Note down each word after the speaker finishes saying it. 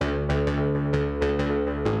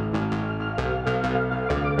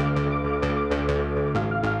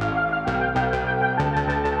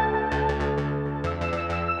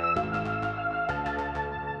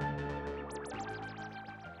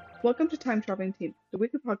Welcome to Time Traveling Team, the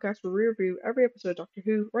weekly podcast where we review every episode of Doctor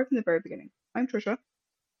Who right from the very beginning. I'm Tricia.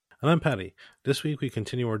 And I'm Paddy. This week we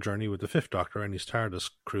continue our journey with the Fifth Doctor and his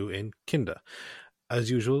TARDIS crew in Kinda.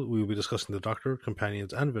 As usual, we will be discussing the Doctor,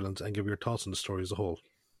 companions and villains and give your thoughts on the story as a whole.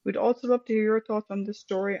 We'd also love to hear your thoughts on this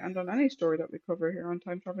story and on any story that we cover here on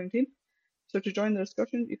Time Traveling Team. So to join the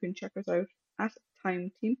discussion, you can check us out at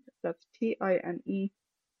Time Team, that's TineTeamp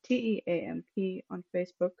on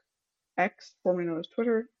Facebook, X, formerly known as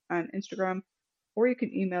Twitter, and Instagram, or you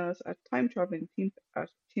can email us at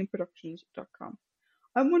timetravelingteam@teamproductions.com.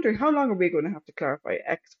 I'm wondering, how long are we going to have to clarify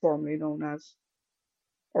X, formerly known as,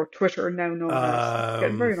 or Twitter, now known as? It's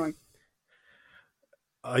getting very annoying.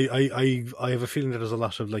 I have a feeling that there's a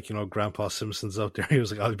lot of Grandpa Simpsons out there. He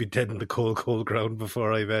was like, I'll be dead in the cold ground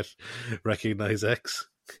before I recognize X.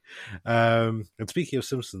 And speaking of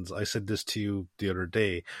Simpsons, I said this to you the other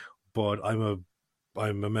day, but I'm a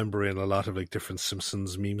member in a lot of different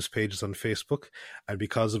Simpsons memes pages on Facebook, and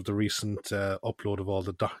because of the recent upload of all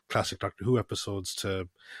the classic Doctor Who episodes to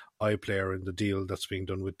iPlayer and the deal that's being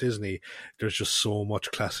done with Disney, there's just so much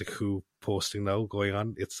classic Who posting now going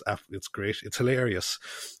on. It's great. It's hilarious.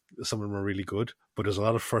 Some of them are really good, but there's a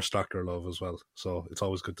lot of First Doctor love as well, so it's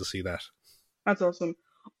always good to see that. That's awesome.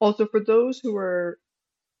 Also, for those who are,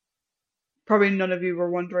 probably none of you were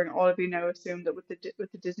wondering, all of you now assume that with the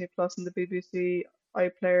Disney Plus and the BBC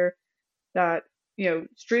iPlayer, that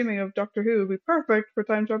streaming of Doctor Who would be perfect for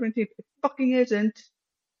Time Traveling Team. It fucking isn't,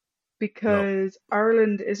 because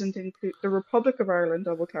Ireland isn't included. The Republic of Ireland,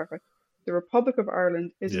 I will clarify, the Republic of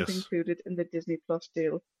Ireland isn't included in the Disney Plus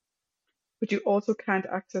deal, but you also can't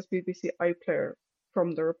access BBC iPlayer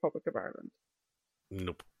from the Republic of Ireland.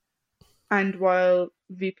 Nope. And while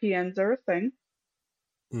VPNs are a thing,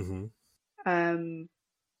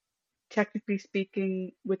 technically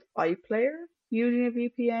speaking, with iPlayer using a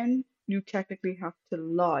VPN, you technically have to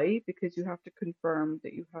lie, because you have to confirm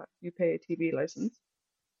that you pay a TV license,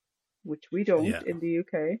 which we don't in the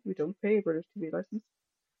UK. We don't pay a British TV license.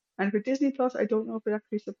 And for Disney Plus, I don't know if it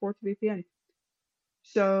actually supports VPN.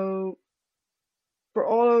 So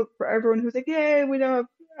for everyone who's like, yeah, we now have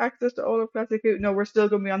access to all of Classic Who, no, we're still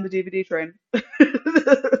going to be on the DVD train.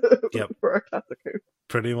 For our Classic Who.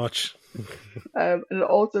 Pretty much. And it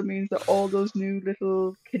also means that all those new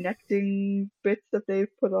little connecting bits that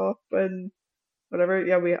they've put up and whatever,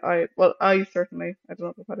 I certainly, I don't know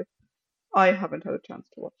about Paddy, I haven't had a chance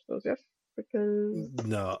to watch those yet, because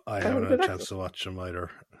no, I haven't had a chance to watch them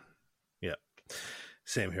either. Yeah,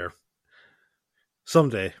 same here.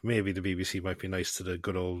 Someday, maybe the BBC might be nice to the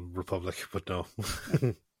good old Republic, but no.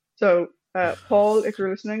 So, Paul, if you're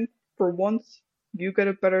listening, for once, you get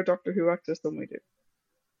a better Doctor Who access than we do.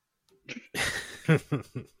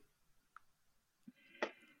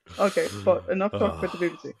 Okay, but enough talk about the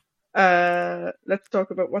BBC. Let's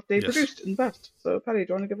talk about what they produced in Best. So, Paddy, do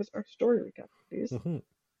you want to give us our story recap, please?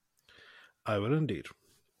 I will indeed.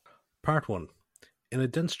 Part 1. In a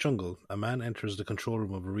dense jungle, a man enters the control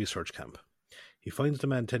room of a research camp. He finds the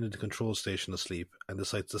man tending the control station asleep and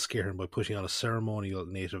decides to scare him by putting on a ceremonial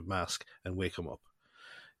native mask and wake him up.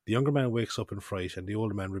 The younger man wakes up in fright, and the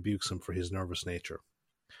older man rebukes him for his nervous nature.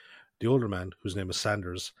 The older man, whose name is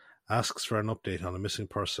Sanders, asks for an update on a missing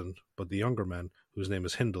person, but the younger man, whose name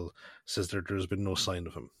is Hindle, says that there has been no sign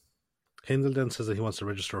of him. Hindle then says that he wants to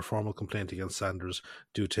register a formal complaint against Sanders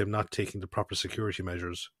due to him not taking the proper security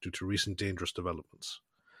measures due to recent dangerous developments.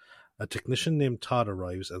 A technician named Todd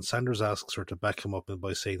arrives, and Sanders asks her to back him up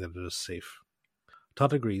by saying that it is safe.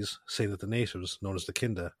 Todd agrees, saying that the natives, known as the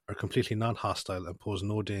Kinda, are completely non-hostile and pose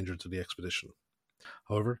no danger to the expedition.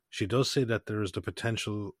 However, she does say that there is the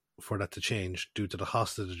potential for that to change due to the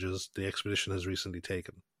hostages the expedition has recently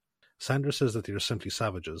taken. Sanders says that they are simply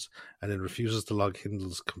savages, and then refuses to log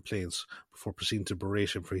Hindle's complaints before proceeding to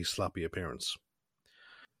berate him for his sloppy appearance.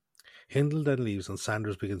 Hindle then leaves, and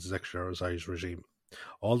Sanders begins his exercise regime,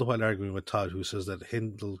 all the while arguing with Todd, who says that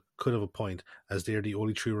Hindle could have a point, as they are the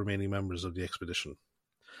only 3 remaining members of the expedition.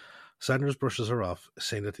 Sanders brushes her off,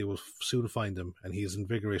 saying that they will soon find him, and he is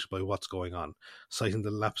invigorated by what's going on, citing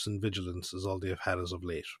the lapse in vigilance as all they have had as of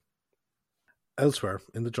late. Elsewhere,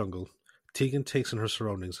 in the jungle, Tegan takes in her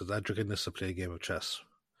surroundings as Adric and Nyssa play a game of chess.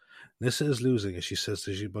 Nyssa is losing as she says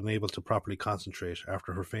that she's been unable to properly concentrate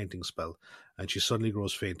after her fainting spell, and she suddenly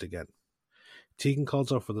grows faint again. Tegan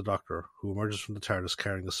calls out for the Doctor, who emerges from the TARDIS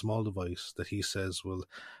carrying a small device that he says will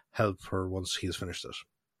help her once he has finished it.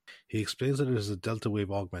 He explains that it is a Delta Wave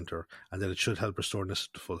augmenter and that it should help restore Nyssa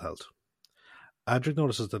to full health. Adric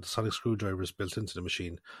notices that the sonic screwdriver is built into the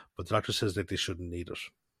machine, but the Doctor says that they shouldn't need it.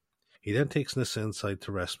 He then takes Nyssa inside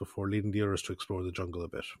to rest before leading the others to explore the jungle a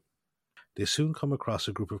bit. They soon come across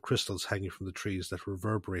a group of crystals hanging from the trees that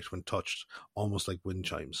reverberate when touched, almost like wind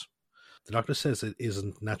chimes. The Doctor says it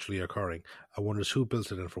isn't naturally occurring and wonders who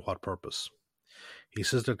built it and for what purpose. He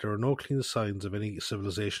says that there are no clear signs of any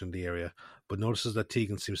civilization in the area, but notices that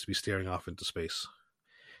Tegan seems to be staring off into space.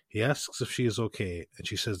 He asks if she is okay, and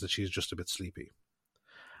she says that she is just a bit sleepy.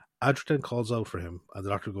 Adric then calls out for him, and the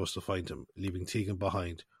Doctor goes to find him, leaving Tegan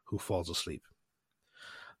behind, who falls asleep.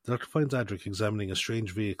 The Doctor finds Adric examining a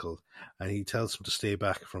strange vehicle, and he tells him to stay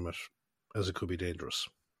back from it, as it could be dangerous.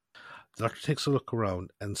 The Doctor takes a look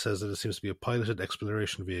around and says that it seems to be a piloted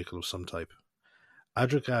exploration vehicle of some type.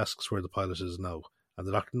 Adric asks where the pilot is now, and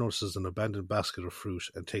the Doctor notices an abandoned basket of fruit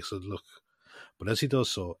and takes a look. But as he does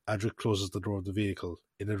so, Adric closes the door of the vehicle,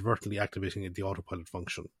 inadvertently activating the autopilot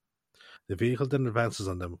function. The vehicle then advances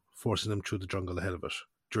on them, forcing them through the jungle ahead of it,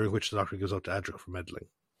 during which the Doctor gives out to Adric for meddling.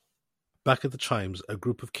 Back at the chimes, a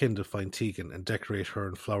group of Kinda find Tegan and decorate her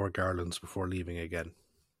in flower garlands before leaving again.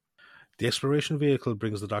 The exploration vehicle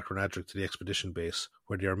brings the Doctor and Adric to the expedition base,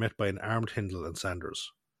 where they are met by an armed Hindle and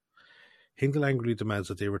Sanders. Hindle angrily demands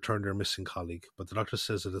that they return their missing colleague, but the Doctor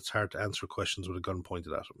says that it's hard to answer questions with a gun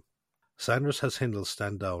pointed at him. Sanders has Hindle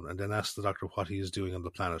stand down and then asks the Doctor what he is doing on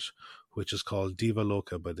the planet, which is called Diva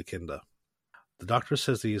Loca by the Kinda. The Doctor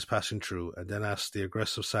says that he is passing through and then asks the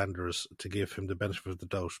aggressive Sanders to give him the benefit of the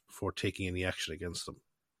doubt before taking any action against them.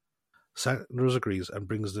 Sanders agrees and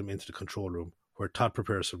brings them into the control room, where Todd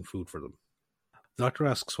prepares some food for them. The Doctor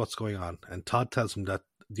asks what's going on, and Todd tells him that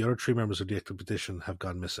the other 3 members of the expedition have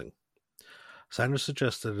gone missing. Sanders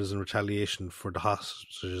suggests that it is in retaliation for the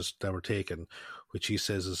hostages that were taken, which he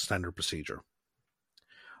says is standard procedure.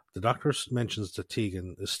 The Doctor mentions that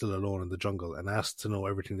Tegan is still alone in the jungle and asks to know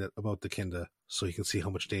everything about the Kinda so he can see how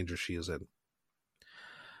much danger she is in.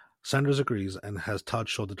 Sanders agrees and has Todd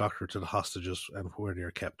show the Doctor to the hostages and where they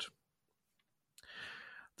are kept.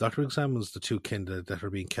 The Doctor examines the 2 Kinda that are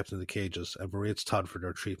being kept in the cages and berates Todd for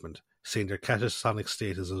their treatment, saying their catatonic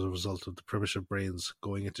state is as a result of the primitive brains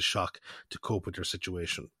going into shock to cope with their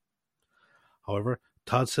situation. However,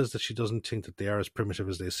 Todd says that she doesn't think that they are as primitive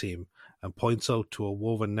as they seem, and points out to a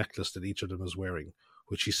woven necklace that each of them is wearing,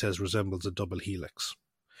 which she says resembles a double helix.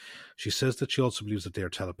 She says that she also believes that they are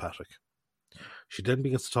telepathic. She then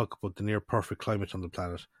begins to talk about the near-perfect climate on the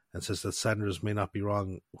planet, and says that Sanders may not be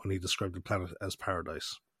wrong when he described the planet as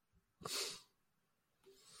paradise.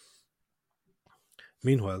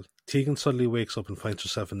 Meanwhile, Tegan suddenly wakes up and finds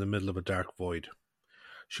herself in the middle of a dark void.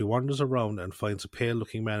 She wanders around and finds a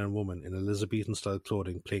pale-looking man and woman in Elizabethan-style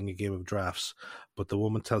clothing playing a game of draughts, but the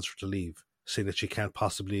woman tells her to leave, saying that she can't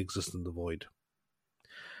possibly exist in the void.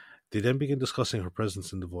 They then begin discussing her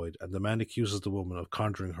presence in the void, and the man accuses the woman of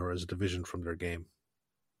conjuring her as a division from their game.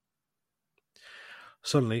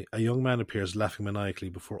 Suddenly, a young man appears laughing maniacally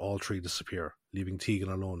before all 3 disappear, leaving Tegan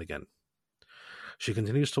alone again. She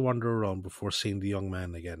continues to wander around before seeing the young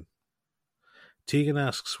man again. Tegan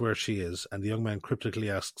asks where she is, and the young man cryptically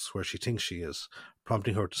asks where she thinks she is,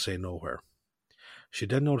 prompting her to say nowhere. She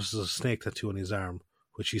then notices a snake tattoo on his arm,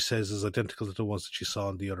 which he says is identical to the ones that she saw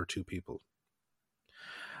on the other 2 people.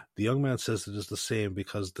 The young man says it is the same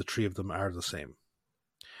because the 3 of them are the same.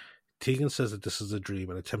 Tegan says that this is a dream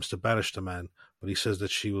and attempts to banish the man, but he says that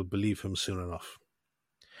she will believe him soon enough.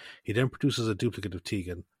 He then produces a duplicate of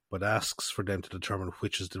Tegan, but asks for them to determine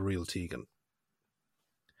which is the real Tegan.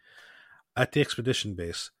 At the expedition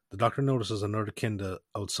base, the Doctor notices another Kinda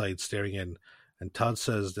outside staring in, and Todd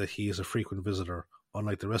says that he is a frequent visitor,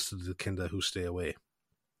 unlike the rest of the Kinda who stay away.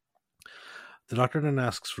 The Doctor then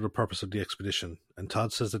asks for the purpose of the expedition, and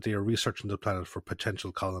Todd says that they are researching the planet for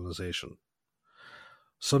potential colonization.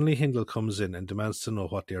 Suddenly Hindle comes in and demands to know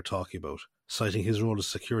what they are talking about, citing his role as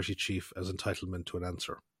security chief as entitlement to an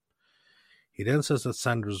answer. He then says that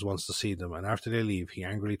Sanders wants to see them, and after they leave, he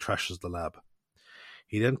angrily trashes the lab.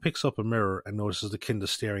 He then picks up a mirror and notices the Kinda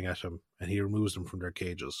staring at him, and he removes them from their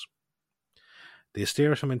cages. They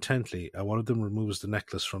stare at him intently, and one of them removes the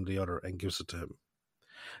necklace from the other and gives it to him.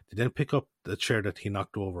 They then pick up the chair that he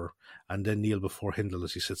knocked over, and then kneel before Hindle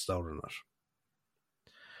as he sits down in it.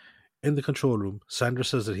 In the control room, Sanders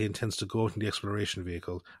says that he intends to go out in the exploration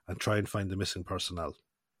vehicle and try and find the missing personnel.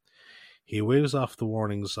 He waves off the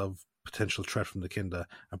warnings of potential threat from the Kinda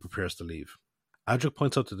and prepares to leave. Adric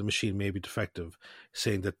points out that the machine may be defective,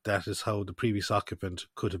 saying that that is how the previous occupant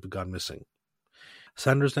could have gone missing.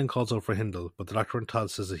 Sanders then calls out for Hindle, but the Doctor and Todd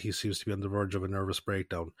says that he seems to be on the verge of a nervous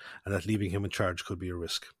breakdown and that leaving him in charge could be a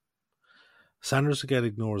risk. Sanders again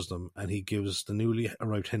ignores them, and he gives the newly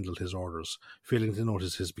arrived Hindle his orders, failing to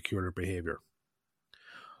notice his peculiar behaviour.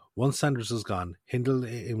 Once Sanders is gone, Hindle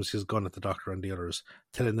aims his gun at the Doctor and the others,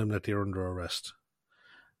 telling them that they are under arrest.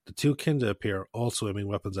 The 2 Kinda appear, also aiming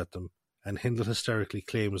weapons at them, and Hindle hysterically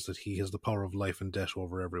claims that he has the power of life and death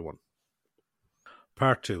over everyone.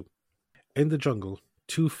 Part 2. In the jungle,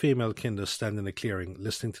 two female kindas stand in a clearing,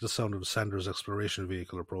 listening to the sound of Sandra's exploration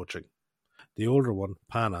vehicle approaching. The older one,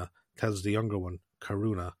 Pana, tells the younger one,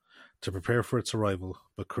 Karuna, to prepare for its arrival,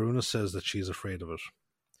 but Karuna says that she is afraid of it.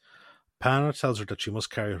 Pana tells her that she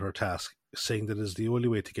must carry out her task, saying that it is the only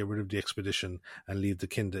way to get rid of the expedition and leave the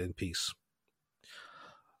kinda in peace.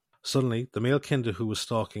 Suddenly, the male kinda who was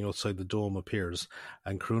stalking outside the dome appears,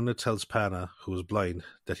 and Karuna tells Pana, who is blind,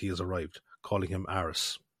 that he has arrived, calling him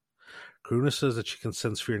Aris. Karuna says that she can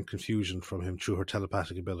sense fear and confusion from him through her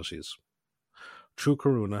telepathic abilities. Through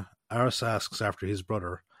Karuna, Aris asks after his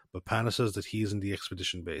brother, but Pana says that he is in the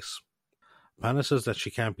expedition base. Pana says that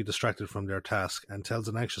she can't be distracted from their task and tells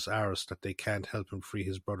an anxious Aris that they can't help him free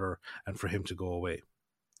his brother and for him to go away.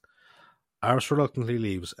 Aris reluctantly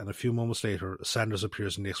leaves, and a few moments later, Sanders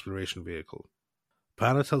appears in the exploration vehicle.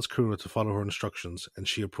 Pana tells Karuna to follow her instructions, and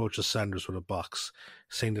she approaches Sanders with a box,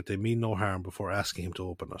 saying that they mean no harm before asking him to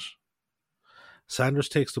open it. Sanders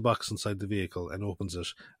takes the box inside the vehicle and opens it,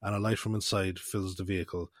 and a light from inside fills the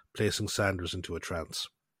vehicle, placing Sanders into a trance.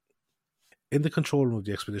 In the control room of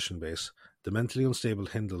the expedition base, the mentally unstable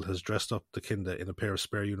Hindle has dressed up the kinda in a pair of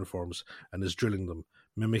spare uniforms and is drilling them,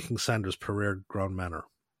 mimicking Sanders' parade ground manner.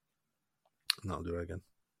 No, I'll do it again.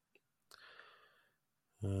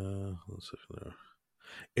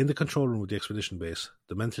 In the control room of the expedition base,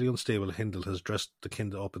 the mentally unstable Hindle has dressed the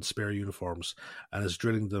kinda up in spare uniforms and is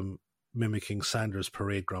drilling them, mimicking Sanders'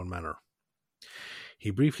 parade ground manner. He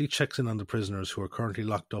briefly checks in on the prisoners who are currently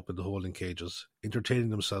locked up in the holding cages, entertaining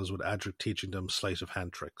themselves with Adric teaching them sleight of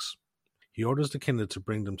hand tricks. He orders the kinda to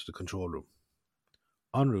bring them to the control room.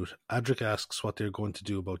 En route, Adric asks what they are going to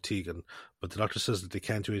do about Tegan, but the doctor says that they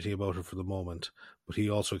can't do anything about her for the moment, but he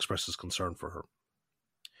also expresses concern for her.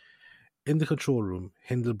 In the control room,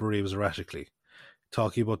 Hindle behaves erratically,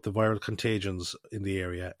 talking about the viral contagions in the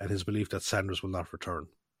area and his belief that Sanders will not return.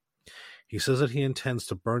 He says that he intends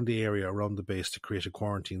to burn the area around the base to create a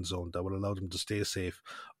quarantine zone that will allow them to stay safe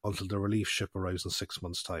until the relief ship arrives in 6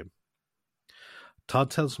 months' time.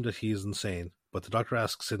 Todd tells him that he is insane, but the doctor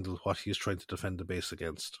asks Hindle what he is trying to defend the base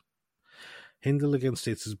against. Hindle again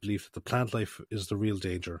states his belief that the plant life is the real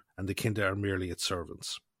danger and the kinda are merely its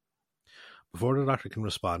servants. Before the doctor can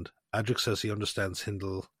respond, Adric says he understands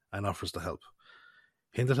Hindle and offers to help.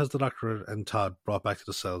 Hindle has the doctor and Todd brought back to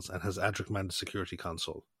the cells and has Adric man the security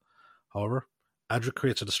console. However, Adric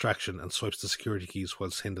creates a distraction and swipes the security keys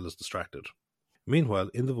whilst Hindle is distracted. Meanwhile,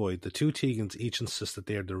 in the void, the two Tegans each insist that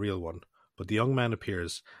they are the real one, but the young man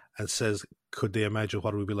appears and says could they imagine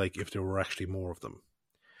what it would be like if there were actually more of them.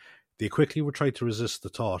 They quickly would try to resist the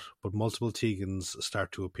thought, but multiple Tegans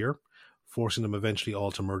start to appear, forcing them eventually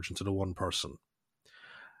all to merge into the one person.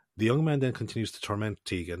 The young man then continues to torment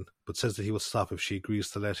Tegan, but says that he will stop if she agrees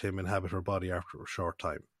to let him inhabit her body after a short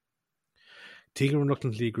time. Tegan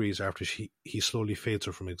reluctantly agrees after he slowly fades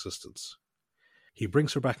her from existence. He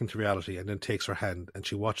brings her back into reality and then takes her hand, and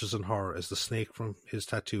she watches in horror as the snake from his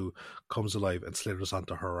tattoo comes alive and slithers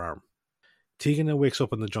onto her arm. Tegan then wakes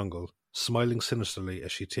up in the jungle, smiling sinisterly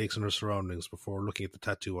as she takes in her surroundings before looking at the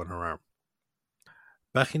tattoo on her arm.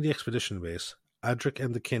 Back in the expedition base, Adric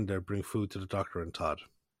and the kinda bring food to the doctor and Todd.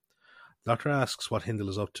 The doctor asks what Hindle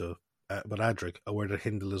is up to, but Adric, aware that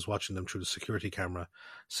Hindle is watching them through the security camera,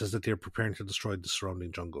 says that they are preparing to destroy the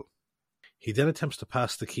surrounding jungle. He then attempts to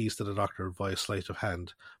pass the keys to the doctor via sleight of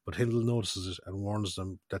hand, but Hindle notices it and warns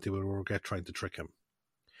them that they will regret trying to trick him.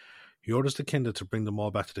 He orders the kinda to bring them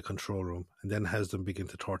all back to the control room, and then has them begin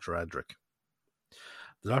to torture Adric.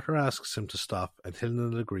 The doctor asks him to stop, and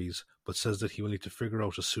Hindle agrees, but says that he will need to figure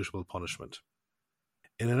out a suitable punishment.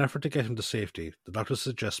 In an effort to get him to safety, the doctor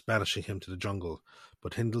suggests banishing him to the jungle,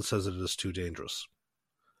 but Hindle says that it is too dangerous.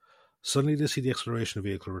 Suddenly they see the exploration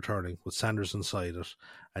vehicle returning, with Sanders inside it,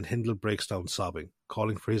 and Hindle breaks down sobbing,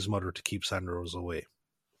 calling for his mother to keep Sanders away.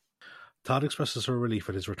 Todd expresses her relief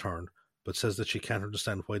at his return, but says that she can't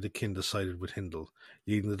understand why the kin sided with Hindle,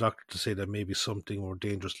 leading the doctor to say that maybe something more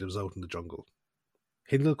dangerous lives out in the jungle.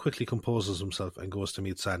 Hindle quickly composes himself and goes to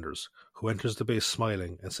meet Sanders, who enters the base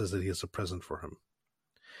smiling and says that he has a present for him.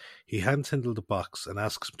 He hands Hindle the box and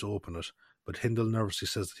asks him to open it, but Hindle nervously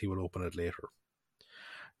says that he will open it later.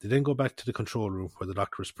 They then go back to the control room where the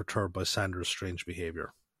doctor is perturbed by Sanders' strange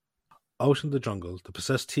behaviour. Out in the jungle, the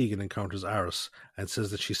possessed Tegan encounters Aris and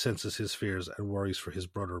says that she senses his fears and worries for his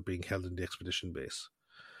brother being held in the expedition base.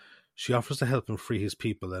 She offers to help him free his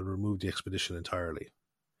people and remove the expedition entirely.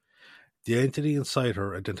 The entity inside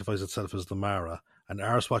her identifies itself as the Mara, and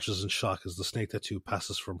Aris watches in shock as the snake tattoo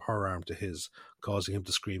passes from her arm to his, causing him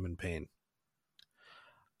to scream in pain.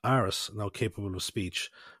 Aris, now capable of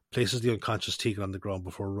speech, places the unconscious Tegan on the ground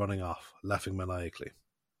before running off, laughing maniacally.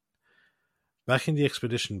 Back in the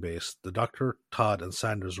expedition base, the Doctor, Todd, and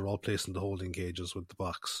Sanders are all placed in the holding cages with the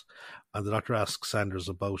box, and the Doctor asks Sanders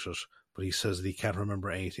about it, but he says that he can't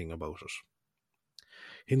remember anything about it.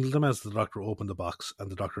 Hindle demands the Doctor open the box,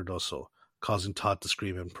 and the Doctor does so, causing Todd to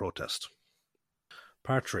scream in protest.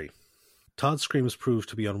 Part 3. Todd's screams prove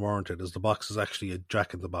to be unwarranted as the box is actually a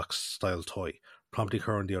Jack-in-the-Box style toy, prompting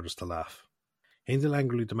her and the others to laugh. Hindle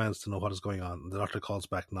angrily demands to know what is going on, and the Doctor calls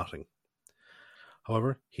back nothing.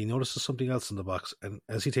 However, he notices something else in the box, and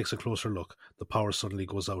as he takes a closer look, the power suddenly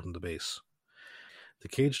goes out in the base. The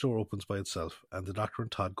cage door opens by itself, and the Doctor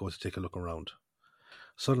and Todd go to take a look around.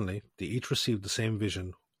 Suddenly, they each receive the same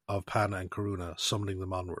vision of Pana and Karuna summoning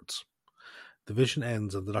them onwards. The vision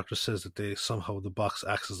ends, and the Doctor says that the box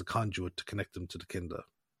acts as a conduit to connect them to the Kinda.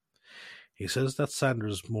 He says that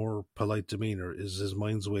Sanders' more polite demeanour is his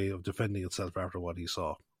mind's way of defending itself after what he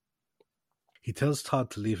saw. He tells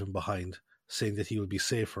Todd to leave him behind, saying that he will be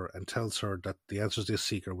safer, and tells her that the answers they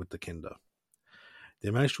seek are with the Kinda.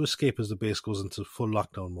 They manage to escape as the base goes into full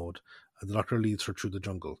lockdown mode, and the Doctor leads her through the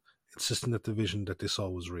jungle, insisting that the vision that they saw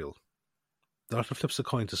was real. The Doctor flips a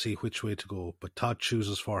coin to see which way to go, but Todd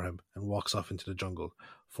chooses for him and walks off into the jungle,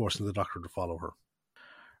 forcing the Doctor to follow her.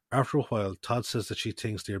 After a while, Todd says that she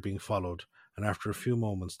thinks they are being followed, and after a few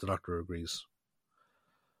moments, the Doctor agrees.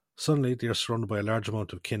 Suddenly, they are surrounded by a large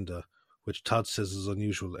amount of Kinda, which Todd says is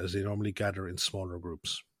unusual as they normally gather in smaller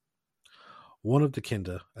groups. One of the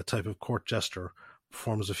Kinda, a type of court jester,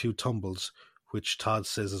 performs a few tumbles, which Todd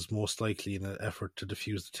says is most likely in an effort to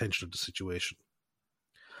diffuse the tension of the situation.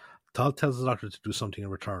 Todd tells the Doctor to do something in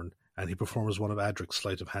return, and he performs one of Adric's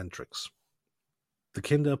sleight of hand tricks. The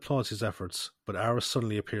Kinda applauds his efforts, but Aris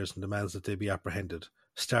suddenly appears and demands that they be apprehended,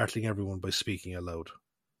 startling everyone by speaking aloud.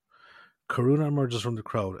 Karuna emerges from the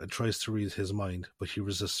crowd and tries to read his mind, but he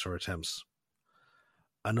resists her attempts.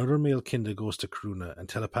 Another male Kinda goes to Karuna and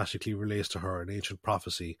telepathically relays to her an ancient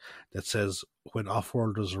prophecy that says when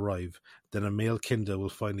off-worlders arrive, then a male Kinda will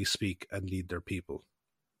finally speak and lead their people.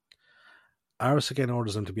 Aris again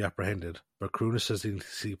orders them to be apprehended, but Karuna says they need to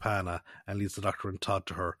see Pana and leads the Doctor and Todd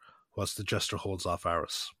to her, whilst the jester holds off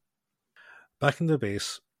Aris. Back in the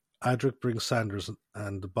base, Adric brings Sanders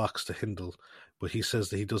and the box to Hindle, but he says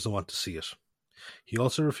that he doesn't want to see it. He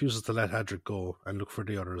also refuses to let Adric go and look for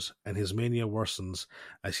the others, and his mania worsens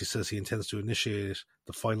as he says he intends to initiate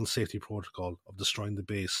the final safety protocol of destroying the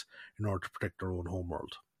base in order to protect their own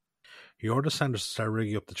homeworld. He orders Sanders to start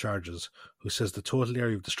rigging up the charges, who says the total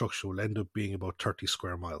area of destruction will end up being about 30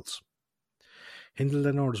 square miles. Hindle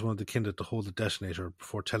then orders one of the Kinda to hold the detonator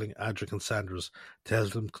before telling Adric and Sanders to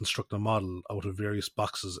help them construct a model out of various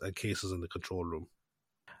boxes and cases in the control room.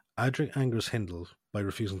 Adric angers Hindle by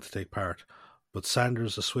refusing to take part, but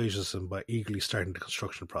Sanders assuages him by eagerly starting the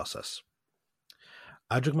construction process.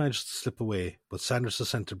 Adric manages to slip away, but Sanders is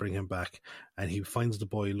sent to bring him back, and he finds the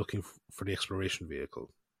boy looking for the exploration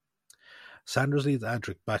vehicle. Sanders leads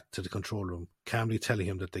Adric back to the control room, calmly telling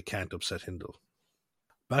him that they can't upset Hindle.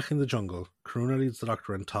 Back in the jungle, Karuna leads the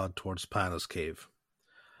Doctor and Todd towards Pana's cave.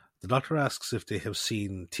 The Doctor asks if they have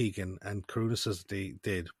seen Tegan, and Karuna says that they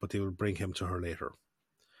did, but they will bring him to her later.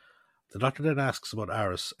 The Doctor then asks about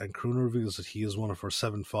Aris, and Karuna reveals that he is one of her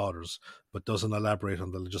 7 fathers, but doesn't elaborate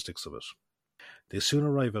on the logistics of it. They soon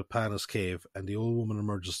arrive at Pana's cave, and the old woman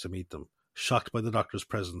emerges to meet them, shocked by the Doctor's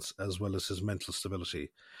presence as well as his mental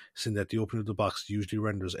stability, saying that the opening of the box usually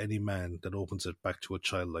renders any man that opens it back to a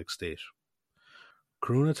childlike state.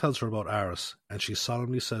 Karuna tells her about Aris, and she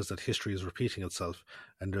solemnly says that history is repeating itself,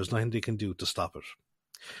 and there's nothing they can do to stop it.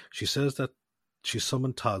 She says that she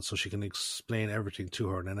summoned Todd so she can explain everything to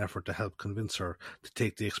her in an effort to help convince her to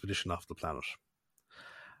take the expedition off the planet.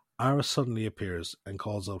 Aris suddenly appears and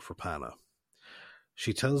calls out for Pana.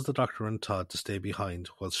 She tells the Doctor and Todd to stay behind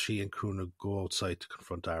whilst she and Karuna go outside to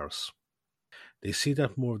confront Aris. They see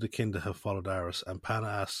that more of the Kinda have followed Aris, and Pana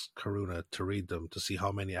asks Karuna to read them to see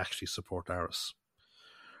how many actually support Aris.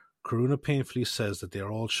 Karuna painfully says that they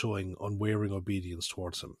are all showing unwavering obedience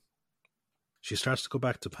towards him. She starts to go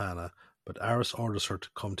back to Pana, but Aris orders her to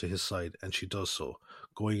come to his side, and she does so,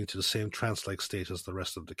 going into the same trance-like state as the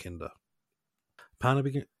rest of the Kinda. Pana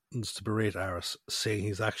begins to berate Aris, saying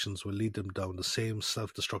his actions will lead them down the same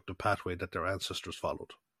self-destructive pathway that their ancestors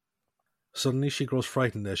followed. Suddenly she grows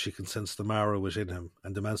frightened as she can sense the Mara within him,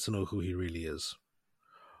 and demands to know who he really is.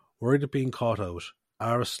 Worried of being caught out,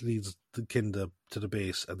 Aris leads the Kinda to the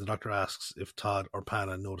base, and the Doctor asks if Todd or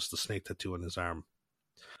Pana noticed the snake tattoo on his arm.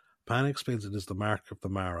 Pana explains it is the mark of the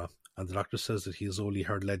Mara, and the Doctor says that he has only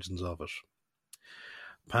heard legends of it.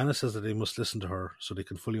 Pana says that they must listen to her so they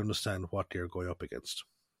can fully understand what they are going up against.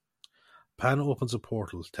 Pana opens a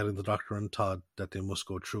portal, telling the Doctor and Todd that they must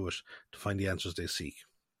go through it to find the answers they seek.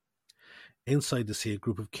 Inside, they see a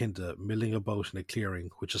group of Kinda milling about in a clearing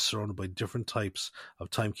which is surrounded by different types of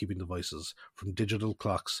timekeeping devices, from digital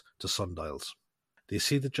clocks to sundials. They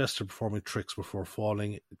see the Jester performing tricks before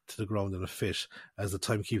falling to the ground in a fit as the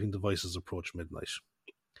timekeeping devices approach midnight.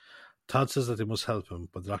 Todd says that they must help him,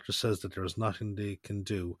 but the Doctor says that there is nothing they can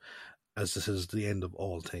do, as this is the end of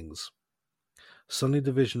all things. Suddenly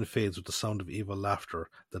the vision fades with the sound of evil laughter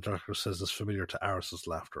the Doctor says is familiar to Aris's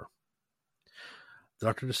laughter. The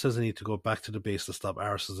Doctor says they need to go back to the base to stop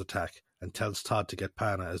Aris's attack, and tells Todd to get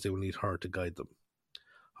Pana as they will need her to guide them.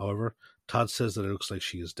 However, Todd says that it looks like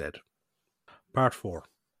she is dead. Part 4.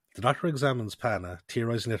 The Doctor examines Pana,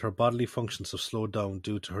 theorizing that her bodily functions have slowed down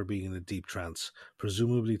due to her being in a deep trance,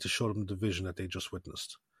 presumably to show them the vision that they just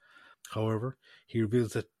witnessed. However, he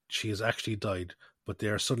reveals that she has actually died, but they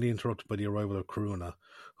are suddenly interrupted by the arrival of Karuna,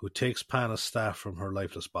 who takes Pana's staff from her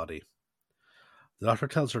lifeless body. The Doctor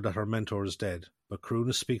tells her that her mentor is dead, but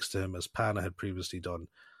Karuna speaks to him as Pana had previously done.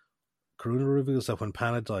 Karuna reveals that when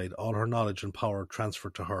Pana died, all her knowledge and power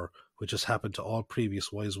transferred to her, which has happened to all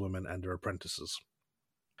previous wise women and their apprentices.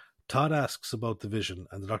 Todd asks about the vision,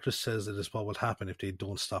 and the Doctor says it is what will happen if they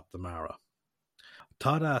don't stop the Mara.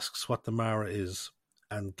 Todd asks what the Mara is,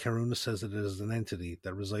 and Karuna says that it is an entity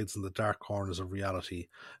that resides in the dark corners of reality,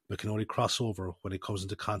 but can only cross over when it comes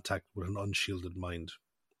into contact with an unshielded mind.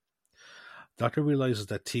 The Doctor realizes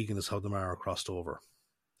that Tegan is how the Mara crossed over.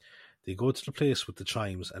 They go to the place with the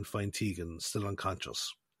chimes and find Tegan, still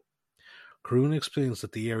unconscious. Karuna explains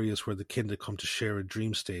that the area is where the Kinda come to share a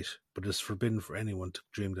dream state, but it is forbidden for anyone to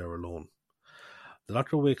dream there alone. The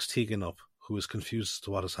Doctor wakes Tegan up, who is confused as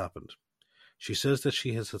to what has happened. She says that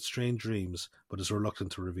she has had strange dreams, but is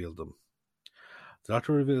reluctant to reveal them. The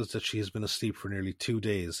Doctor reveals that she has been asleep for nearly 2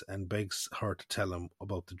 days and begs her to tell him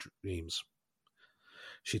about the dreams.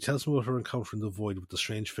 She tells him about her encounter in the void with the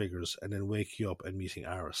strange figures, and then waking up and meeting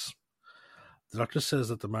Aris. The Doctor says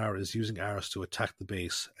that the Mara is using Aris to attack the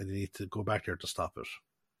base, and they need to go back there to stop it.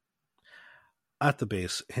 At the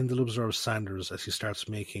base, Hindle observes Sanders as he starts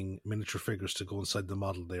making miniature figures to go inside the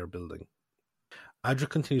model they are building. Adric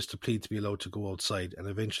continues to plead to be allowed to go outside, and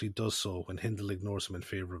eventually does so when Hindle ignores him in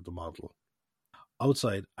favour of the model.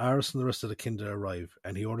 Outside, Aris and the rest of the Kinda arrive,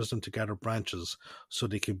 and he orders them to gather branches so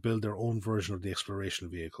they can build their own version of the exploration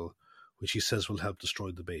vehicle, which he says will help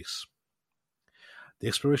destroy the base. The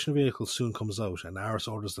exploration vehicle soon comes out, and Aris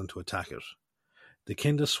orders them to attack it. The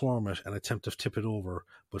Kinda swarm it and attempt to tip it over,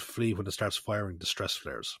 but flee when it starts firing distress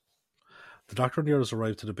flares. The Doctor and the others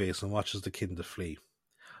arrive to the base and watches the Kinda flee.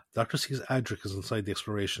 The Doctor sees Adric is inside the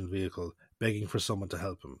exploration vehicle, begging for someone to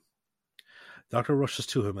help him. The Doctor rushes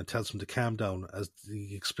to him and tells him to calm down, as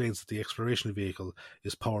he explains that the exploration vehicle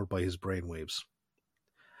is powered by his brainwaves.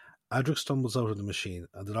 Adric stumbles out of the machine,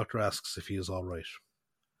 and the Doctor asks if he is alright.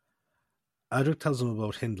 Adric tells him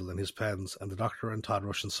about Hindle and his plans, and the Doctor and Todd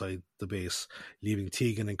rush inside the base, leaving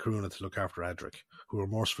Tegan and Karuna to look after Adric, who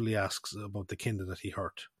remorsefully asks about the Kinda that he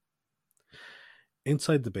hurt.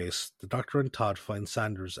 Inside the base, the Doctor and Todd find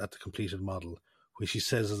Sanders at the completed model, which he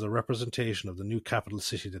says is a representation of the new capital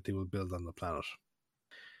city that they will build on the planet.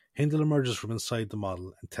 Hindle emerges from inside the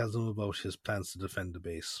model and tells him about his plans to defend the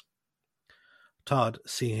base. Todd,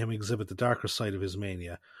 seeing him exhibit the darker side of his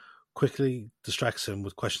mania, quickly distracts him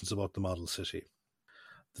with questions about the model city.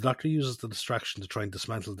 The Doctor uses the distraction to try and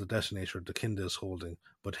dismantle the detonator the Kinda is holding,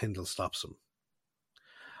 but Hindle stops him.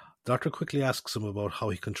 The Doctor quickly asks him about how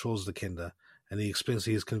he controls the Kinda, and he explains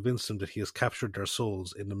he has convinced him that he has captured their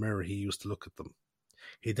souls in the mirror he used to look at them.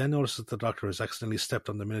 He then notices the Doctor has accidentally stepped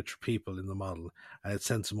on the miniature people in the model, and it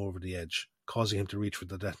sends him over the edge, causing him to reach for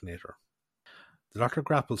the detonator. The Doctor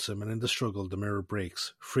grapples him, and in the struggle the mirror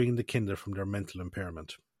breaks, freeing the Kinda from their mental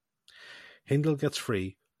impairment. Hindle gets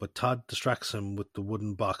free, but Todd distracts him with the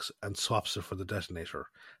wooden box and swaps it for the detonator,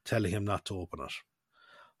 telling him not to open it.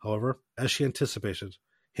 However, as she anticipated,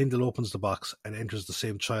 Hindle opens the box and enters the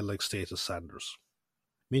same childlike state as Sanders.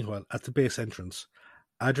 Meanwhile, at the base entrance,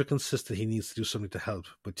 Adric insists that he needs to do something to help,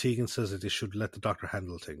 but Tegan says that they should let the Doctor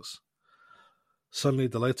handle things. Suddenly,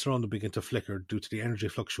 the lights around them begin to flicker due to the energy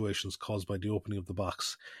fluctuations caused by the opening of the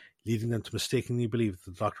box, leading them to mistakenly believe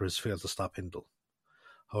that the Doctor has failed to stop Hindle.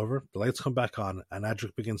 However, the lights come back on, and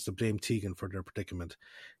Adric begins to blame Tegan for their predicament,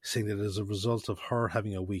 saying that it is a result of her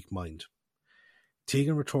having a weak mind.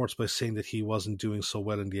 Tegan retorts by saying that he wasn't doing so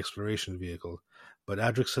well in the exploration vehicle, but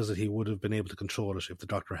Adric says that he would have been able to control it if the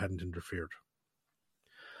Doctor hadn't interfered.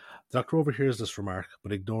 The Doctor overhears this remark,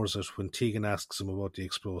 but ignores it when Tegan asks him about the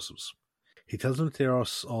explosives. He tells him that they are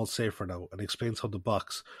all safe for now, and explains how the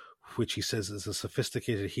box, which he says is a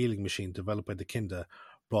sophisticated healing machine developed by the Kinda,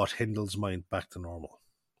 brought Hindle's mind back to normal.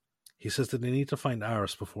 He says that they need to find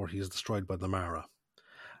Aris before he is destroyed by the Mara.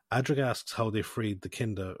 Adric asks how they freed the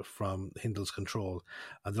Kinda from Hindle's control,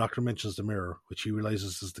 and the Doctor mentions the mirror, which he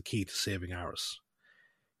realizes is the key to saving Aris.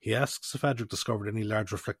 He asks if Adric discovered any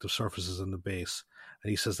large reflective surfaces in the base, and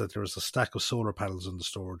he says that there is a stack of solar panels in the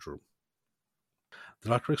storage room. The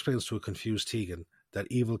Doctor explains to a confused Tegan that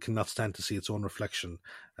evil cannot stand to see its own reflection,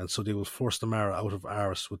 and so they will force the Mara out of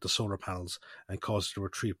Aris with the solar panels and cause it to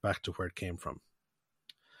retreat back to where it came from.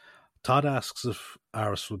 Todd asks if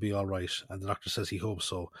Aris will be alright, and the Doctor says he hopes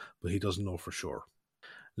so, but he doesn't know for sure.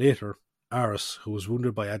 Later, Aris, who was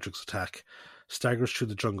wounded by Adric's attack, staggers through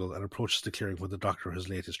the jungle and approaches the clearing where the Doctor has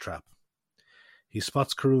laid his trap. He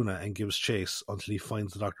spots Karuna and gives chase until he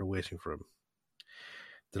finds the Doctor waiting for him.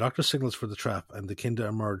 The Doctor signals for the trap, and the Kinda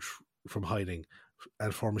emerge from hiding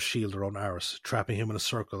and form a shield around Aris, trapping him in a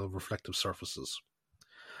circle of reflective surfaces.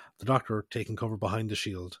 The Doctor, taking cover behind the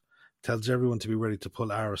shield, tells everyone to be ready to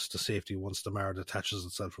pull Aris to safety once the Mara detaches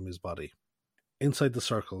itself from his body. Inside the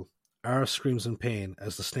circle, Aris screams in pain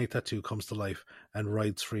as the snake tattoo comes to life and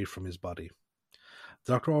writhes free from his body.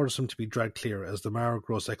 The Doctor orders him to be dragged clear as the Mara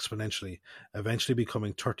grows exponentially, eventually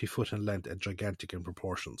becoming 30 foot in length and gigantic in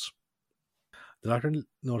proportions. The Doctor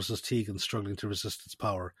notices Tegan struggling to resist its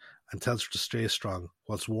power and tells her to stay strong,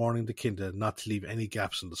 whilst warning the Kinda not to leave any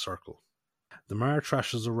gaps in the circle. The Mara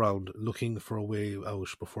trashes around, looking for a way out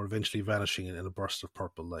before eventually vanishing in a burst of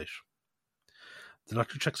purple light. The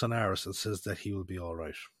Doctor checks on Aris and says that he will be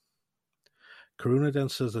alright. Karuna then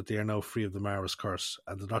says that they are now free of the Mara's curse,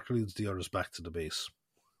 and the Doctor leads the others back to the base.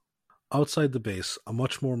 Outside the base, a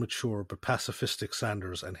much more mature but pacifistic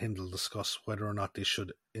Sanders and Hindle discuss whether or not they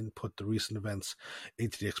should input the recent events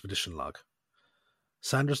into the expedition log.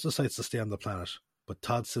 Sanders decides to stay on the planet, but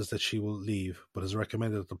Todd says that she will leave, but has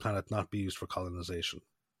recommended that the planet not be used for colonization.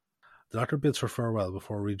 The Doctor bids her farewell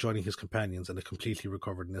before rejoining his companions and a completely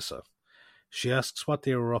recovered Nyssa. She asks what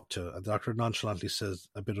they were up to, and the Doctor nonchalantly says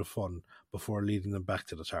a bit of fun before leading them back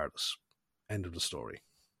to the TARDIS. End of the story.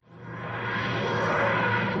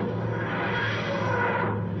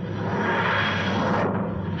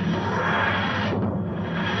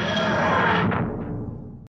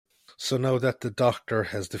 So now that the Doctor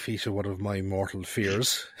has defeated one of my mortal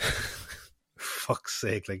fears, fuck's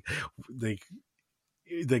sake, like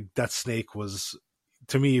that snake was,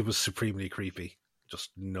 to me, it was supremely creepy. Just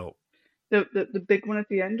no. The big one at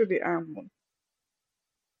the end or the arm one?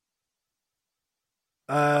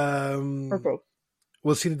 Or both?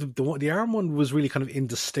 Well, see, the arm one was really kind of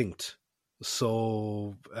indistinct.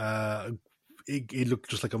 So it looked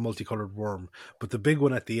just like a multicolored worm. But the big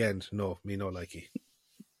one at the end, no, me no likey.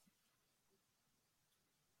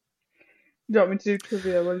 Do you want me to do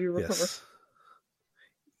trivia while you recover? Yes.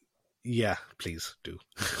 Yeah, please do.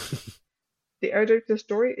 The editor of the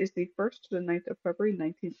story is the 1st to the 9th of February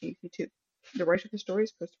 1982. The writer of the story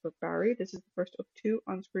is Christopher Barry. This is the first of 2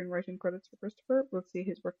 on-screen writing credits for Christopher. We'll see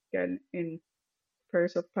his work again in Prepare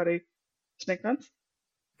Yourself, Paddy, Snake Dance.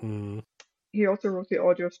 He also wrote the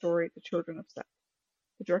audio story The Children of Seth.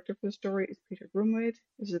 The director for the story is Peter Broomwade.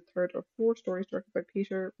 This is the 3rd of 4 stories directed by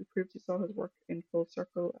Peter. We previously saw his work in Full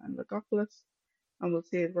Circle and Logopolis, and we'll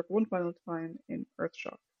see his work one final time in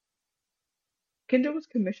Earthshock. Kinda was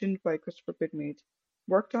commissioned by Christopher Bidmead,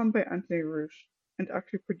 worked on by Anthony Root, and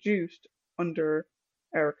actually produced under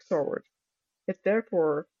Eric Sorward. It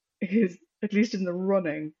therefore is, at least in the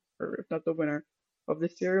running, or if not the winner, of the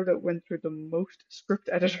serial that went through the most script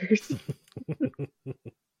editors.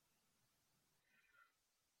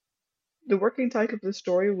 The working title of the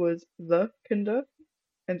story was The Kinda,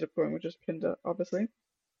 ended up going with just Kinda, obviously.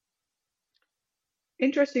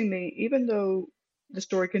 Interestingly, even though the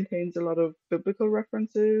story contains a lot of biblical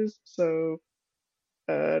references, so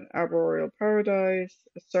an arboreal paradise,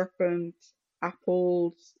 a serpent,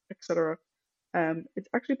 apples, etc., it's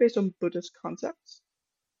actually based on Buddhist concepts.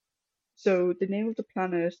 So the name of the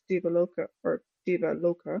planet Devaloka, or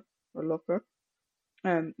Devaloka, or Loka,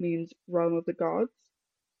 means realm of the gods.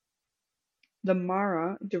 The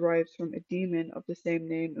Mara derives from a demon of the same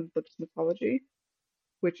name in Buddhist mythology,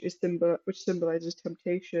 which symbolizes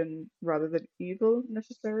temptation rather than evil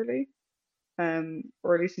necessarily,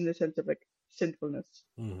 or at least in the sense of like sinfulness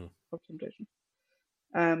of temptation.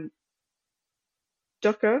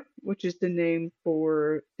 Dukkha, which is the name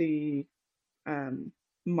for the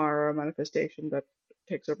Mara manifestation that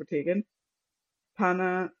takes over Tegan.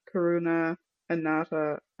 Pana, Karuna,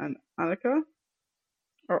 Anatta, and Annika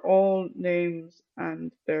are all names,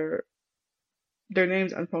 and their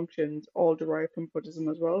names and functions all derive from Buddhism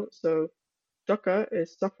as well. So dukkha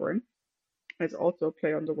is suffering. It's also a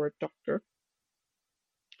play on the word doctor.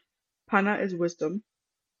 Pana is wisdom.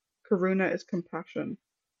 Karuna is compassion,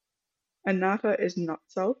 Anata is not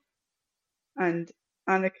self, and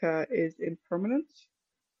Annika is impermanence,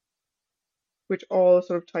 which all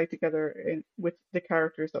sort of tie together with the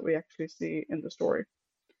characters that we actually see in the story.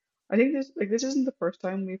 I think this isn't the first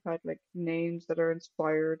time we've had like names that are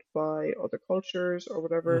inspired by other cultures or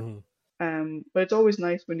whatever. Mm-hmm. But it's always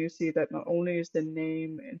nice when you see that not only is the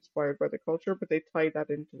name inspired by the culture, but they tie that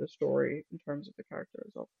into the story in terms of the character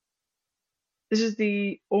as well. This is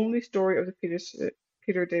the only story of the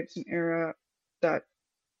Peter Davison era that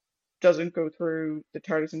doesn't go through the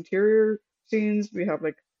TARDIS interior scenes. We have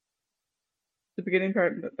like the beginning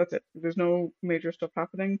part, and that's it. There's no major stuff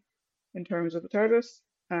happening in terms of the TARDIS.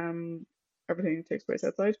 Um, Everything takes place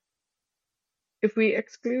outside. If we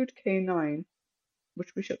exclude K9,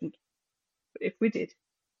 which we shouldn't, but if we did,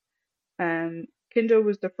 Kindo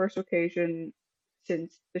was the first occasion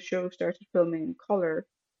since the show started filming in color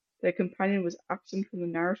that a companion was absent from the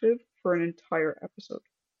narrative for an entire episode.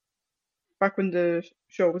 Back when the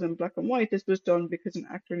show was in black and white, this was done because an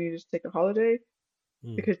actor needed to take a holiday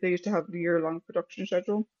Mm. because they used to have a year-long production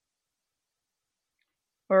schedule.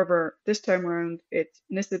 However, this time around, it's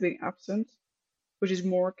Nissa being absent, which is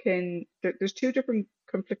more akin. There's two different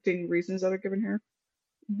conflicting reasons that are given here.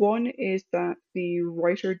 One is that the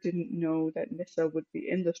writer didn't know that Nissa would be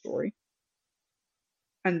in the story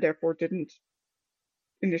and therefore didn't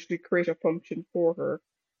initially create a function for her,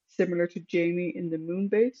 similar to Jamie in the moon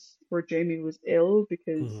base, where Jamie was ill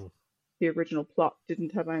because Mm-hmm. the original plot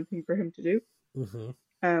didn't have anything for him to do.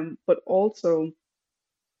 Mm-hmm. But also,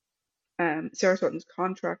 Sarah Sutton's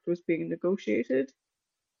contract was being negotiated,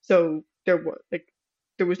 so there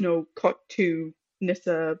was no cut to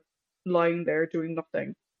Nissa lying there doing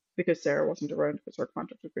nothing because Sarah wasn't around because her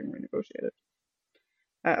contract was being renegotiated.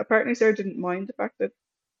 Apparently, Sarah didn't mind the fact that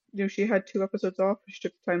she had 2 episodes off. She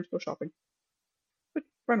took the time to go shopping. But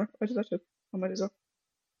fair enough, I did that too. I might as well.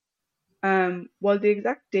 While the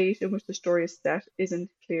exact date in which the story is set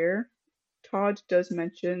isn't clear, Todd does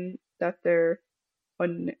mention that their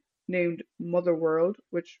unnamed mother world,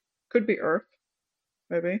 which could be Earth,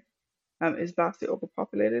 maybe, is vastly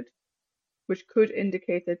overpopulated, which could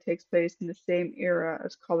indicate that it takes place in the same era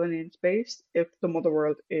as Colony in Space if the mother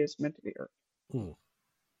world is meant to be Earth. Mm.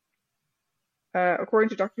 According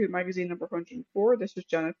to Doctor Who magazine number 104, this was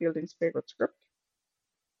Janet Fielding's favourite script.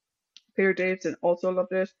 Peter Davison also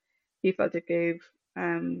loved it. He felt it gave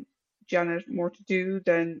Janet more to do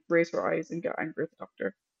than raise her eyes and get angry at the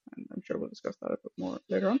Doctor. And I'm sure we'll discuss that a bit more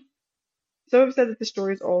later on. Some have said that the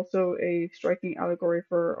story is also a striking allegory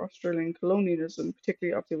for Australian colonialism,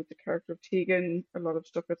 particularly obviously with the character of Tegan. A lot of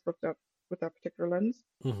stuff gets looked at with that particular lens.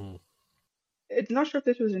 Mm-hmm. It's not sure if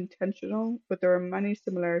this was intentional, but there are many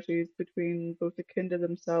similarities between both the Kinda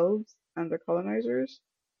themselves and their colonizers,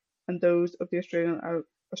 and those of the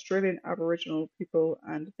Australian Aboriginal people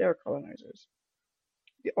and their colonizers.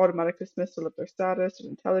 The automatic dismissal of their status and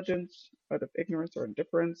intelligence out of ignorance or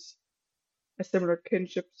indifference. A similar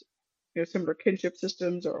kinship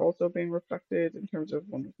systems are also being reflected in terms of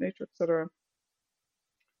one with nature, etc.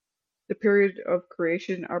 The period of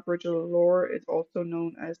creation in Aboriginal lore is also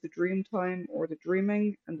known as the dream time or the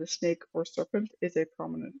dreaming, and the snake or serpent is a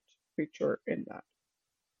prominent feature in that.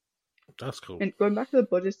 That's cool. And going back to the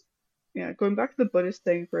Buddhist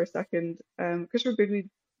thing for a second, Christopher Bigley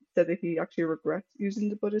said that he actually regrets using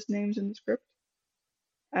the Buddhist names in the script.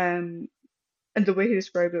 Um, and the way he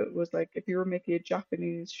described it was like if you were making a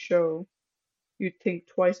Japanese show, you'd think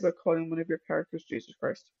twice about calling one of your characters Jesus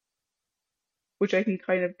Christ, which I can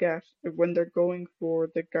kind of get when they're going for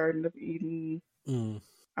the Garden of Eden Mm.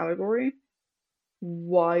 allegory.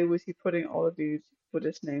 Why was he putting all of these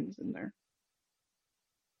Buddhist names in there?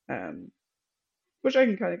 Which I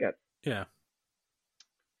can kind of get. Yeah.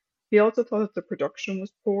 He also thought that the production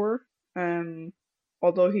was poor. Um,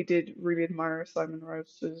 Although he did really admire Simon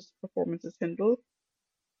Rouse's performance as Hindle,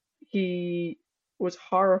 he was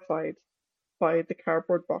horrified by the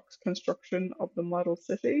cardboard box construction of the model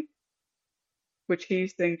city, which he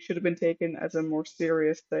thinks should have been taken as a more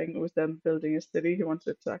serious thing. It was them building a city. He wanted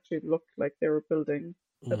it to actually look like they were building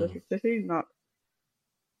a Mm. little city, not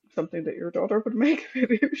something that your daughter would make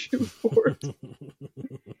maybe if she was bored.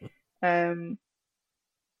 Um,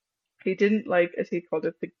 he didn't like, as he called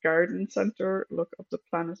it, the garden center look of the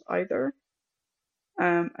planet either.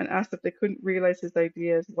 And asked if they couldn't realize his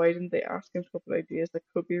ideas, why didn't they ask him to come up with ideas that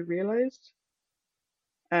could be realized?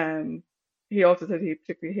 Um, he also said he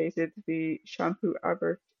particularly hated the shampoo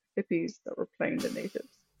avert hippies that were playing the natives.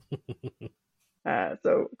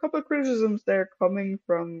 So a couple of criticisms there coming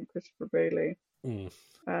from Christopher Bailey.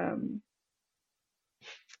 Mm.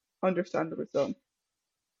 Understandably so.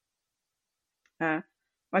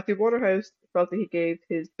 Matthew Waterhouse felt that he gave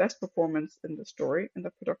his best performance in the story, and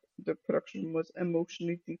that the production was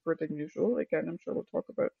emotionally deeper than usual. Again, I'm sure we'll talk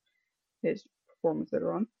about his performance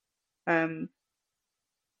later on. Um,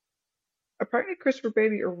 Apparently, Christopher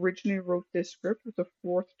Bailey originally wrote this script with the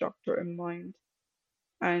Fourth Doctor in mind,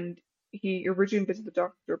 and he originally envisioned the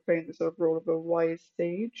Doctor playing the sort of role of a wise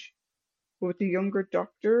sage. But with the younger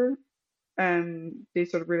Doctor, they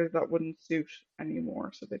sort of realized that wouldn't suit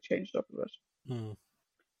anymore, so they changed it up a bit. Hmm.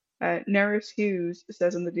 Neris Hughes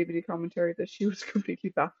says in the DVD commentary that she was completely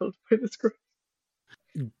baffled by the script.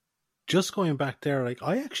 Just going back there, like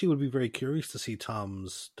I actually would be very curious to see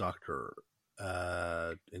Tom's Doctor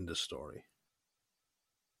in this story.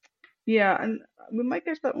 Yeah, and we might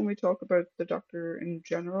get to that when we talk about the Doctor in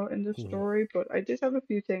general in this Mhm. story, but I did have a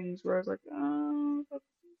few things where I was like,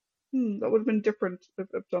 that would have been different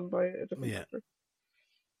if done by a different Yeah. Doctor.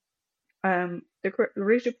 The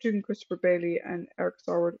relationship between Christopher Bailey and Eric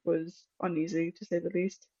Saward was uneasy, to say the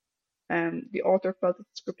least. The author felt that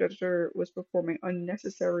the script editor was performing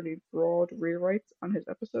unnecessarily broad rewrites on his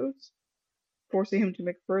episodes, forcing him to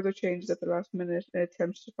make further changes at the last minute in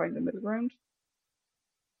attempts to find the middle ground.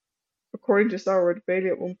 According to Saward, Bailey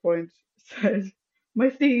at one point said, "My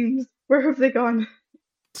themes, where have they gone?"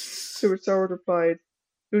 To which Saward replied,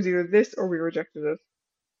 "It was either this or we rejected it."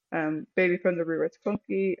 Bailey found the rewrites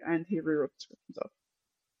clunky and he rewrote the script himself.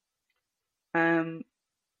 Um,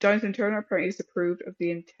 Jonathan Turner apparently disapproved of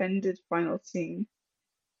the intended final scene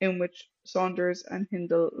in which Saunders and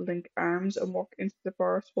Hindle link arms and walk into the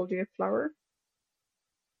forest holding a flower.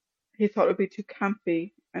 He thought it would be too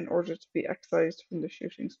campy and ordered it to be excised from the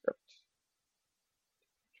shooting script.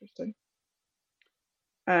 Interesting.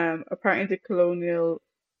 Apparently, the colonial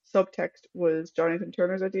subtext was Jonathan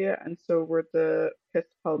Turner's idea, and so were the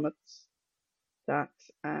pith helmets that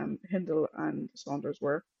Hindle and Saunders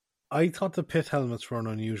wear. I thought the pith helmets were an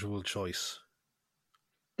unusual choice.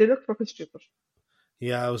 They look fucking stupid.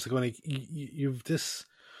 Yeah, I was going like, you've this.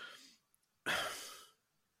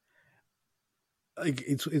 Like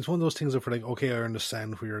it's one of those things that for like, okay, I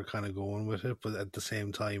understand where you're kind of going with it, but at the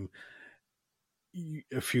same time,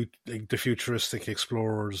 a few like the futuristic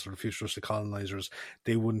explorers or the futuristic colonizers,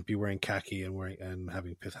 they wouldn't be wearing khaki and wearing and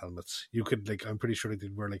having pith helmets. You could like, I'm pretty sure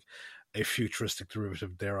they'd wear like a futuristic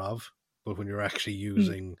derivative thereof, but when you're actually Mm,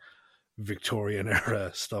 using Victorian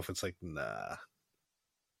era stuff, it's like nah.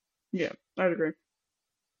 yeah, I'd agree.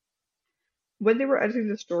 When they were editing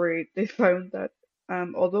the story, they found that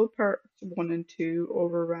although parts one and two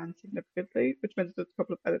overran significantly, which meant that there was a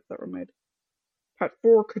couple of edits that were made, part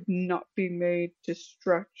four could not be made to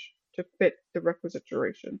stretch to fit the requisite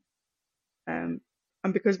duration. Um,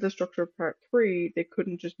 and because of the structure of part three, they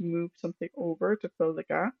couldn't just move something over to fill the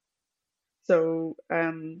gap. So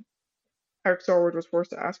Eric Saward was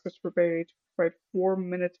forced to ask Christopher Bailey to provide 4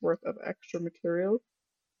 minutes worth of extra material,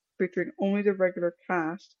 featuring only the regular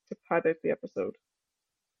cast to pad out the episode.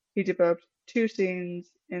 He developed two scenes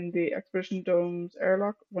in the Expedition Dome's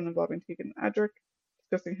airlock, one involving Tegan and Adric,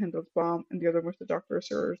 discussing Hindle's bomb, and the other in which the Doctor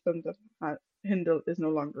assures them that Hindle is no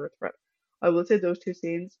longer a threat. I will say those two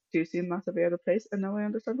scenes do seem massively out of place, and now I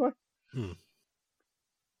understand why. Hmm.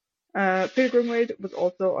 Peter Grimwade was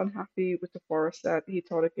also unhappy with the forest set. He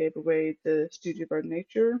thought it gave away the studio by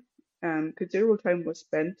nature. Considerable time was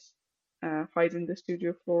spent hiding the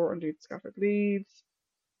studio floor underneath scattered leaves,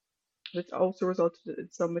 which also resulted in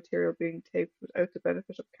some material being taped without the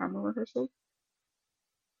benefit of camera rehearsal.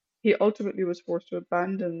 He ultimately was forced to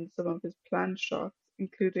abandon some of his planned shots,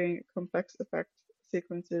 including complex effect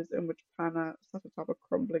sequences in which Pana sat atop a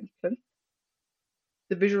crumbling plinth.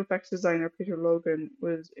 The visual effects designer Peter Logan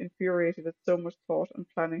was infuriated that so much thought and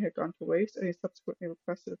planning had gone to waste, and he subsequently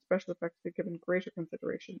requested that special effects be given greater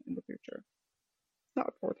consideration in the future. It's not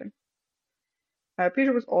a poor thing.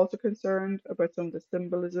 Peter was also concerned about some of the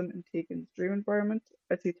symbolism in Tegan's dream environment,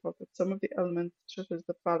 as he thought that some of the elements, such as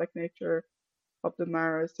the phallic nature of the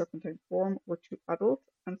Mara's serpentine form, were too adult,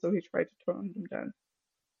 and so he tried to tone them down.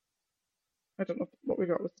 I don't know what we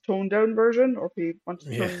got with the toned down version, or if he wanted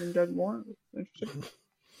to Yeah. tone them down more. Interesting.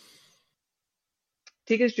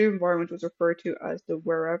 Tegan's dream environment was referred to as the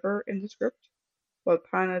wherever in the script, while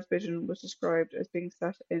Pana's vision was described as being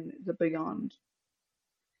set in the beyond.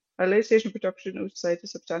 At late stage in production, it was decided to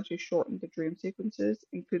substantially shorten the dream sequences,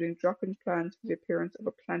 including drop-in plans for the appearance of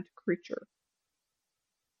a plant creature,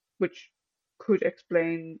 which could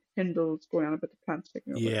explain Hindle's going on about the plants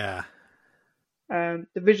taking over. Yeah.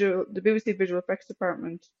 The BBC visual effects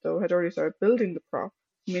department, though, had already started building the prop,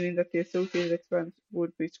 meaning that the associated expense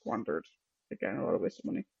would be squandered. Again, a lot of wasted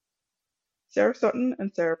money. Sarah Sutton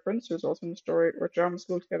and Sarah Prince, who's also in the story, were at drama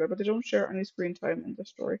school together, but they don't share any screen time in the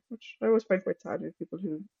story, which I always find quite sad with people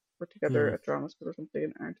who were together Hmm. at drama school or something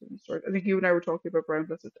and aren't in the story. I think you and I were talking about Brian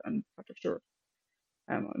Blessed and Patrick Stewart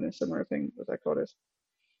on a similar thing, as I thought it.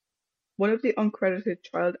 One of the uncredited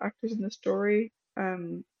child actors in the story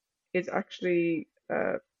is actually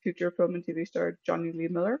future film and TV star Johnny Lee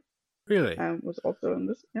Miller, Really? was also in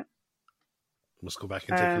this. Yeah. Must go back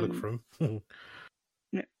and take a look Um, for him.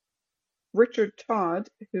 yeah. Richard Todd,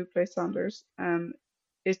 who plays Sanders,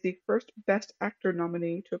 is the first Best Actor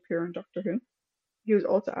nominee to appear in Doctor Who. He was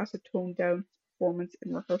also asked to tone down his performance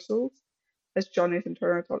in rehearsals, as John Nathan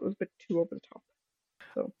Turner thought it was a bit too over the top.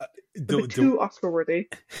 So, a the, bit the, too Oscar worthy.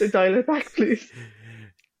 So dial it back, please.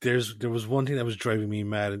 there was one thing that was driving me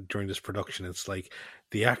mad during this production. It's like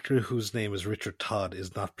the actor whose name is Richard Todd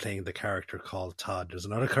is not playing the character called Todd. There's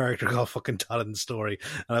another character called fucking Todd in the story,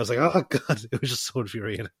 and I was like, oh god, it was just so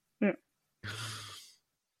infuriating. Yeah.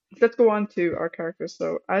 Let's go on to our characters.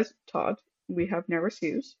 So, as Todd, we have Nerys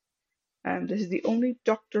Hughes. This is the only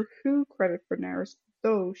Doctor Who credit for Nerys,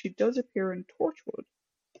 though she does appear in Torchwood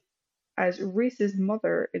as Reese's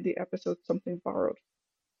mother in the episode Something Borrowed.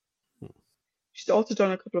 She's also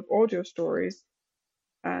done a couple of audio stories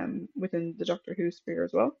within the Doctor Who sphere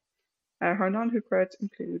as well. Her non-Who credits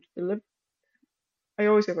include I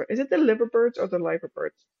always get it. Is it the Liverbirds or the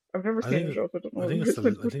Liverbirds? I've never I seen the think show, so I don't know I think it's which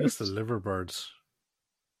one's I the think it's the best. Liverbirds.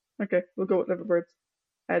 Okay, we'll go with Liverbirds.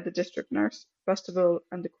 The District Nurse, Festival,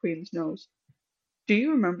 and the Queen's Nose. Do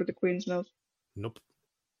you remember the Queen's Nose? Nope.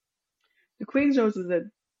 The Queen's Nose is a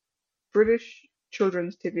British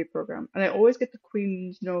children's TV program, and I always get the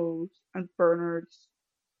Queen's Nose and Bernard's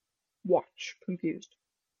Watch confused.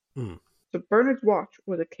 Hmm. So Bernard's watch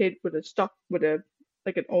was a kid with a stop with a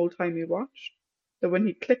like an old timey watch. That when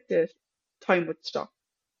he clicked it, time would stop.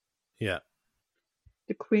 Yeah.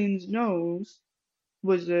 The Queen's Nose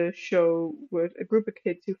was a show with a group of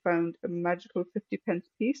kids who found a magical 50 pence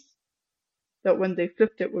piece that when they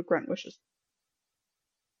flipped it would grant wishes.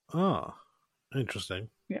 Ah, interesting.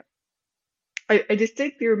 Yeah. I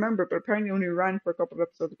distinctly remember, but apparently only ran for a couple of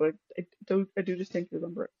episodes, but I do distinctly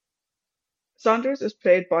remember it. Saunders is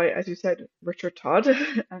played by, as you said, Richard Todd.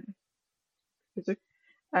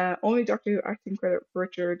 Only Doctor Who acting credit for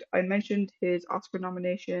Richard. I mentioned his Oscar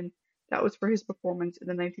nomination. That was for his performance in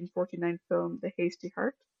the 1949 film The Hasty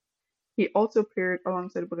Heart. He also appeared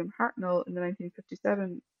alongside William Hartnell in the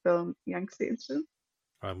 1957 film Yangtze Incident.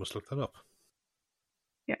 I must look that up.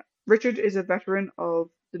 Yeah, Richard is a veteran of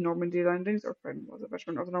the Normandy landings, or friend was a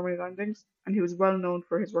veteran of the Normandy landings, and he was well known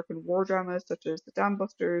for his work in war dramas such as The Dam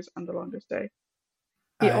Busters and The Longest Day.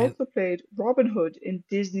 He And also played Robin Hood in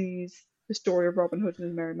Disney's The Story of Robin Hood and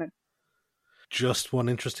His Merry Men. just one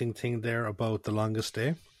interesting thing there about The Longest Day.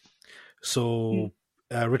 Mm. So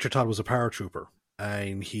Richard Todd was a paratrooper,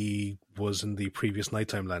 and he was in the previous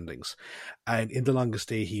nighttime landings. And in The Longest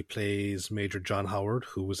Day, he plays Major John Howard,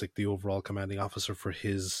 who was like the overall commanding officer for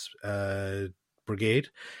his brigade.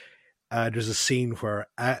 There's a scene where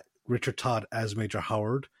Richard Todd as Major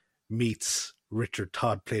Howard meets Richard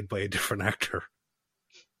Todd, played by a different actor.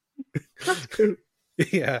 That's cool.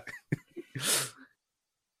 Yeah.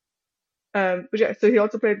 But yeah, so he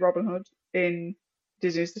also played Robin Hood in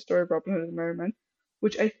Disney's The Story of Robin Hood and the Merry Men,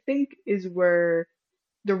 which I think is where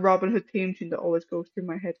the Robin Hood theme tune that always goes through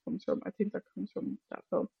my head comes from. I think that comes from that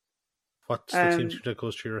film. What's the theme Um, tune that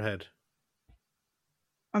goes to your head?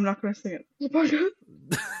 I'm not going to sing it.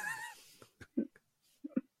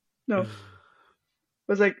 No, it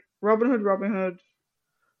was like Robin Hood,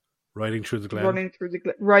 Riding Through the Glen? riding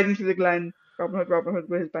through the glen, Robin Hood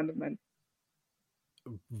with his band of men.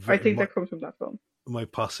 I think Might, that comes from that film.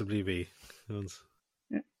 might possibly be.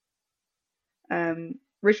 Yeah.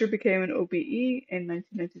 Richard became an OBE in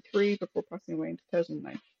 1993 before passing away in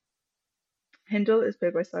 2009. Hindle is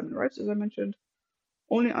played by Simon Rouse, as I mentioned.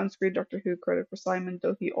 Only on-screen Doctor Who credit for Simon,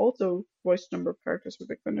 though he also voiced a number of characters for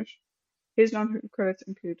Big Finish. His non-Who credits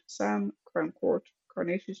include Sam, Crown Court,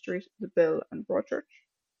 Coronation Street, The Bill, and Broadchurch.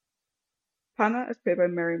 Panna is played by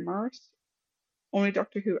Mary Morris. Only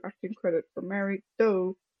Doctor Who acting credit for Mary,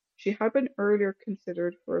 though she had been earlier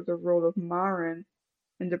considered for the role of Maren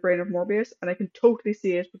in The Brain of Morbius, and I can totally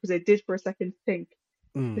see it because I did for a second think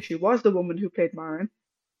that she was the woman who played Maren.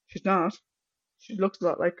 She's not. She looks a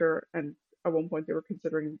lot like her, and at one point they were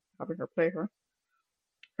considering having her play her.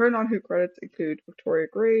 Her non-Who credits include Victoria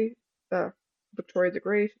the Great,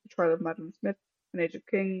 The Trial of Madeline Smith, An Age of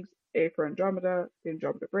Kings, A for Andromeda, The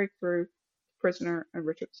Andromeda Breakthrough, Prisoner, and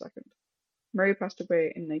Richard II. Mary passed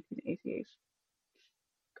away in 1988.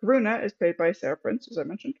 Karuna is played by Sarah Prince, as I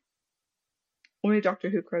mentioned. Only Doctor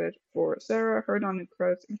Who credit for Sarah. Her non-Who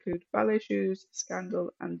credits include Ballet Shoes,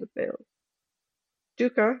 Scandal, and The Bill.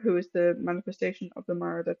 Duca, who is the manifestation of the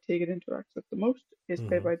Mara that Tegan interacts with the most, is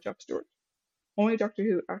played Hmm. by Jeff Stewart. Only Doctor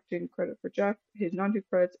Who acting credit for Jeff. His non-Who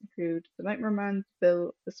credits include The Nightmare Man,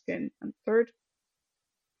 Bill, The Skin, and Third.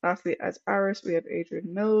 Lastly, as Aris, we have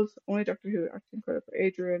Adrian Mills. Only Doctor Who acting credit for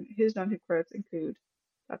Adrian. His non-Who credits include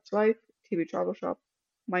That's Life, TV Travel Shop,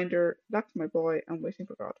 Minder, That's My Boy, and Waiting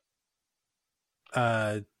for God.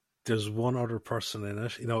 Uh, there's one other person in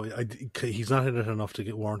it. He's not in it enough to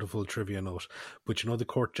get warrant a full trivia note. But the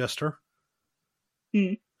court jester.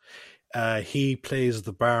 Hmm. He plays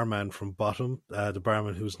the barman from Bottom. The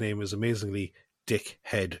barman whose name is amazingly Dick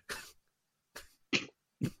Head.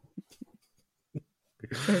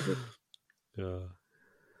 Very good. Yeah.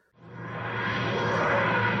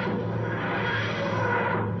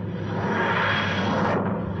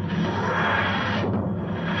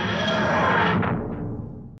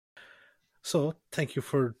 So, thank you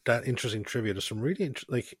for that interesting trivia. There's some really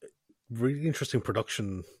interesting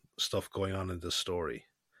production stuff going on in this story.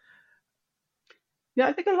 Yeah,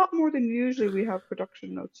 I think a lot more than usually we have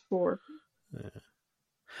production notes for. Yeah.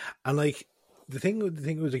 And the thing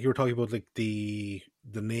was like you were talking about like the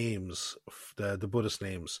names, the Buddhist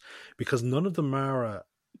names, because none of the Mara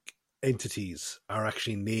entities are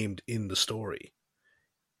actually named in the story.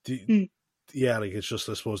 The, Hmm. yeah, like it's just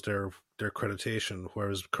I suppose their accreditation,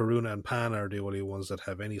 whereas Karuna and Pan are the only ones that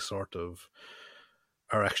have any sort of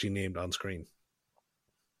are actually named on screen.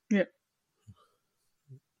 Yeah.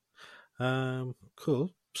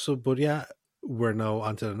 Cool. So, but yeah, we're now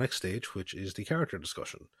on to the next stage, which is the character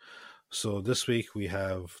discussion. So this week we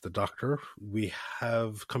have the Doctor. We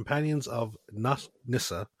have companions of not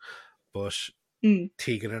Nissa, but Hmm.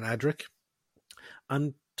 Tegan and Adric,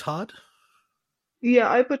 and Todd.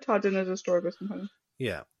 Yeah, I put Todd in as a story based companion.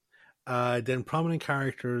 Yeah. Then prominent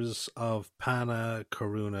characters of Pana,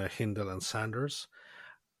 Karuna, Hindle, and Sanders,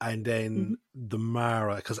 and Hmm. then the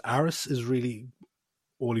Mara, because Aris is really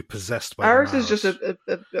only possessed by the Aris is just Maras.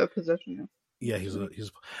 a position, yeah. Yeah, Basically.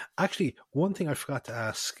 he's actually one thing I forgot to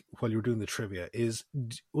ask while you were doing the trivia is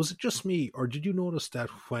was it just me or did you notice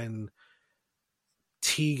that when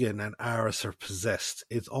Tegan and Aris are possessed,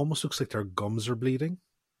 it almost looks like their gums are bleeding?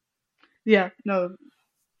 Yeah, no,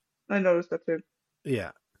 I noticed that too.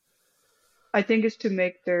 Yeah, I think it's to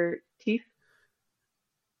make their teeth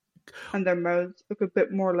and their mouths look a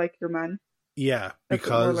bit more like your man, yeah, a bit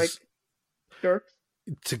more like because Dirk's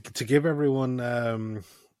to give everyone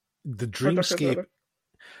the or Doctor's dreamscape rather.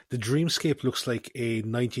 the dreamscape looks like a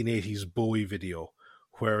 1980s Bowie video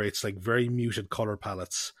where it's like very muted color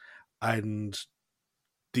palettes and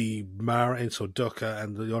the Mara and so Dukkha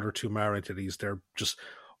and the other two Mara entities, they're just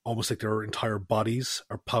almost like their entire bodies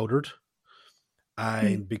are powdered. Hmm.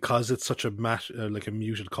 And because it's such a like a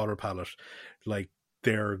muted color palette, like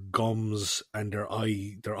their gums and their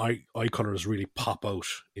eye colors really pop out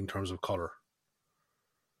in terms of color.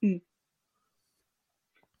 Hmm.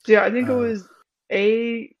 So yeah, I think it Uh, was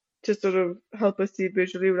A to sort of help us see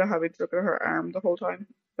visually without having to look at her arm the whole time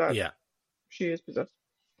that yeah, she is possessed.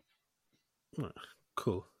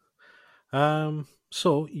 cool.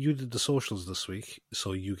 So you did the socials this week,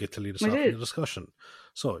 so you get to lead us I off in did. the discussion.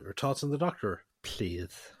 So your thoughts on the Doctor,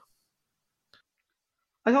 please.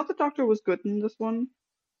 I thought the Doctor was good in this one.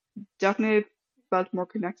 Definitely felt more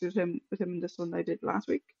connected to him with him in this one than I did last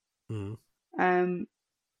week. Mm, Um,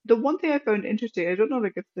 the one thing I found interesting, I don't know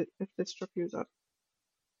like if this struck you as that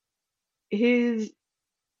his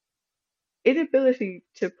inability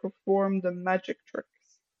to perform the magic tricks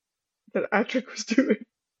that Adric was doing.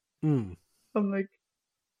 mm. I'm like,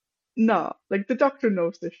 nah, like the Doctor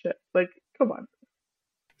knows this shit. Like, come on.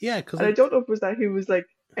 Yeah, because And I don't know if it was that he was like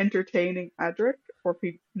entertaining Adric or if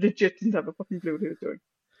he legit didn't have a fucking clue what he was doing.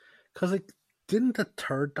 like, didn't the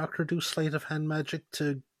third Doctor do sleight of hand magic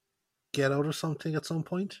to get out of something at some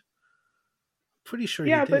point? Pretty sure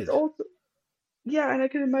he Yeah, but it's did. also yeah, and I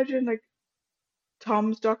can imagine like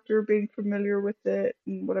Tom's Doctor being familiar with it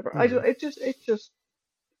and whatever. I Mm, just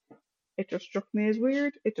it just struck me as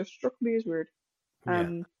weird. It just struck me as weird. yeah.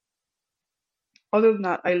 Um, other than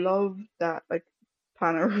that, I love that like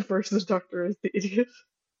Panna refers to the Doctor as the idiot.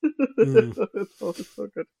 Mm, It's always so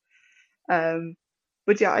good. Um,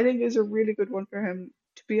 but yeah, I think it's a really good one for him.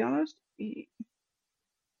 To be honest,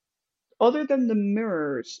 other than the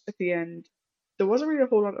mirrors at the end, there wasn't really a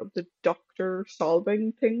whole lot of the Doctor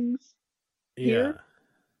solving things yeah. here.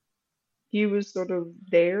 He was sort of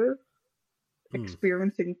there Mm,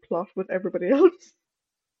 experiencing plot with everybody else.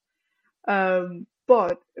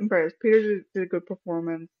 But in fairness, Peter did a good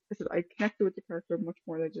performance. I said I connected with the character much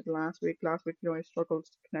more than I did last week. Last week, I struggled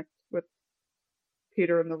to connect with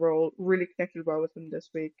Peter in the role. Really connected well with him this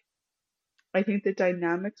week. I think the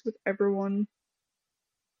dynamics with everyone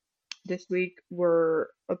this week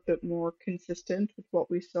were a bit more consistent with what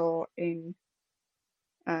we saw in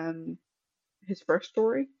um, his first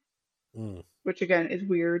story, Mm. which again is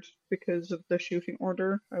weird because of the shooting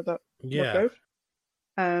order, how that worked Yeah. out.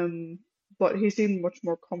 Um, but he seemed much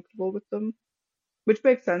more comfortable with them, which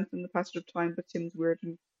makes sense in the passage of time, but seems weird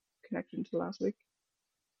in connection to last week.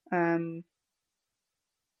 Um,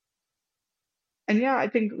 and yeah, I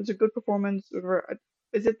think it was a good performance.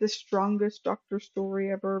 Is it the strongest Doctor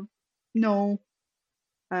story ever? No.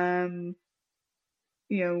 Um,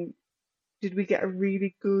 you know, did we get a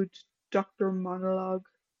really good Doctor monologue?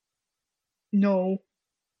 No.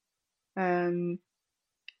 Um,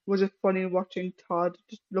 was it funny watching Todd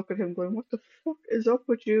just look at him going, "What the fuck is up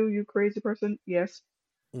with you, you crazy person?" Yes.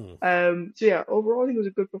 Mm. So yeah, overall I think it was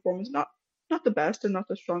a good performance. Not the best and not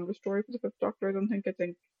the strongest story for the Fifth Doctor, I don't think. I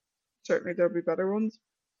think certainly there'll be better ones.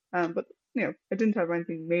 But I didn't have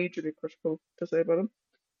anything majorly critical to say about him.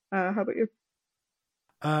 How about you?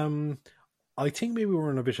 Um, I think maybe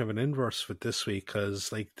we're in a bit of an inverse with this week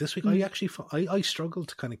because, like, this week I Mm, actually I struggled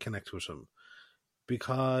to kind of connect with him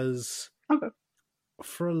because okay.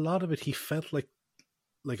 for a lot of it he felt like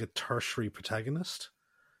a tertiary protagonist.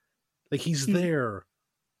 Like he's Mm, there,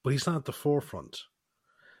 but he's not at the forefront.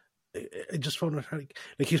 I just found it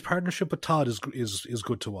like his partnership with Todd is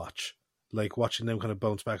good to watch. Like watching them kind of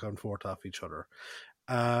bounce back and forth off each other.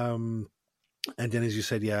 Um, and then as you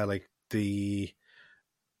said, yeah, like the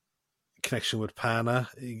connection with Pana,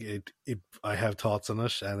 I have thoughts on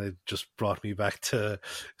it, and it just brought me back to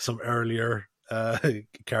some earlier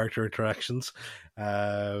character interactions,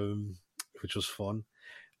 which was fun.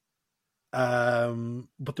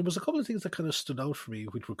 But there was a couple of things that kind of stood out for me,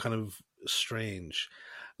 which were kind of strange.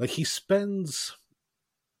 Like he spends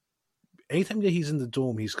anytime that he's in the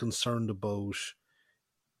dome, he's concerned about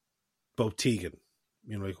Tegan.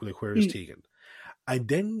 You know, like where is mm, Tegan? And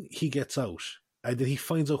then he gets out, and then he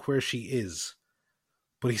finds out where she is,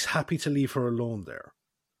 but he's happy to leave her alone there,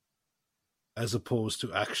 as opposed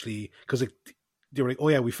to actually because they were like, "Oh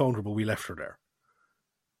yeah, we found her, but we left her there."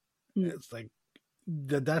 mm. It's like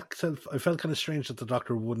that. I felt kind of strange that the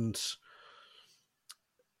Doctor wouldn't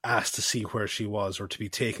ask to see where she was or to be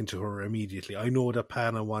taken to her immediately. I know that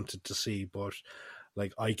Pana wanted to see, but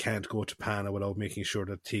like I can't go to Pana without making sure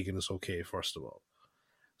that Tegan is okay. First of all,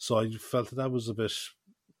 so I felt that was a bit.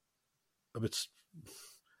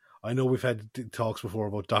 I know we've had talks before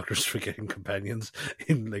about doctors forgetting companions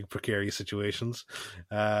in like precarious situations.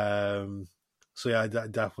 So yeah,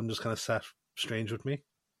 that one just kind of sat strange with me.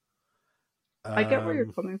 I get where you're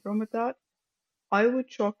Um, coming from with that. I would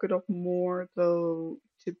chalk it up more though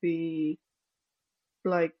to be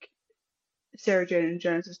like Sarah Jane in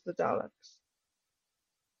Genesis of the Daleks,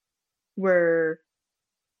 where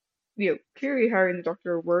clearly Harry and the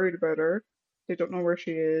Doctor are worried about her. They don't know where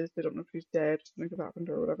she is. They don't know if she's dead, something could happen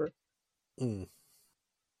to her, or whatever. mm,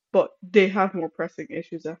 But they have more pressing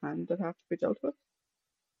issues at hand that have to be dealt with.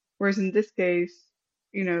 Whereas in this case,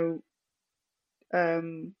 you know,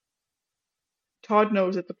 um, Todd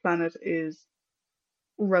knows that the planet is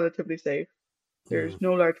relatively safe. There's mm,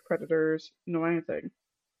 no large predators, no anything.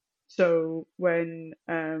 So when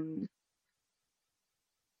Karuna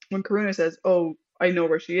says, "Oh, I know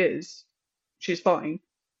where she is. She's fine,"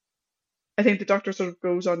 I think the Doctor sort of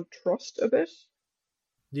goes on trust a bit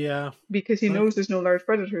yeah, because he like knows there's no large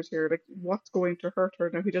predators here. Like, what's going to hurt her?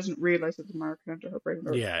 Now, he doesn't realize that the mark can enter her brain,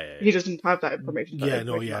 or yeah, yeah, he yeah. doesn't have that information. That Yeah,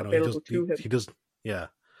 no, information yeah, not no. He does. available to him. He does. Yeah,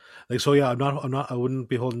 like so. Yeah, I'm not. I wouldn't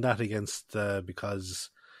be holding that against because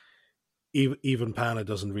even Pana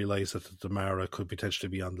doesn't realize that the Mara could potentially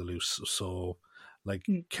be on the loose. So, like,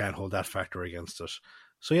 Hmm. can't hold that factor against it.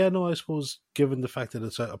 So yeah, no, I suppose given the fact that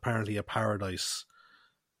it's apparently a paradise,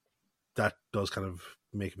 that does kind of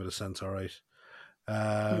make a bit of sense. All right, Hmm.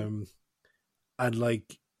 um, and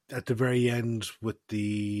like at the very end with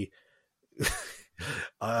the.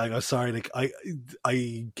 I'm sorry, like I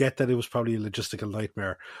get that it was probably a logistical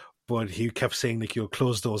nightmare, but he kept saying like you'll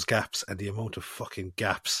close those gaps, and the amount of fucking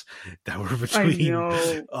gaps that were I between,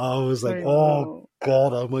 know. I was like, I oh know.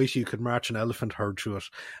 God Almighty, you could march an elephant herd through it.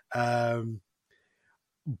 Um,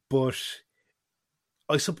 but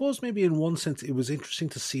I suppose maybe in one sense it was interesting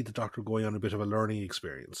to see the Doctor going on a bit of a learning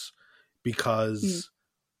experience Hmm. because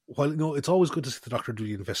while it's always good to see the Doctor do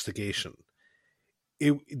the investigation.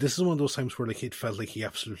 This is one of those times where like it felt like he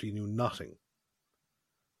absolutely knew nothing.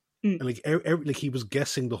 Hmm. Like like he was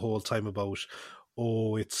guessing the whole time about,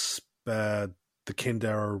 oh, it's the kind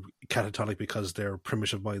are catatonic because their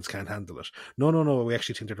primitive minds can't handle it. No, no, no. We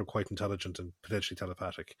actually think they're quite intelligent and potentially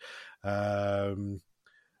telepathic. Um,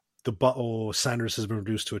 Sanders has been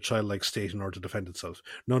reduced to a childlike state in order to defend itself.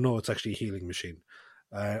 No, no, it's actually a healing machine.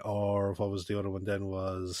 Or what was the other one then?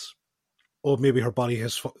 Was maybe her body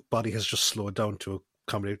has just slowed down to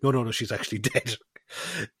accommodate. No, no, no. She's actually dead.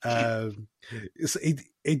 um,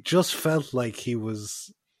 it just felt like he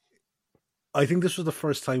was. I think this was the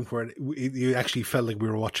first time where you actually felt like we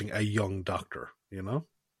were watching a young Doctor.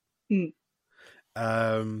 Mm.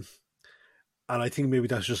 Um, and I think maybe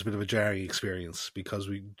that's just a bit of a jarring experience because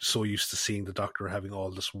we're so used to seeing the Doctor having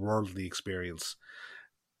all this worldly experience.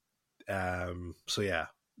 So yeah,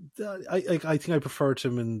 I think I preferred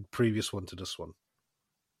him in previous one to this one.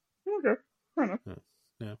 Okay, fair enough. Yeah.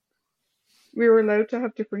 Yeah. We were allowed to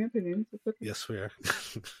have differing opinions. It's okay. Yes, we are.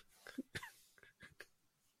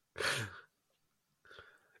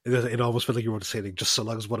 It almost felt like you were saying, like, just so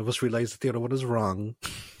long as one of us realizes that the other one is wrong.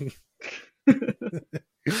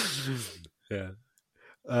 Yeah.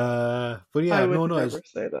 But I yeah, would no, never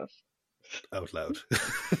say that. out loud.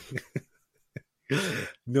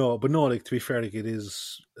 No, but no, like, to be fair, like, it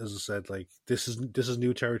is, as I said, like, this is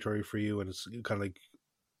new territory for you, and it's kind of like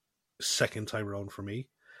second time around for me,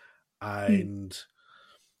 Mm. and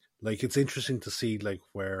like it's interesting to see like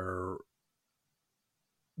where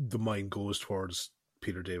the mind goes towards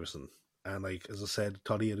Peter Davison. And like as I said,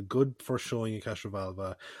 thought he had a good first showing in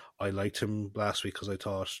Castrovalva. I liked him last week because I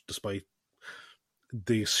thought, despite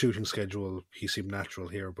the shooting schedule, he seemed natural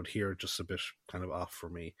here, but here just a bit kind of off for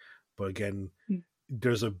me. But again, Mm.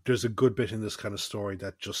 there's a good bit in this kind of story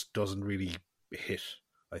that just doesn't really hit,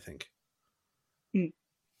 I think. Mm.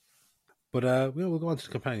 But we'll go on to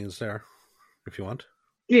the companions there if you want.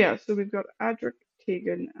 Yeah, so we've got Adric,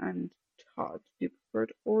 Tegan, and Todd. Do you prefer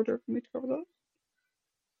to order for me to cover those?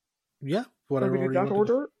 Yeah, Or whatever we do order you that want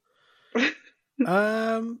to go.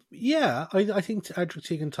 order? Yeah, I think Adric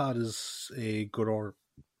Teague and Todd is a good order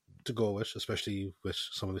to go with, especially with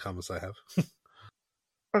some of the comments I have.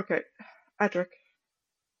 Okay, Adric.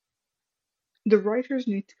 The writers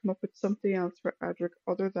need to come up with something else for Adric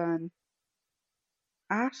other than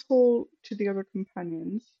asshole to the other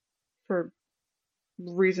companions for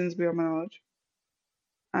reasons beyond my knowledge,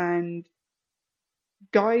 and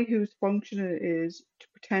guy whose function it is to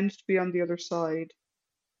pretend to be on the other side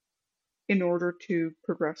in order to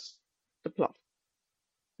progress the plot.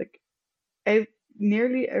 Like ev-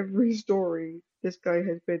 nearly every story this guy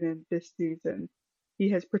has been in this season, he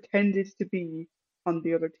has pretended to be on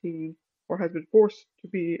the other team or has been forced to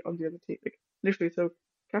be on the other team. Like literally, so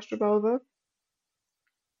Castrobalva,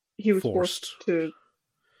 he was forced Forced. to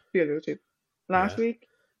be on the other team. Last Yeah. week,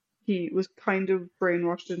 he was kind of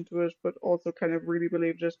brainwashed into it, but also kind of really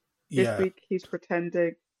believed it. This Yeah. week, he's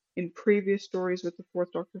pretending. In previous stories with the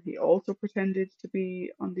Fourth Doctor, he also pretended to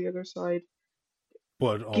be on the other side.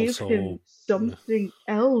 But Give him also, something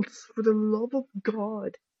else, for the love of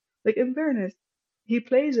God. Like, in fairness, he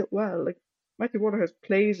plays it well. Like, Matthew Waterhouse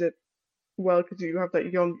plays it well because you have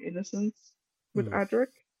that young innocence with mm,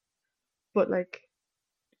 Adric, but, like,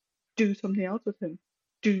 do something else with him.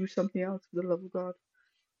 Do something else, for the love of God.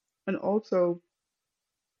 And also,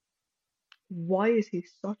 why is he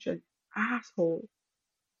such an asshole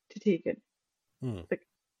to Tegan? mm, Like,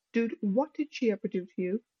 dude, what did she ever do to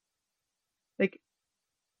you? Like,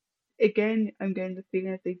 again, I'm getting the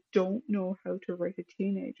feeling that they don't know how to write a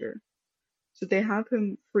teenager. So they have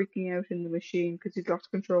him freaking out in the machine because he's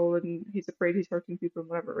lost control and he's afraid he's hurting people and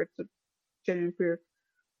whatever. It's a genuine fear.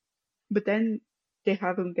 But then they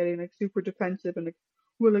have him getting like super defensive and like,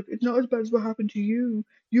 well, like it's not as bad as what happened to you.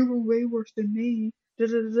 You were way worse than me. Da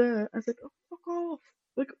da da da. I was like, oh fuck off.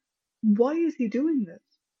 Like, why is he doing this?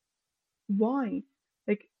 Why?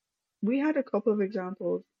 Like, we had a couple of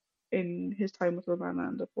examples in his time with Romana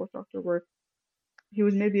and the Fourth Doctor where he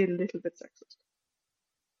was maybe a little bit sexist,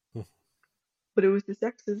 mm, but it was the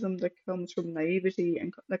sexism that comes from naivety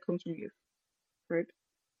and that comes from youth, right?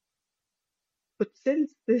 But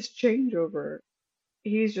since this changeover,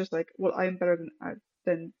 he's just like, well, I'm better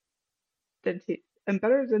than I'm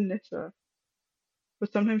better than Nissa,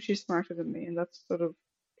 but sometimes she's smarter than me, and that's sort of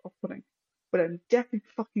off-putting. But I'm definitely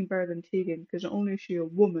fucking better than Tegan because not only is she a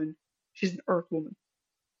woman, she's an Earth woman,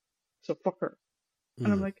 so fuck her. And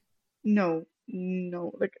I'm mm. like, no,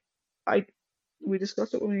 no. Like, I we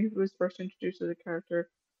discussed it when he was first introduced as a character.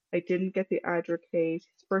 I didn't get the Adric hate.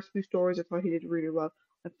 His first few stories, I thought he did really well.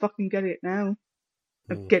 I'm fucking getting it now.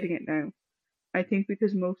 I'm Mm. getting it now. I think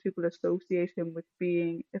because most people associate him with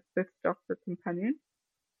being a Fifth Doctor companion,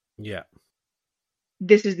 Yeah.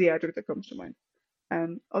 this is the Adric that comes to mind.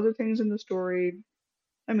 Other things in the story,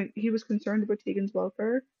 I mean, he was concerned about Tegan's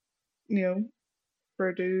welfare, you know,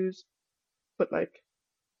 for dues, but like,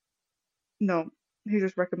 no, he's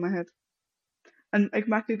just wrecking my head. And like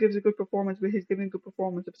Matthew gives a good performance, but he's giving a good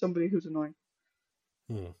performance of somebody who's annoying.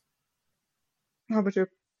 Hmm. How about you?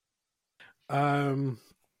 Um,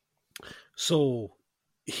 so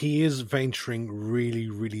he is venturing really,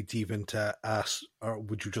 really deep into ask, or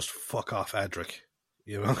would you just fuck off, Adric?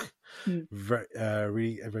 You know, Hmm.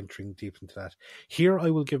 really venturing deep into that. Here, I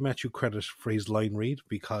will give Matthew credit for his line read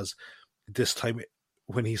because this time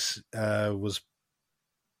when he was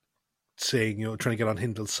saying, trying to get on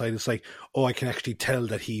Hindle's side, it's like, oh, I can actually tell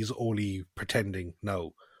that he's only pretending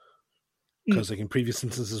now. Hmm. Because like in previous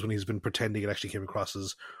instances when he's been pretending, it actually came across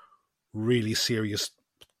as really serious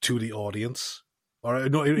to the audience. Or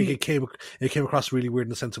no, Hmm. it came across really weird in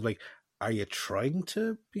the sense of like, are you trying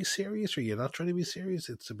to be serious or are you not trying to be serious?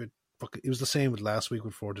 It's a bit fucking. It was the same with last week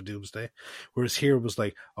with Forward to Doomsday, whereas here it was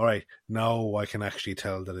like, all right, now I can actually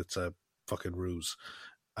tell that it's a fucking ruse.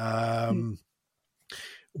 Hmm. Um,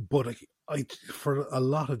 but like, I for a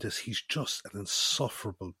lot of this, he's just an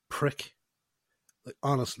insufferable prick. Like,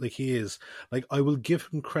 honestly, like he is. Like I will give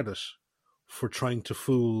him credit for trying to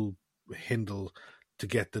fool Hindle to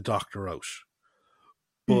get the doctor out,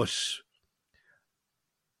 Hmm. but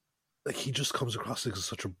like he just comes across like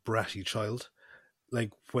such a bratty child.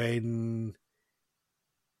 Like when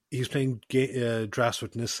he's playing drafts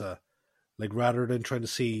with Nissa, like rather than trying to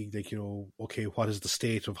see like okay, what is the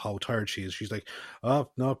state of how tired she is, she's like, oh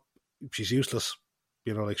no, she's useless.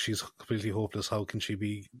 Like she's completely hopeless. How can she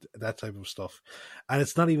be that type of stuff? And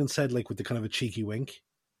it's not even said like with the kind of a cheeky wink.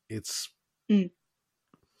 It's Hmm.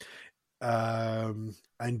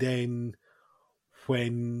 and then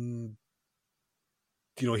when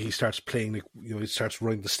he starts playing, like he starts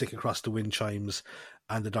running the stick across the wind chimes,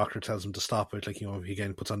 and the doctor tells him to stop it. Like he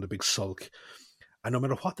again puts on the big sulk, and no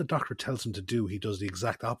matter what the doctor tells him to do, he does the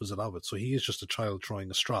exact opposite of it. So he is just a child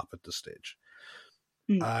trying a strop at this stage,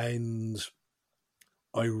 Hmm. and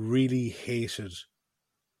I really hated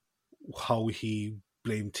how he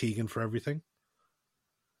blamed Tegan for everything.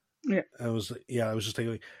 Yeah. I was just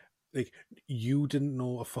like you didn't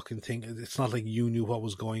know a fucking thing. It's not like you knew what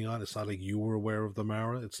was going on. It's not like you were aware of the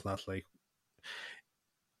Mara. It's not like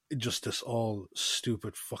just this all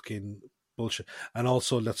stupid fucking bullshit. And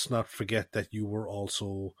also, let's not forget that you were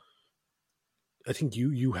also. I think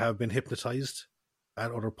you have been hypnotized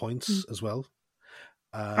at other Hmm. points as well,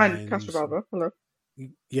 And and Castrovalva, hello.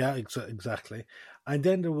 yeah, exactly. And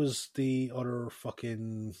then there was the other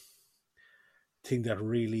fucking thing that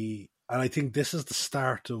really, and I think this is the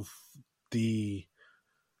start of the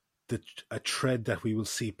a thread that we will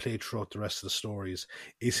see play throughout the rest of the stories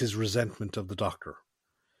is his resentment of the Doctor,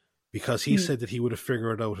 because he Hmm. said that he would have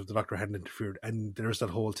figured it out if the Doctor hadn't interfered. And there's that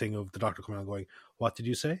whole thing of the Doctor coming on going, "What did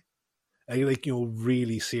you say?" And like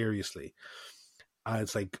really seriously. And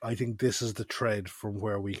it's like I think this is the thread from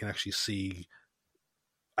where we can actually see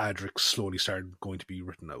Adric slowly start going to be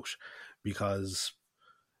written out, because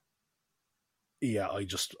yeah,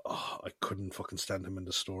 I couldn't fucking stand him in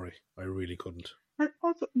the story. I really couldn't. And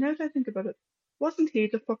also, now that I think about it, wasn't he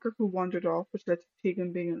the fucker who wandered off, which led to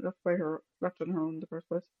Tegan being left on her own in the first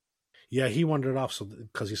place? Yeah, he wandered off so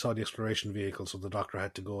because he saw the exploration vehicle, so the Doctor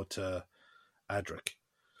had to go to Adric.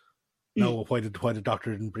 Hmm. Now, why the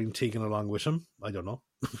Doctor didn't bring Tegan along with him, I don't know.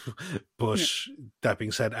 But Yeah. that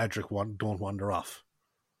being said, Adric don't wander off.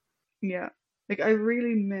 Yeah. Like, I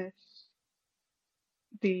really miss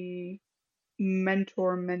the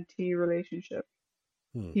mentor-mentee relationship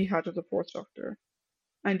Hmm. he had with the Fourth Doctor.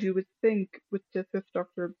 And you would think with the Fifth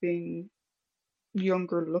Doctor being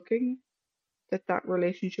younger looking that that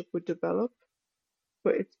relationship would develop,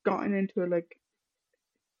 but it's gotten into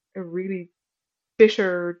a really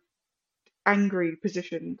bitter, angry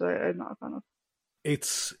position that I'm not a fan of.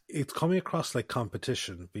 It's coming across like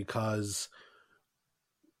competition because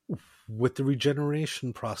with the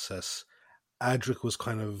regeneration process, Adric was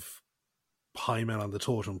kind of high man on the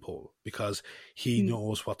totem pole because he Hmm.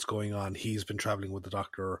 knows what's going on. He's been traveling with the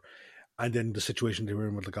Doctor, and then the situation they were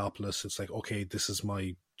in with Legopolis, it's like, okay, this is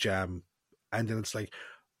my jam, and then it's like,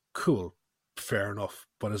 cool, fair enough.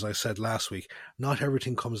 But as I said last week, not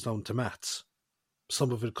everything comes down to maths.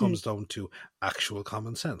 Some of it Hmm. comes down to actual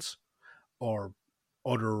common sense or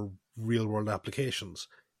other real world applications,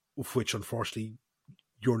 of which unfortunately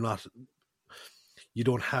you're not, you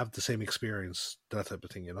don't have the same experience, that type of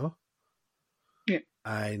thing. Yeah.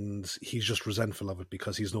 And he's just resentful of it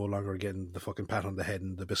because he's no longer getting the fucking pat on the head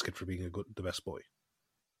and the biscuit for being the best boy.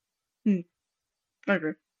 Hmm. I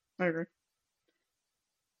agree. I agree.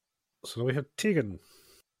 So now we have Tegan.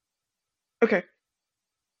 Okay.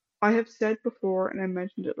 I have said before, and I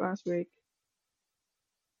mentioned it last week,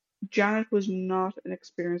 Janet was not an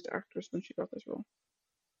experienced actress when she got this role.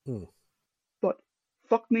 Mm. But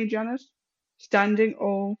fuck me, Janet. Standing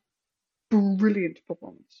O, brilliant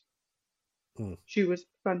performance. Mm. She was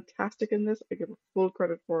fantastic in this. I give her full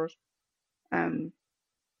credit for it. Um,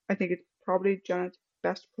 I think it's probably Janet's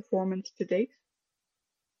best performance to date.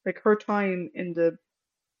 Like her time in the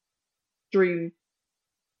dream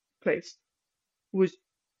place was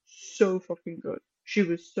so fucking good. She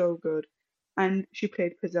was so good. And she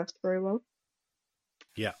played possessed very well,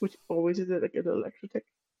 Yeah. which always is like a little extra tick.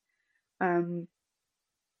 Um,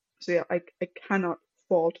 so yeah, I cannot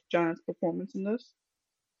fault Janet's performance in this.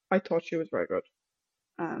 I thought she was very good.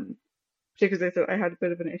 Um, particularly as I said I had a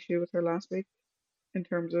bit of an issue with her last week in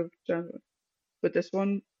terms of Janet. But this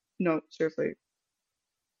one, no, seriously,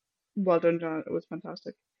 well done, Janet. It was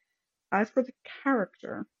fantastic. As for the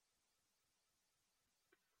character,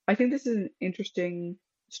 I think this is an interesting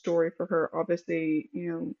story for her. Obviously,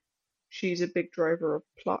 she's a big driver of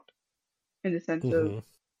plot in the sense of Mm-hmm.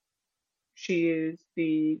 she is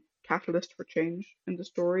the catalyst for change in the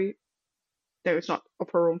story. Now, it's not of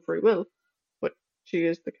her own free will, but she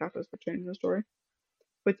is the catalyst for change in the story.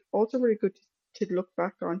 But it's also really good to look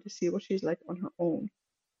back on to see what she's like on her own.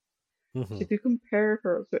 Mm-hmm. So if you compare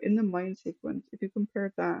her, so in the mind sequence, if you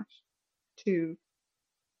compare that to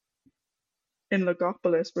in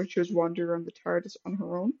Logopolis, where she was wandering around the TARDIS on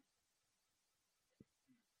her own,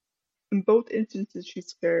 in both instances she's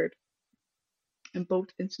scared, in both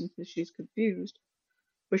instances she's confused,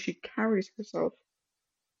 but she carries herself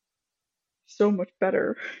so much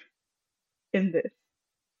better in this,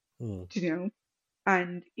 Mm. you know?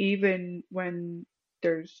 And even when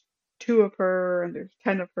there's two of her and there's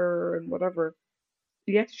 10 of her and whatever,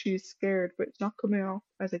 yes, she's scared, but it's not coming off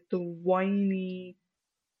as like the whiny,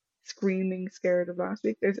 screaming scared of last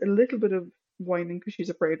week. There's a little bit of whining because she's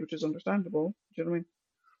afraid, which is understandable. Do you know what I mean?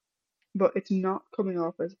 But it's not coming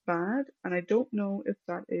off as bad. And I don't know if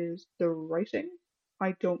that is the writing.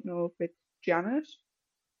 I don't know if it's Janet,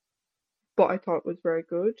 but I thought it was very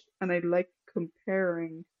good. And I like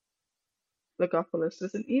comparing Legopolis to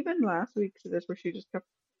this. And even last week to this, where she just kept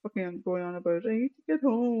fucking going on about, I need to get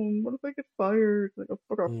home. What if I get fired? Like, oh,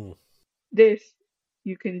 fuck off. Mm. This,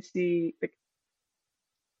 you can see, like,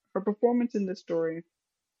 her performance in this story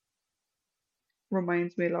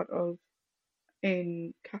reminds me a lot of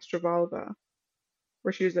in Castrovalva,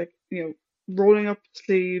 where she was like, rolling up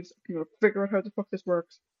sleeves, figure out how the fuck this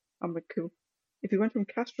works. I'm like, cool. If you went from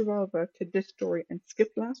Castrovalva to this story and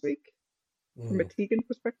skipped last week, from a Mm. Tegan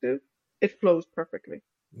perspective, it flows perfectly.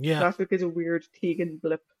 Yeah. Last week is a weird Tegan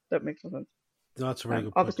blip that makes no sense. That's a very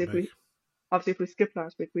good point Obviously, to make. if we skip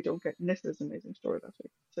last week, we don't get Nissa's amazing story last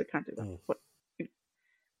week, so I can't do that. Mm. But you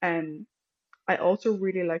um, I also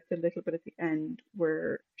really liked the little bit at the end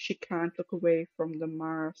where she can't look away from the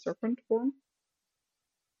Mara serpent form.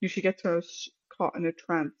 She gets her caught in a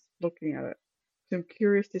trance looking at it. So I'm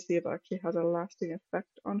curious to see if it actually has a lasting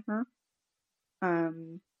effect on her.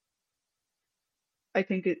 Um, I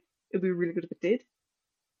think it'd be really good if it did.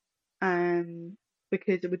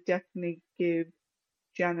 Because it would definitely give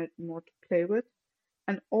Janet more to play with.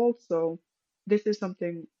 And also, this is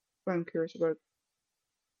something I'm curious about.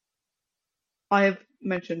 I have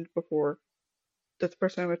mentioned before that the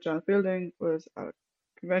first time I met Janet Fielding was at a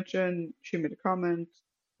convention. She made a comment,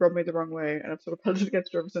 rubbed me the wrong way, and I've sort of held it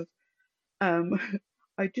against her ever since. Um,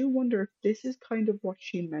 I do wonder if this is kind of what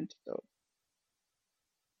she meant, though,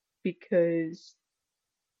 because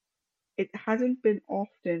it hasn't been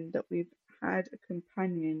often that we've had a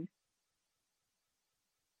companion,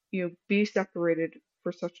 be separated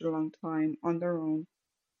for such a long time on their own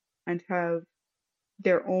and have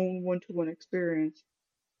their own one-to-one experience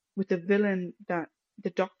with a villain that the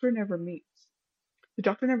Doctor never meets. The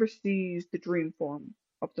Doctor never sees the dream form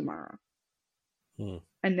of the Mara Mm.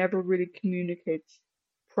 and never really communicates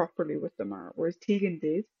properly with the Mara, whereas Tegan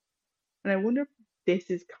did. And I wonder if this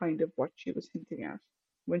is kind of what she was hinting at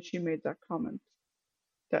when she made that comment.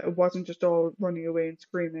 That it wasn't just all running away and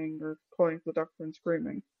screaming or calling for the doctor and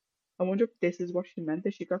screaming. I wonder if this is what she meant,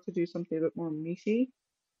 that she got to do something a bit more meaty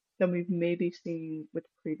than we've maybe seen with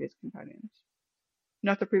previous companions.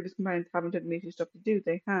 Not that previous companions haven't had meaty stuff to do,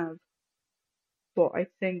 they have, but I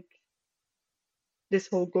think this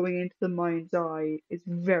whole going into the mind's eye is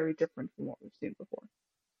very different from what we've seen before.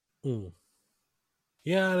 Mm.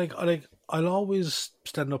 Yeah, I'll always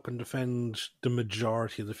stand up and defend the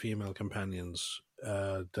majority of the female companions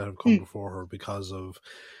that have come Mm, before her because of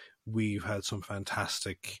we've had some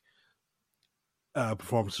fantastic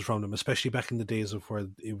performances from them, especially back in the days of where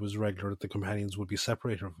it was regular that the companions would be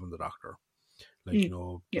separated from the Doctor. like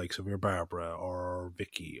Mm. Yeah. like Severe Barbara or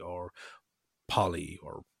Vicky or Polly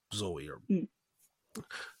or Zoe or Mm.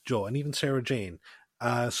 Joe, and even Sarah Jane.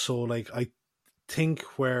 So like I think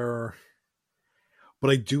where, but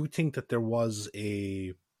I do think that there was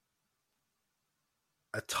a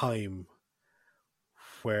time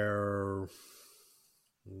where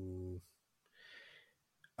mm,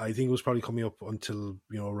 I think it was probably coming up until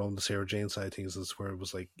around the Sarah Jane side of things is where it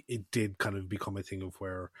was like it did kind of become a thing of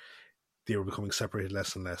where they were becoming separated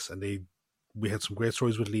less and less, and we had some great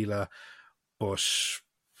stories with Leela, but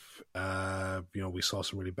we saw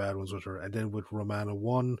some really bad ones with her, and then with Romana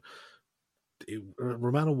One.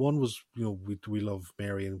 Romana One was, we love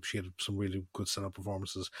Mary, and she had some really good stand-up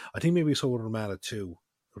performances. I think maybe so with Romana Two,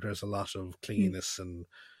 where there's a lot of Mm. clinginess and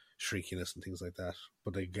shriekiness and things like that.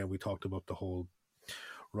 But again, we talked about the whole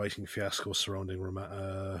writing fiasco surrounding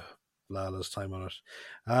Lala's time on it.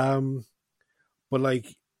 Um, but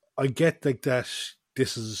like, I get like that.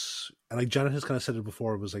 This is, and like Janet has kind of said it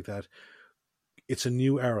before. It was like that. It's a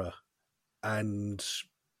new era, and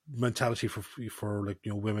mentality for like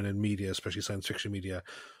women in media, especially science fiction media,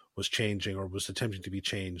 was changing or was attempting to be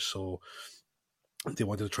changed. So they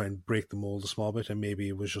wanted to try and break the mold a small bit, and maybe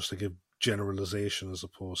it was just like a generalization as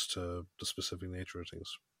opposed to the specific nature of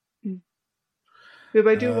things. Mm. But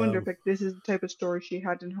I do wonder if Um, like this is the type of story she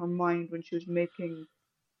had in her mind when she was making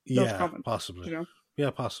those yeah, comments. possibly. You know. Yeah,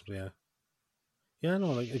 possibly. Yeah, yeah.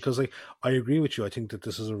 No, like because like I agree with you. I think that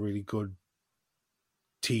this is a really good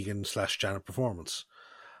Tegan/Janet performance.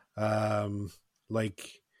 Um,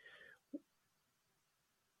 like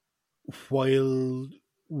while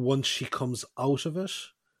once she comes out of it,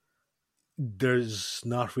 there's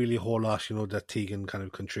not really a whole lot, that Tegan kind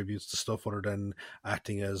of contributes to stuff other than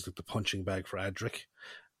acting as like the punching bag for Adric.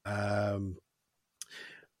 Um,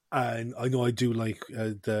 and I know I do like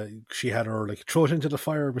the she had her like throw it into the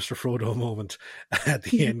fire, Mr. Frodo moment at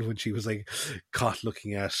the end when she was like caught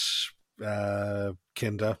looking at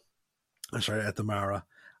Kinda. I'm sorry, at the Mara,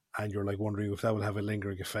 and you're like wondering if that will have a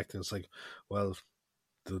lingering effect. And it's like, well,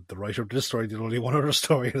 the writer of this story did only one other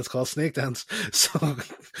story, and it's called Snake Dance. So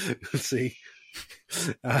we'll see.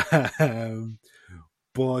 Um,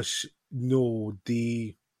 but no,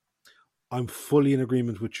 I'm fully in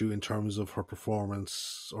agreement with you in terms of her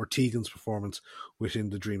performance or Tegan's performance within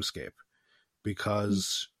the dreamscape Mm.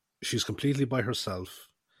 because she's completely by herself.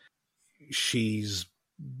 She's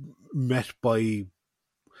met by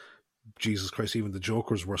Jesus Christ, even the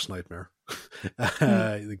Joker's worst nightmare.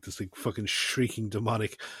 Mm. Like this like fucking shrieking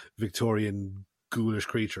demonic Victorian ghoulish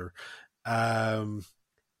creature. Um,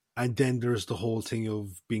 and then there's the whole thing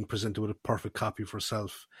of being presented with a perfect copy of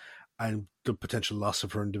herself and the potential loss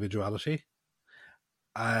of her individuality.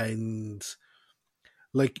 And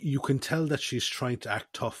like you can tell that she's trying to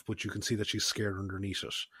act tough, but you can see that she's scared underneath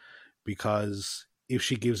it because if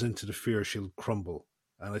she gives in to the fear, she'll crumble.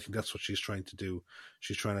 And I think that's what she's trying to do.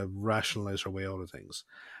 She's trying to rationalize her way out of things.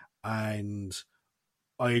 And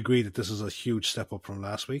I agree that this is a huge step up from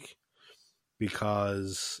last week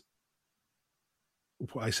because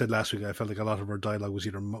I said last week I felt like a lot of her dialogue was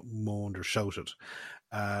either moaned or shouted.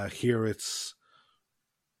 Here it's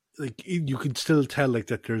like you can still tell like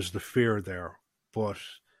that there's the fear there, but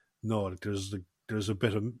no, like, there's a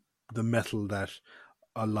bit of the metal that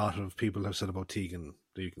a lot of people have said about Tegan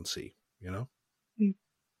that you can see, you know. Mm.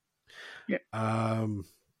 Yeah. Um.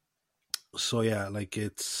 So yeah, like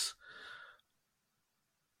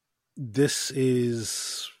this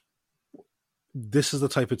is this is the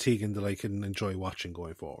type of Tegan that I can enjoy watching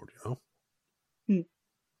going forward, you know. Mm.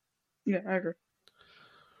 Yeah, I agree.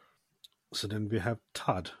 So then we have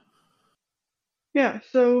Todd. Yeah,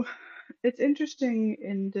 so it's interesting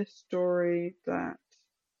in this story that,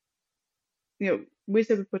 we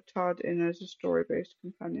said we put Todd in as a story-based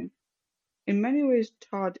companion. In many ways,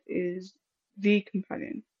 Todd is the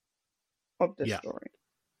companion of this Yeah. story.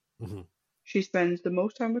 Hmm. She spends the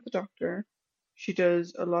most time with the doctor. She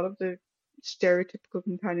does a lot of the stereotypical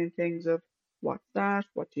companion things of what's that?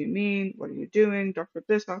 What do you mean? What are you doing? Doctor,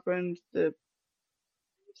 this happened. The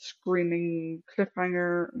screaming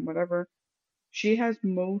cliffhanger and whatever. She has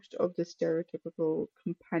most of the stereotypical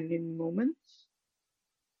companion moments,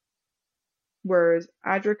 whereas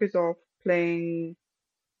Adric is off playing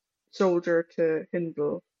soldier to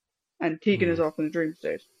Hindle and Tegan is Hmm. off in a dream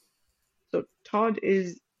state. So Todd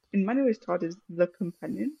is, in many ways, Todd is the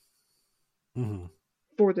companion Hmm.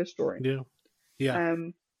 for this story. Yeah. Yeah.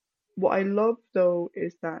 Um, what I love though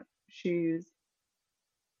is that she's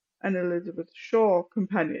an Elizabeth Shaw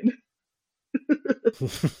companion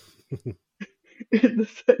in the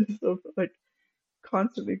sense of like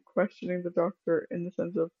constantly questioning the doctor in the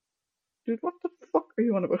sense of, dude, what the fuck are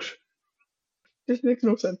you on about? This makes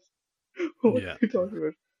no sense. What are Yeah. you talking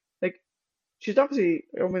about? Like, she's obviously,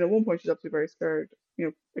 I mean, at one point she's obviously very scared. You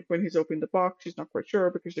know, like when he's opening the box, she's not quite sure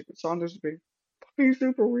because like Saunders is being fucking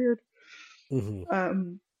super weird. Hmm.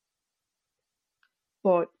 Um,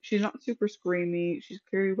 but she's not super screamy. She's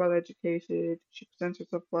clearly well educated. She presents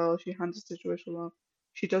herself well. She handles the situation well.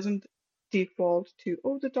 She doesn't default to,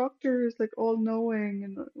 oh, the doctor is like all knowing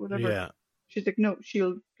and whatever. Yeah. She's like, no,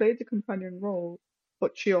 she'll play the companion role,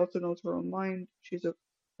 but she also knows her own mind. She's a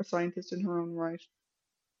scientist in her own right,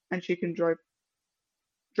 and she can drive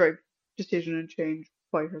decision and change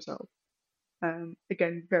by herself.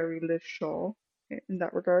 Again, very Liz Shaw in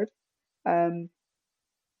that regard. Um,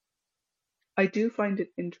 I do find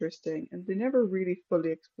it interesting, and they never really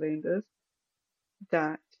fully explained it,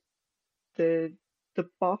 that the the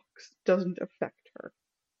box doesn't affect her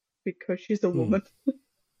because she's a Mm. woman.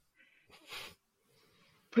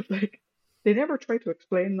 But like, they never try to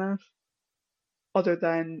explain that other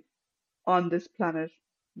than on this planet,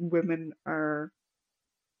 women are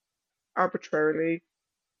arbitrarily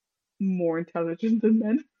more intelligent than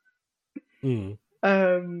men. Mm.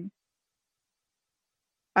 Um,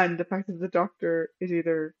 and the fact that the doctor is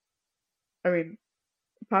either, I mean,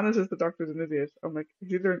 Pana says the doctor's an idiot. I'm like,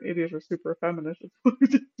 he's either an idiot or super effeminate. It's one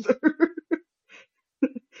of the other.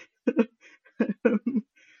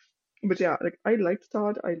 But yeah, like I liked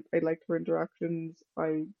Todd. I liked her interactions.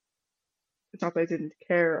 It's not that I didn't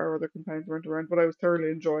care our other companions weren't around, but I was thoroughly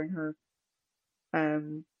enjoying her.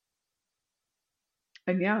 Um,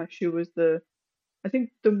 and yeah, she was I think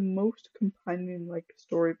the most companion like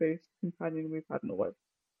story based companion we've had in a while.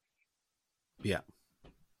 Yeah.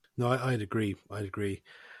 No, I'd agree. I'd agree.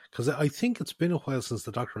 Because I think it's been a while since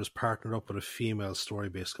the Doctor has partnered up with a female story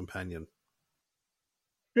based companion.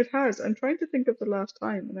 It has. I'm trying to think of the last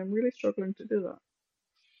time, and I'm really struggling to do that.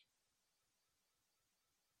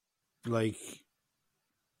 Like,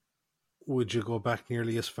 would you go back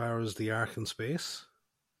nearly as far as the Ark in Space?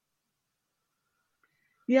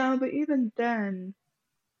 Yeah, but even then,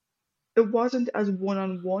 it wasn't as one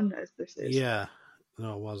on one as this is. Yeah.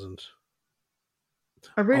 No, it wasn't.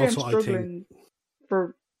 I really am Also, I think, struggling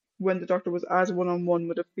for when the Doctor was as one on one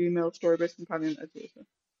with a female story based companion as this.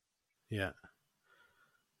 yeah.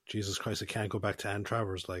 Jesus Christ, I can't go back to Anne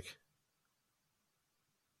Travers. Like,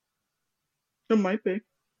 It might be.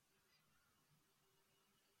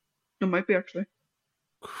 It might be actually.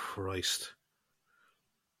 Christ.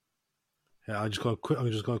 Yeah, I'm just going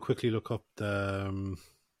to quickly look up the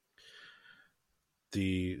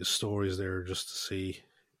stories there just to see,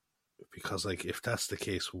 because like if that's the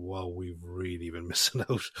case, wow, we've really been missing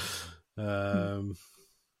out. Hmm. Um,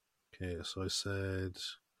 okay, so I said,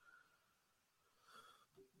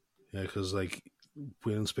 yeah, because like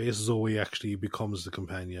when in space, Zoe actually becomes the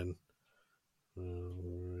companion.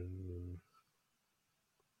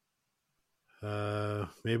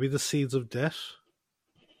 Maybe the Seeds of Death.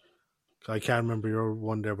 I can't remember your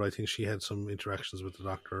one there, but I think she had some interactions with the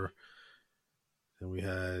Doctor. Then we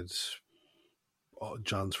had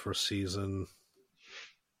John's first season,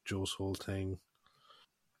 Joe's whole thing.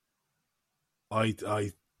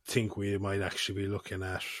 I think we might actually be looking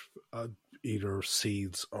at either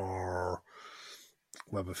Seeds or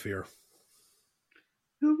Web of Fear.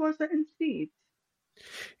 Who was it in Seeds?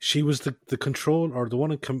 She was the control, or the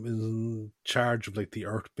one in charge of like the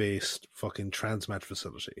Earth based fucking transmat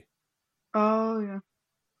facility. Oh yeah,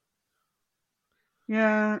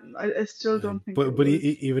 yeah. I still don't think it But was.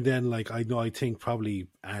 even then, like I think probably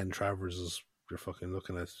Anne Travers is, you're fucking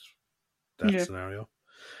looking at that Yeah. scenario.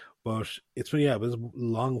 But it's been, yeah, it's a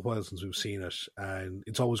long while since we've seen it, and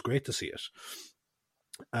it's always great to see it,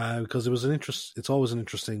 because it was an interest. It's always an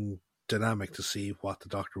interesting dynamic to see what the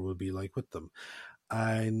Doctor will be like with them,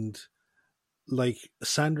 and like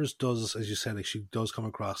Sanders does, as you said, like she does come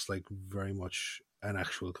across like very much an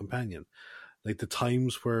actual companion. Like the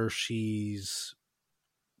times where she's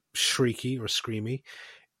shrieky or screamy,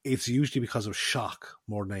 it's usually because of shock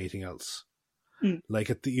more than anything else. Mm. Like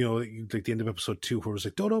at the like the end of episode 2, where it was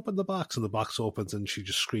like, "Don't open the box," and the box opens and she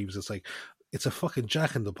just screams. It's like it's a fucking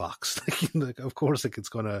Jack in the Box. Like of course, like it's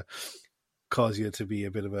gonna cause you to be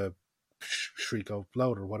a bit of a shriek out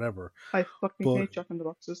loud or whatever. I fucking But hate Jack in the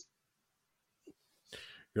Boxes.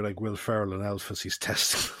 you're like Will Ferrell and Alpha, he's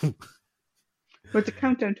testing them. But the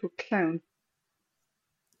countdown to a clown.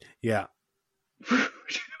 Yeah.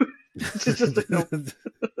 It's just like no.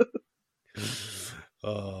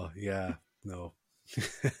 Oh yeah, no.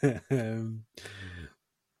 um,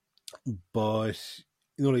 but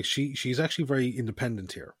like she's actually very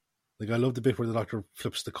independent here. Like I love the bit where the Doctor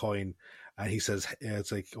flips the coin and he says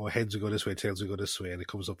it's like, oh, heads will go this way, tails will go this way, and it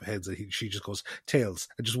comes up heads, and she just goes tails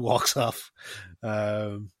and just walks off.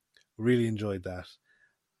 Really enjoyed that.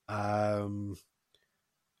 Um,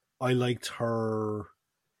 I liked her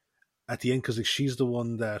at the end because like, she's the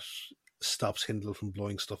one that stops Hindle from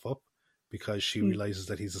blowing stuff up because she Mm. realizes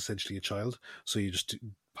that he's essentially a child. So you just,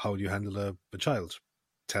 how do you handle a child?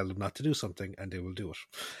 Tell them not to do something and they will do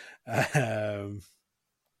it.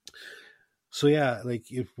 So yeah,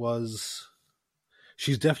 like it was.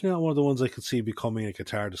 She's definitely not one of the ones I could see becoming like a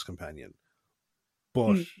TARDIS companion,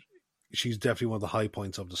 but Mm. she's definitely one of the high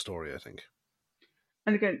points of the story, I think.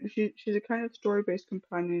 And again, she's a kind of story based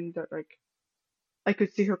companion that like I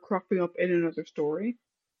could see her cropping up in another story,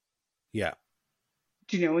 Yeah.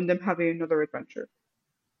 and them having another adventure.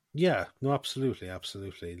 Yeah, no, absolutely,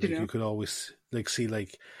 absolutely. Do Like you could always like see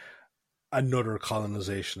like another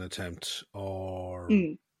colonization attempt, or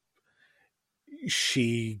Mm.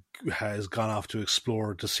 she has gone off to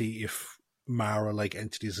explore to see if Mara like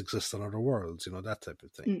entities exist on other worlds, that type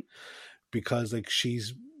of thing. Mm. Because like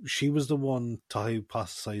she was the one to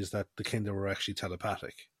hypothesize that the Kinder were actually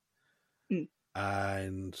telepathic. Mm.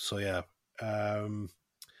 And so um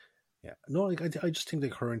yeah, no, like I just think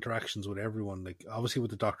like her interactions with everyone, like obviously with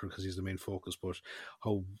the Doctor because he's the main focus, but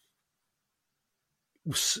how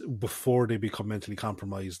before they become mentally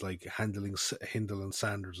compromised, like handling Hindle and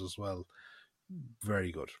Sanders as well,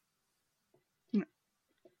 very good. Mm.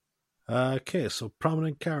 Okay, so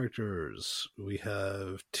prominent characters. We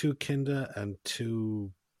have two Kinda and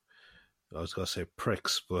two, I was going to say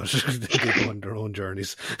pricks, but they go on their own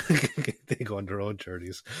journeys. They go on their own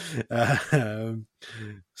journeys. Um,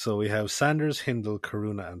 so we have Sanders, Hindle,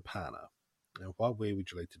 Karuna, and Pana. In what way would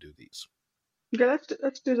you like to do these? Okay,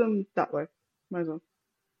 let's do them that way. Might as well.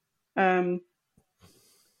 Um,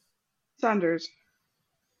 Sanders.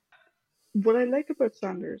 What I like about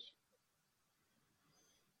Sanders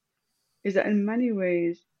is that in many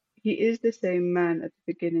ways he is the same man at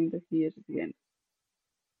the beginning that he is at the end.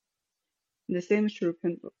 And the same is true of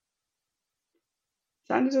Hindle.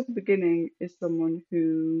 Sanders at the beginning is someone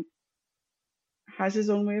who has his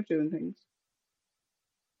own way of doing things,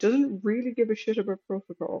 doesn't really give a shit about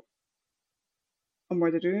protocol and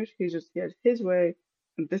why they're doing it. He has his way,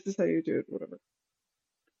 and this is how you do it, whatever.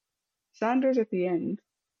 Sanders at the end,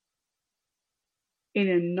 in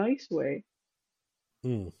a nice way,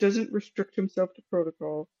 Hmm. doesn't restrict himself to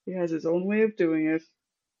protocol. He has his own way of doing it.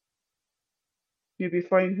 You'll be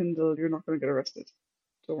fine, Hindle. You're not going to get arrested.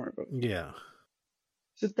 Don't worry about it. Yeah.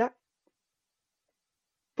 So that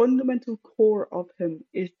fundamental core of him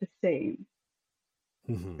is the same,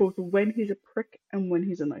 Hmm. both when he's a prick and when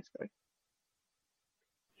he's a nice guy.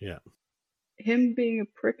 Yeah. Him being a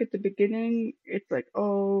prick at the beginning, it's like,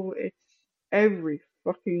 oh, it's every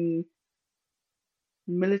fucking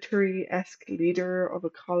military-esque leader of a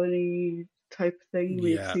colony type thing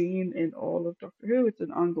we've Yeah. seen in all of Doctor Who. It's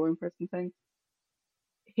an ongoing present thing.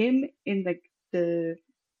 Him in like the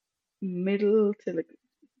middle to like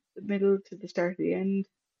the middle to the start of the end,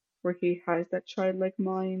 where he has that childlike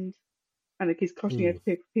mind and like he's cutting out Mm.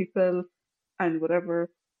 paper people and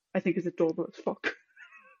whatever, I think is adorable as fuck.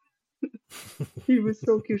 He was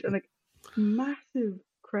so cute and like massive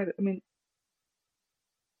credit. I mean,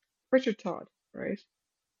 Richard Todd, right?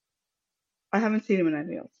 I haven't seen him in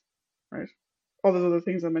anything else, right? All those other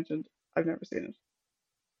things I mentioned, I've never seen it.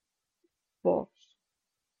 But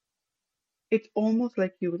it's almost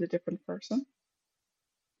like he was a different person.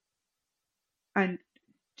 And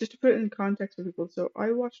just to put it in context for people, so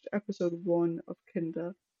I watched episode 1 of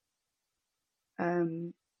Kinda.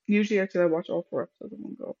 Um, Usually actually I watch all 4 episodes in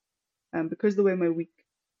one go. Because of the way my week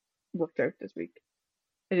worked out this week,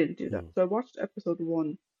 I didn't do that. Mm. So I watched episode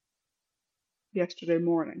 1 yesterday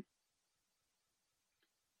morning,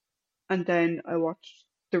 and then I watched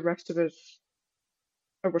the rest of it.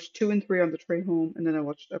 I watched 2 and 3 on the train home, and then I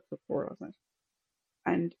watched episode 4 last night.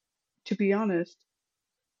 And to be honest,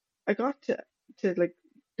 I got to like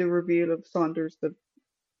the reveal of Saunders, the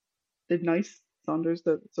nice Saunders,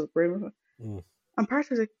 the sort of brain with it. Mm. And part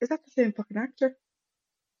of me was like, is that the same fucking actor?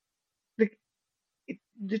 Like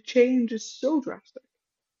the change is so drastic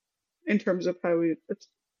in terms of how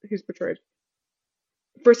he's portrayed.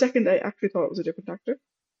 For a second, I actually thought it was a different actor.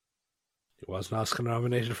 It was an Oscar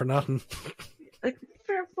nomination for nothing. Like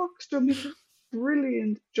fair fucks to him, he did a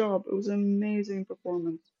brilliant job. It was an amazing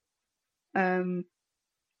performance. Um,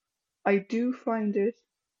 I do find it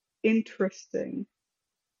interesting,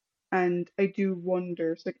 and I do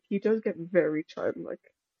wonder. So, like he does get very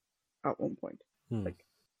childlike at one point, Mm. like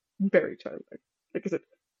very childlike. Like I said,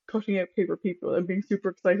 cutting out paper people and being super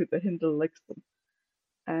excited that Hindle likes them.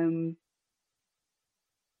 Um,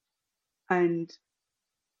 And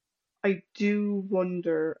I do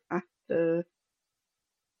wonder at the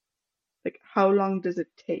like how long does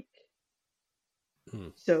it take? Hmm.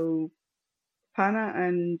 So Pana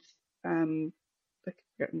and I keep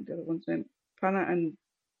forgetting the other one's name. Pana and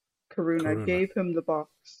Karuna Karuna. gave him the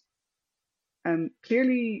box,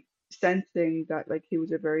 clearly sensing that like he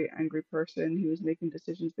was a very angry person, he was making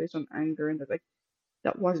decisions based on anger, and that like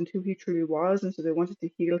that wasn't who he truly was, and so they wanted to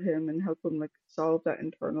heal him and help him like solve that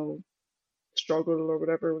internal struggle or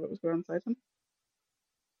whatever that was going on inside him.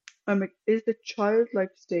 I'm like, is the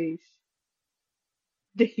childlike state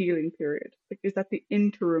the healing period? Like, is that the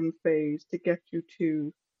interim phase to get you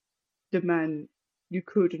to the man you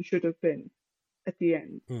could and should have been at the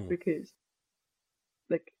end? Hmm. Because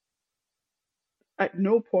like at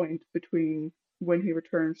no point between when he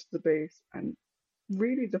returns to the base and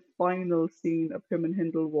really the final scene of him and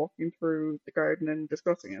Hindle walking through the garden and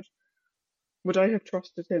discussing it would I have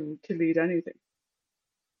trusted him to lead anything,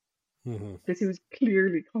 Hmm. because he was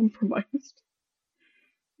clearly compromised.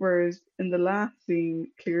 Whereas in the last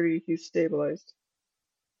scene, clearly he's stabilized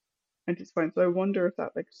and he's fine. So I wonder if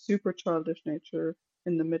that like super childish nature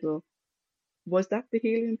in the middle, was that the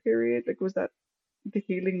healing period? Like was that the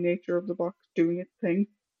healing nature of the box doing its thing?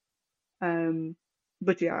 Um,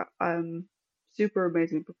 but yeah, super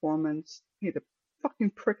amazing performance. He had a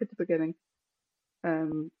fucking prick at the beginning,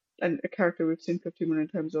 um, and a character we've seen 50 million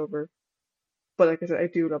times over. But like I said, I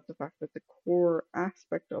do love the fact that the core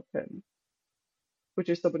aspect of him, which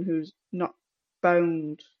is someone who's not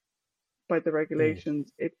bound by the Hmm.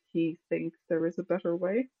 regulations if he thinks there is a better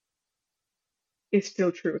way, is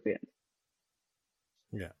still true at the end.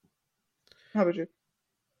 Yeah. How about you?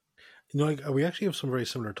 You know, like we actually have some very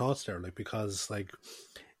similar thoughts there, like because, like,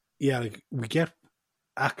 yeah, like we get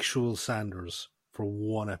actual Sanders for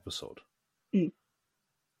one episode, Mm,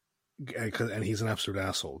 and he's an absolute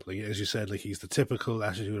asshole. Like as you said, like he's the typical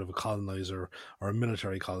attitude of a colonizer or a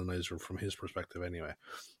military colonizer from his perspective, anyway.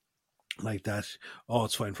 Like that, oh,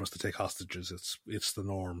 it's fine for us to take hostages. It's the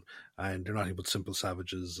norm, and they're nothing but simple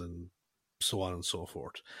savages, and so on and so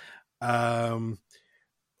forth. Um,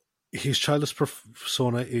 his childish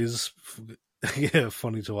persona is yeah,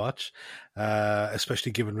 funny to watch,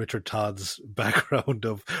 especially given Richard Todd's background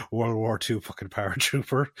of World War II fucking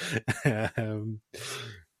paratrooper. um,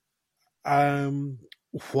 um,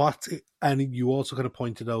 what, and you also kind of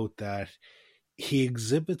pointed out that he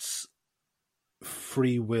exhibits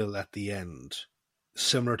free will at the end,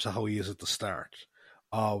 similar to how he is at the start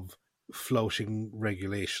of floating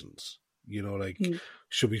regulations. You know, like, mm,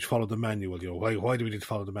 should we follow the manual? You know, why do we need to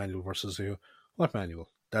follow the manual versus, you know, what manual?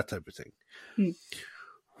 That type of thing. mm,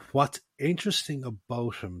 What's interesting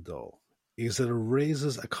about him, though, is that it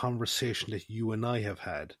raises a conversation that you and I have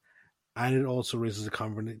had, and it also raises a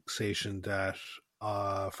conversation that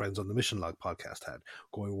Friends on the Mission Log podcast had,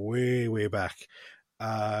 going way, way back,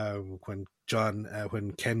 when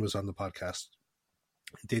Ken was on the podcast.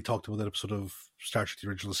 They talked about that episode of Star Trek: The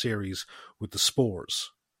Original Series with the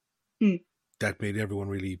spores mm, that made everyone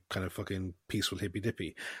really kind of fucking peaceful, hippy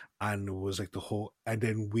dippy, and it was like the whole. And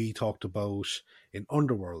then we talked about in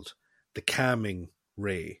Underworld the calming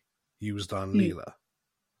ray used on mm, Leela,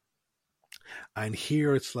 and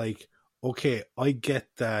here it's like, okay, I get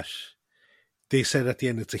that they said at the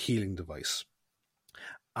end it's a healing device,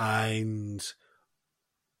 and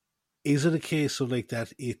is it a case of like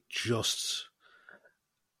that? It just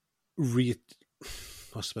re.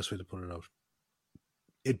 What's the best way to put it out?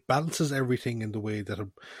 It balances everything in the way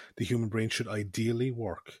that the human brain should ideally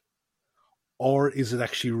work, or is it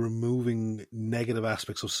actually removing negative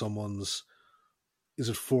aspects of someone's? Is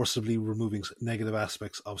it forcibly removing negative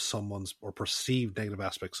aspects of someone's or perceived negative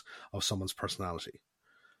aspects of someone's personality?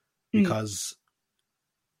 mm, Because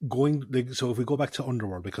going like, so if we go back to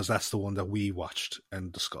Underworld, because that's the one that we watched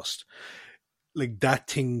and discussed, like that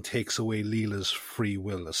thing takes away Leela's free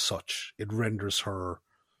will as such. It renders her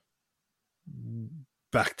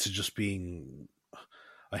back to just being,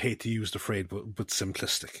 I hate to use the phrase, but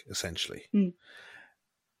simplistic, essentially. mm,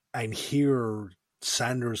 And here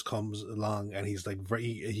Sanders comes along and he's like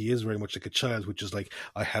he is very much like a child, which is like,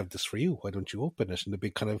 I have this for you, why don't you open it? And the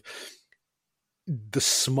big kind of the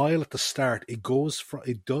smile at the start, it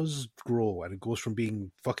does grow, and it goes from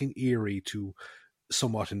being fucking eerie to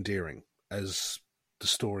somewhat endearing as the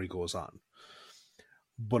story goes on.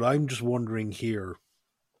 But I'm just wondering here,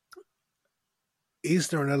 is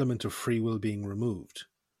there an element of free will being removed?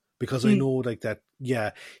 Because I mm, know like that,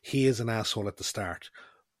 yeah, he is an asshole at the start,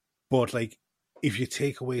 but like if you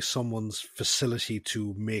take away someone's facility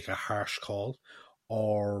to make a harsh call,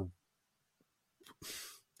 or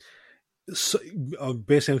So,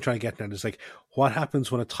 basically, I'm trying to get at is like, what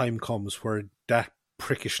happens when a time comes where that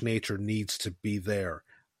prickish nature needs to be there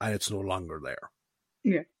and it's no longer there?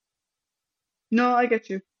 Yeah. No, I get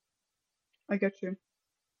you. I get you.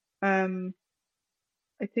 Um,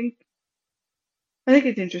 I think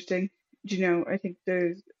it's interesting. I think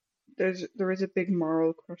there is a big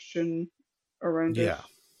moral question around it, Yeah,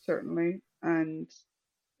 certainly, and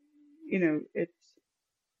it's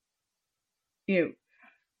you know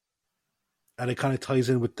and it kind of ties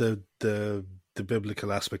in with the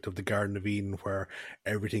biblical aspect of the Garden of Eden, where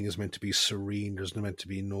everything is meant to be serene. There's meant to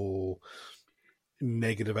be no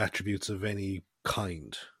negative attributes of any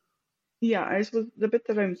kind. yeah. I suppose the bit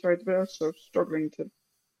that I'm sorry, the bit I was sort of struggling to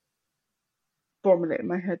formulate in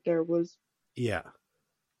my head there was Yeah,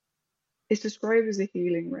 it's described as a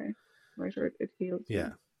healing ray, right? Or it heals yeah.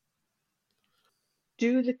 you.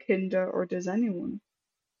 Do the Kinda or does anyone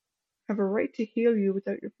have a right to heal you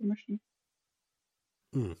without your permission?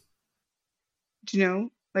 Mm. Do you know?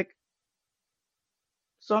 Like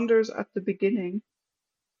Saunders at the beginning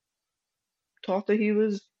thought that he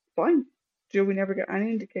was fine. We never get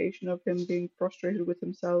any indication of him being frustrated with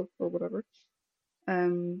himself or whatever.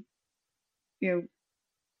 Um, you know,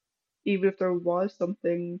 even if there was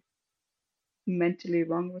something mentally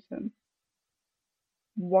wrong with him,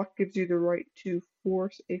 what gives you the right to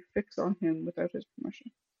force a fix on him without his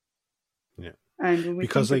permission? Yeah, And when we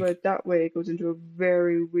because think about like, it that way, it goes into a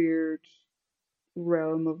very weird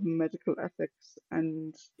realm of medical ethics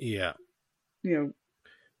and, yeah, you know,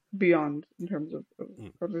 beyond in terms of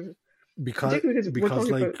mm. conversations. because Particularly because we're because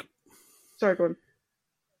talking about, like, sorry, go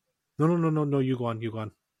on. no, you go on, you go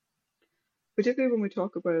on. Particularly when we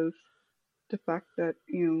talk about the fact that,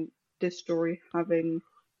 this story having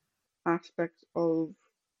aspects of,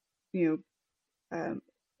 you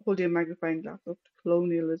holding a magnifying glass up to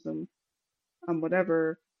colonialism and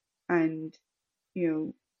whatever, and, you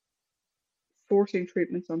know, forcing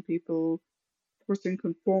treatments on people, forcing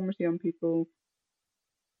conformity on people.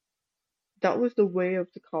 That was the way of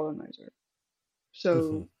the colonizer. Hmm.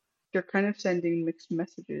 So they're kind of sending mixed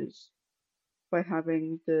messages by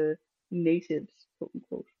having the natives, quote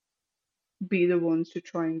unquote, be the ones to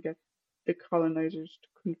try and get the colonizers to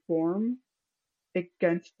conform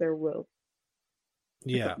against their will,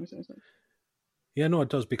 if Yeah, that makes any sense. yeah, no, it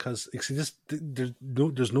does, because see,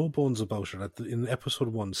 there's no bones about it. In episode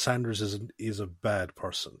one, Sanders is a bad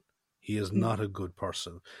person. He is Mm, not a good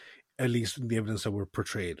person, at least in the evidence that were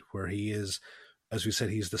portrayed, where he is, as we said,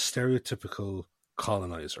 he's the stereotypical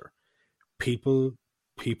colonizer. People,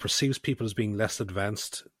 he perceives people as being less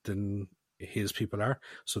advanced than his people are,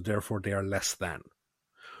 so therefore they are less than.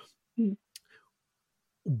 mm,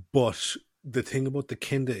 But the thing about the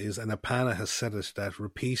Kinda is, and Apana has said it, that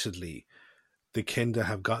repeatedly, the Kinda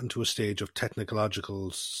have gotten to a stage of technological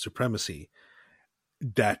supremacy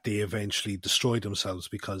that they eventually destroy themselves,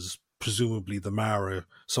 because presumably the Mara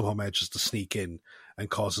somehow manages to sneak in and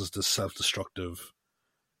causes this self-destructive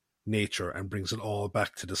nature and brings it all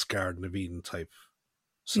back to this Garden of Eden type mm,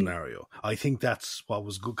 scenario. I think that's what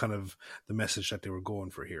was good, kind of the message that they were going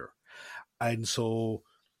for here. And so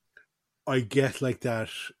I get like that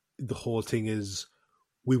the whole thing is,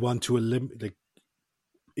 we want to eliminate, like,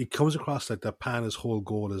 it comes across like that Pan's whole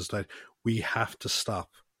goal is that we have to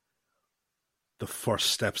stop the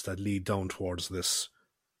first steps that lead down towards this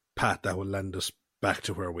path that will land us back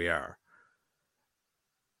to where we are.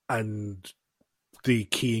 And the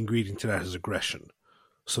key ingredient to that is aggression.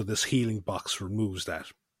 So this healing box removes that,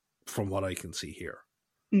 from what I can see here.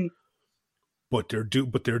 mm, But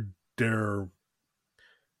they're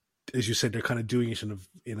as you said, they're kind of doing it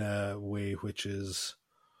in a way which is,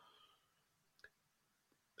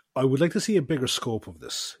 I would like to see a bigger scope of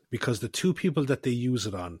this, because the two people that they use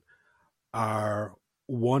it on are,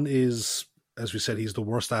 one is, as we said, he's the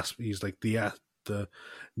worst aspect. He's like the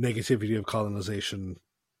negativity of colonization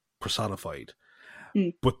personified.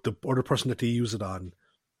 mm, But the other person that they use it on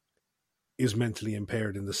is mentally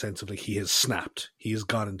impaired, in the sense of, like, he has snapped. He has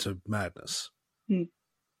gone into madness. mm.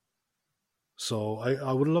 So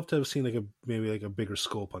I would love to have seen, like, maybe like a bigger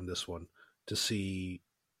scope on this one, to see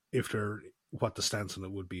if there what the stance on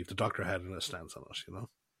it would be, if the Doctor had a stance on it.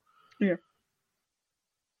 Yeah,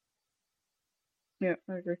 yeah,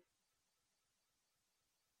 I agree.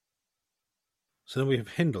 So then we have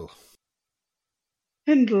Hindle.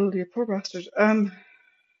 Hindle, you poor bastard.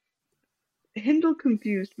 Hindle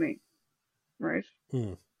confused me, right?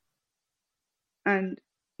 Hmm. And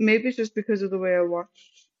maybe it's just because of the way I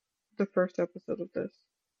watched the first episode of this.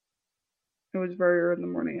 It was very early in the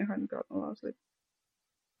morning. I hadn't gotten a lot of sleep.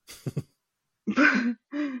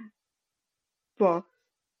 But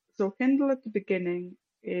so Hindle at the beginning.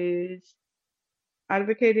 is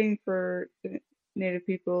advocating for the Native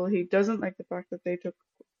people. He doesn't like the fact that they took.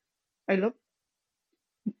 I love.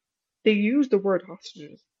 They use the word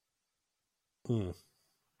hostages, Hmm.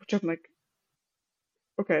 which I'm like,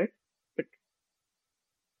 okay, like,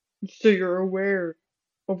 so you're aware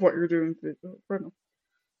of what you're doing to the Colonel.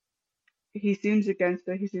 He seems against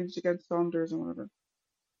it. He seems against Saunders and whatever.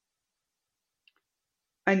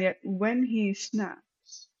 And yet, when he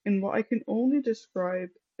snaps, in what I can only describe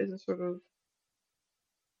as a sort of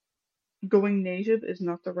going native is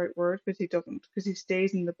not the right word because he doesn't, because he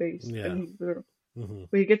stays in the base and Yeah. he's there. Hmm.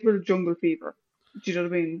 But he gets a bit of jungle fever. Do you know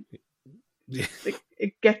what I mean? Yeah. Like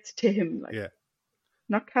it gets to him, like Yeah.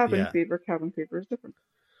 not cabin Yeah. fever. Cabin fever is different.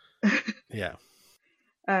 Yeah.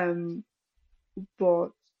 um, but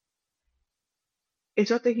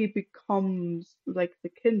it's not that he becomes like the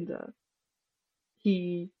Kinda.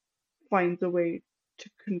 He finds a way to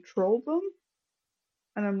control them,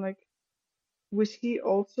 and I'm like, was he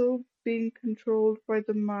also being controlled by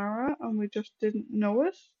the Mara and we just didn't know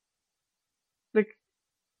it? Like,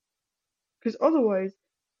 because otherwise,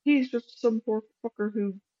 he's just some poor fucker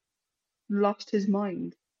who lost his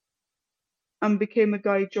mind and became a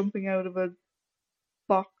guy jumping out of a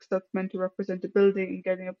box that's meant to represent a building and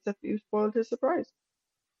getting upset that you spoiled his surprise.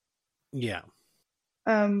 Yeah.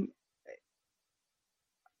 Um,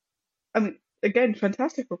 I mean, again,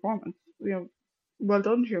 fantastic performance. Well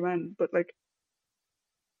done to your man. But like,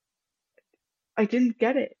 I didn't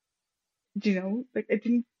get it. Like I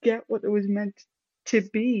didn't get what it was meant to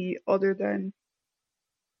be other than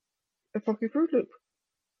a fucking Fruit Loop.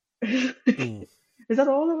 Mm. Is that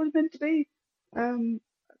all it was meant to be? Um,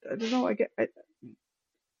 I don't know.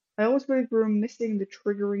 I always feel like we were missing the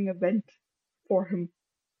triggering event for him,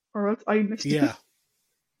 or else I missed it. Yeah.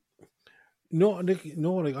 No, like,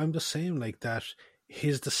 no, like I'm just saying, like that.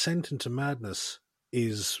 His descent into madness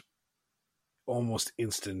is almost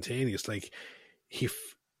instantaneous. Like he,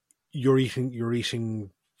 you're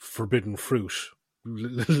eating forbidden fruit.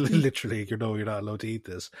 Mm, Literally, you're not allowed to eat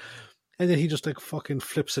this. And then he just like fucking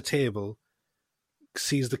flips a table,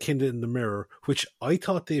 sees the Kinda in the mirror, which I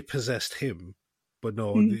thought they possessed him, but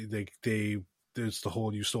no, mm, they there's the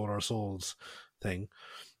whole "you stole our souls" thing,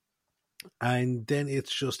 and then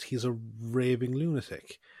it's just he's a raving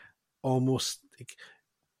lunatic, almost like.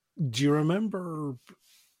 Do you remember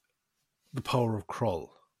the power of Krull?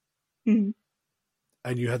 mm,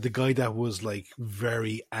 And you had the guy that was like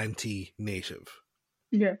very anti-native,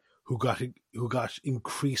 yeah. who got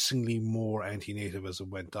increasingly more anti-native as it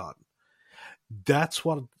went on. That's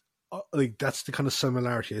what like that's the kind of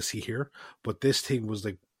similarity I see here. But this thing was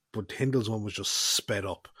like, but Hindle's one was just sped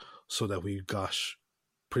up so that we got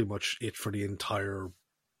pretty much it for the entire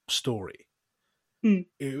story. Mm,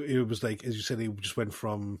 It was like, as you said, it just went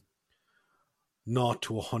from naught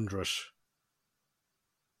to 100,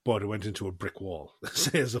 but it went into a brick wall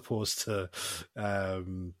as opposed to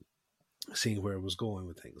seeing where it was going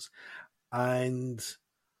with things. And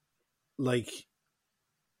like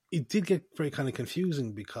it did get very kind of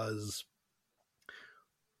confusing because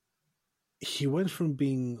he went from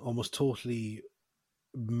being almost totally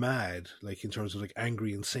mad, like in terms of like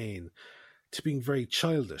angry, insane, to being very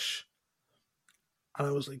childish. And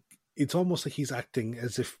I was like, it's almost like he's acting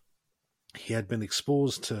as if he had been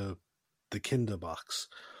exposed to the Kinder box.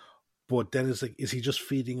 But then it's like, is he just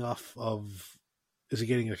feeding off of? Is he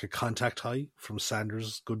getting like a contact high from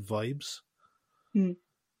Sanders' good vibes? mm.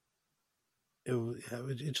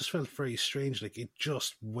 It just felt very strange. Like it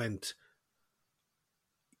just went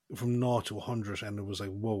from 0 to 100, and it was like,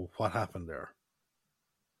 whoa, what happened there?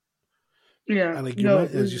 Yeah. And like your No,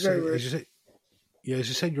 man, it was very weird. as you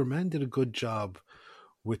said, your man did a good job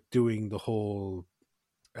with doing the whole,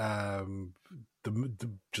 um, the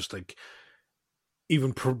just like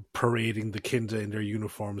even parading the Kinda in their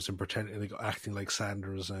uniforms and pretending like acting like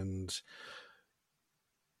Sanders and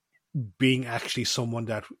being actually someone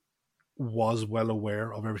that was well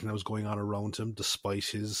aware of everything that was going on around him, despite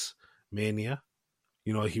his mania.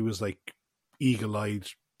 He was like eagle eyed,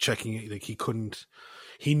 checking it. Like he couldn't.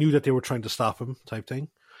 He knew that they were trying to stop him, type thing.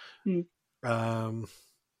 Mm. Um,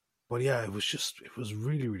 but yeah, it was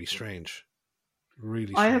really, really strange.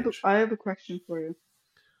 Really I have a, strange. I have a question for you.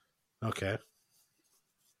 Okay.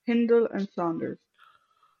 Hindle and Saunders.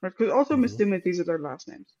 Right? Because also I'm Hmm. assuming these are their last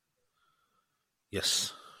names.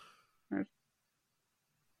 Yes. Right?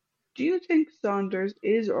 Do you think Saunders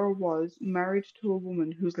is or was married to a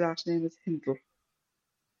woman whose last name is Hindle?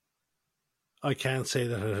 I can't say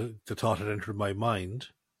that the thought had entered my mind.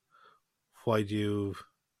 Why do you?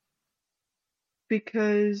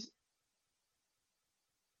 Because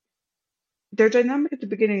their dynamic at the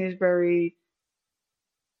beginning is very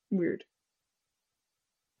weird.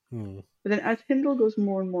 Hmm. But then as Hindle goes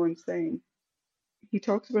more and more insane, he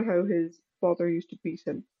talks about how his father used to beat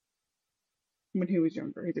him when he was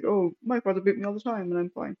younger. He's like, "Oh, my father beat me all the time, and I'm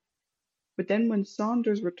fine." But then when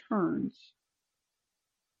Saunders returns,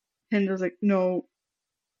 Hindle's like, "No,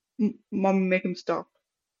 Mom, make him stop,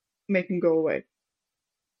 make him go away."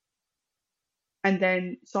 And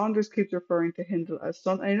then Saunders keeps referring to Hindle as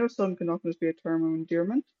son. I know son can often just be a term of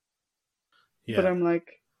endearment, but Yeah. I'm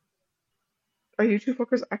like, are you two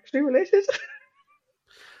fuckers actually related?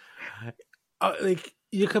 Like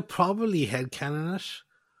you could probably headcanon it,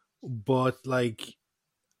 but like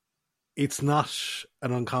it's not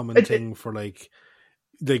an uncommon it, it, thing for like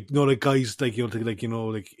no, like guys like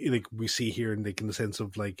like we see here in like in the sense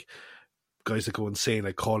of like guys that go insane,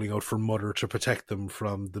 like calling out for mother to protect them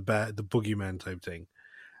from the boogeyman type thing.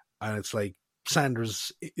 And it's like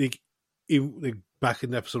Sanders, like back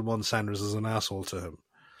in episode one, Sanders is an asshole to him.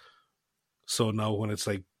 So now when it's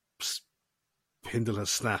like Hindle has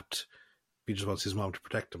snapped, he just wants his mom to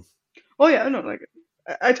protect him. oh yeah, no, like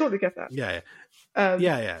I totally get that. Yeah, yeah, Um,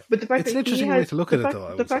 yeah, yeah. but the fact It's that an he interesting way has to look at it, though.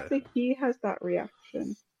 I the would fact say. that he has that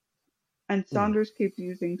reaction, and Mm. Saunders keeps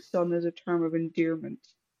using son as a term of endearment.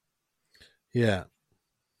 Yeah.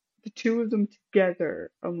 The two of them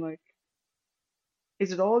together, I'm like,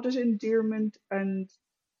 is it all just endearment and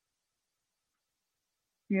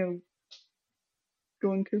you know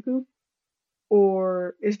going cuckoo,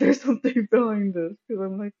 or is there something behind this? Because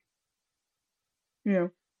I'm like, you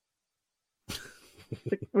know,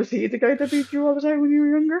 like, was he the guy that beat you all the time when you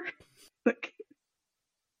were younger? Like,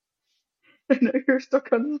 I know you're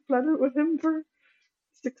stuck on this planet with him for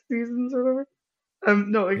 6 seasons or whatever.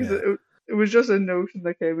 No, like Yeah. it was just a notion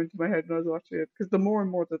that came into my head when I was watching it. Because the more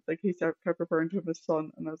and more that like he kept referring to him as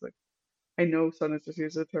son, and I was like, I know son is just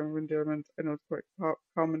used as a term of endearment. I know it's quite a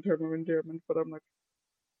common term of endearment, but I'm like,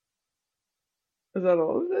 is that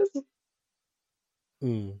all it is?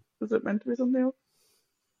 Mm. Is it meant to be something else?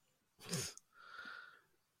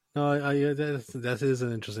 No, that is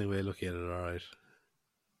an interesting way of looking at it. All right.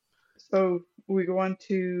 So we go on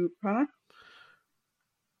to Pana.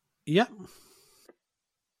 Yeah.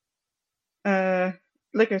 Uh,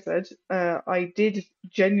 like I said, I did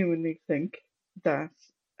genuinely think that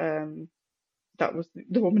um that was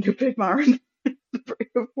the woman who played Maren, the Brave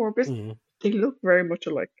of Morbus. Mm. They look very much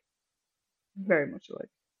alike, very much alike.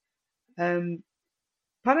 Um,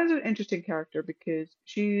 Pana's an interesting character because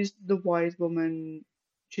she's the wise woman.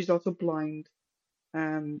 She's also blind.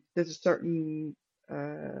 There's a certain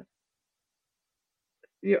uh,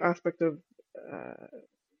 aspect of uh,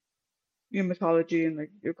 mythology and like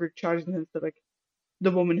your Greek tragedy in the sense that like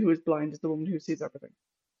the woman who is blind is the woman who sees everything.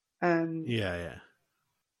 Um, Yeah. Yeah.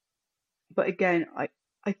 but again,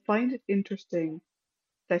 I find it interesting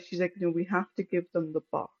that she's like, we have to give them the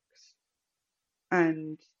box,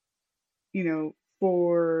 and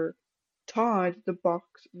for Todd, the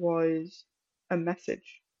box was a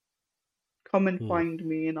message. Come and Mm. find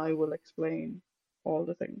me, and I will explain all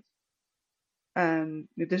the things.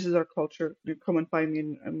 This is our culture. Come and find me,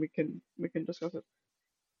 and we can discuss it.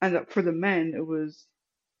 And that for the men, it was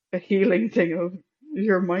a healing thing of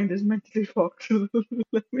your mind is mentally fucked.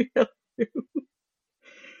 Let me help you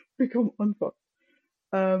become unfucked.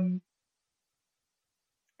 Um,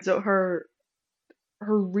 so her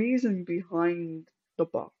reason behind the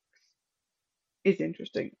box is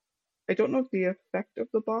interesting. I don't know if the effect of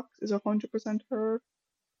the box is 100% her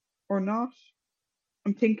or not.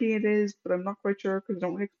 I'm thinking it is, but I'm not quite sure because I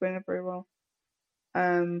don't really explain it very well.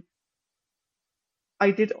 Um,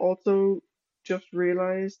 I did also just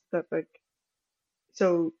realize that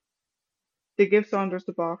so they give Saunders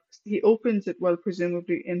the box. He opens it, well,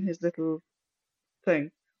 presumably in his little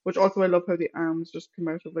thing, which also I love how the arms just come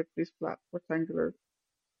out of like these flat rectangular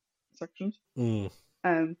sections. Mm.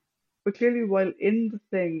 Um, but clearly while in the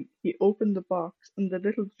thing, he opened the box and the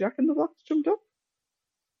little Jack in the Box jumped up.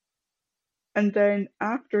 And then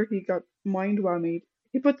after he got mind whammied,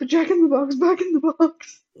 he put the Jack in the Box back in the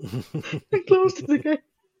box and closed it again.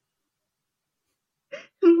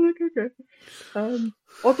 I'm like, okay.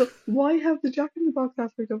 Also, why have the Jack in the Box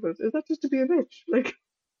aspect of it? Is that just to be a bitch? Like,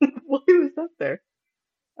 why was that there?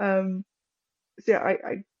 Um, so yeah,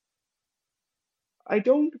 I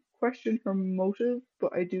don't question her motive,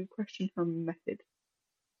 but I do question her method,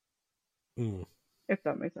 Mm. if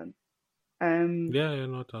that makes sense. Um, Yeah. Yeah.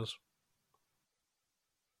 No, it does.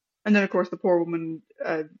 and then of course the poor woman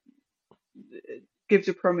gives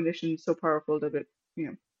a premonition so powerful that it,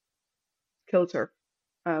 kills her,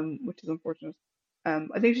 which is unfortunate. I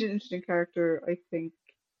think she's an interesting character. I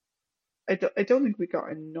don't think we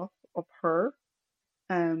got enough of her.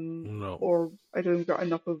 No. or I don't got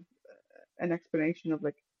enough of an explanation of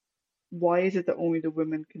like why is it that only the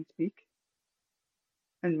women can speak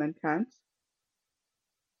and men can't,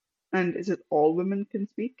 and is it all women can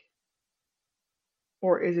speak,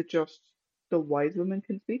 or is it just the wise women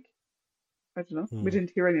can speak? I don't know. We Hmm.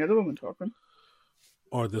 didn't hear any other women talking.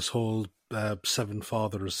 Or this whole seven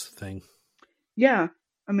fathers thing. Yeah,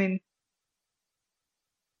 I mean,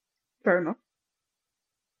 fair enough.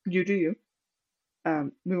 You do you.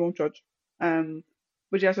 We won't judge. Um,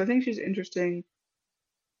 but yes, I think she's interesting.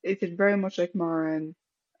 It's very much like Marin.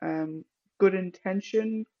 Good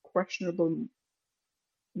intention, questionable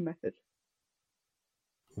method.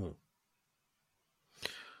 Hmm.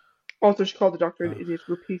 Also, she called the doctor an Uh, idiot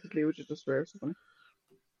repeatedly, which is just very so funny.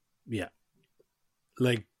 yeah,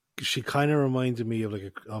 like she kind of reminded me of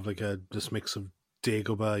like a this mix of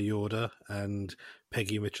Dagobah Yoda and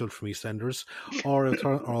Peggy Mitchell from EastEnders, or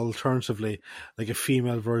alternatively, like a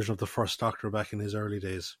female version of the First Doctor back in his early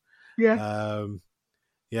days. Yeah. Um,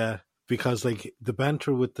 yeah, because like the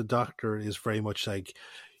banter with the Doctor is very much like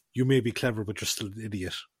you may be clever, but you're still an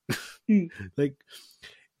idiot. Mm, Like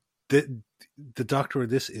the the Doctor in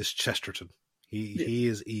this is Chesterton. He yeah. he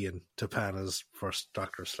is Ian to Panna's First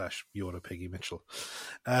Doctor / Yoda Peggy Mitchell.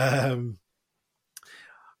 Um,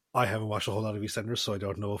 I haven't watched a whole lot of EastEnders, so I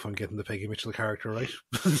don't know if I'm getting the Peggy Mitchell character right.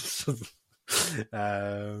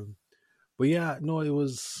 um, but yeah, no, it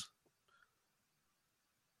was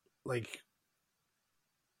like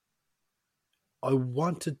I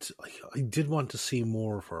did want to see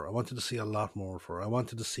more of her. I wanted to see a lot more of her. I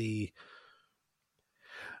wanted to see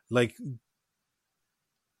like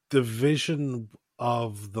the vision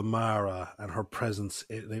of the Mara and her presence,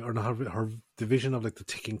 or her the vision of like the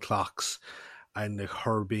ticking clocks and like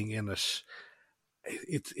her being in it.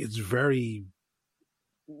 It's very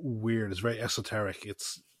weird. It's very esoteric.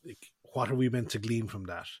 It's like, what are we meant to glean from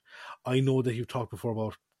that? I know that you've talked before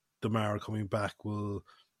about the Mara coming back will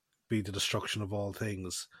be the destruction of all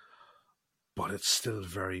things, but it's still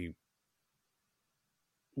very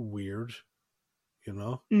weird, you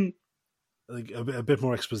know? Mm, Like a bit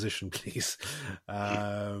more exposition, please.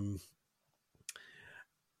 Um,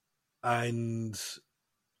 and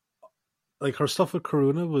like her stuff with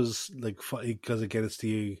Karuna was like because again it's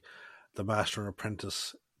the master and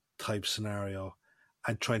apprentice type scenario,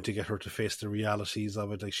 and trying to get her to face the realities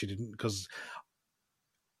of it. Like she didn't because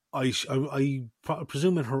I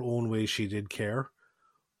presume in her own way she did care,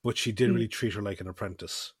 but she did mm, really treat her like an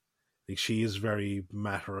apprentice. Like she is very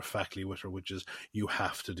matter of factly with her, which is you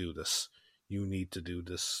have to do this, you need to do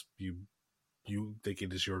this, you think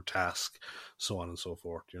it is your task, so on and so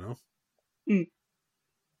forth. You know. mm,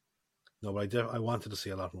 No, but I wanted to see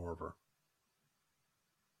a lot more of her.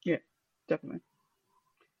 yeah, definitely.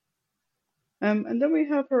 And then we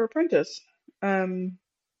have her apprentice, um,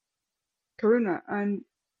 Karuna, and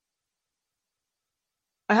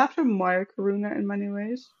I have to admire Karuna in many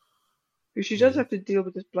ways because she does Mm. have to deal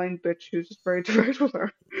with this blind bitch who's just very direct with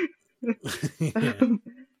her. Yeah. um,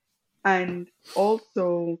 and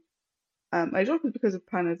also, I don't know if it's because of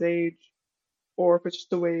Panna's age or if it's just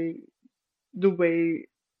the way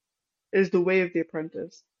is the way of the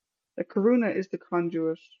apprentice. That Karuna is the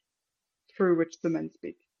conduit through which the men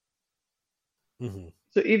speak. Mm-hmm.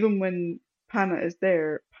 So even when Panna is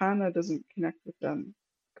there, Panna doesn't connect with them.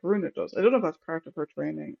 Karuna does. I don't know if that's part of her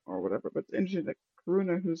training or whatever, but it's interesting that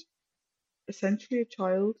Karuna, who's essentially a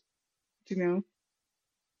child, you know,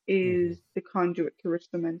 Mm-hmm. is the conduit through which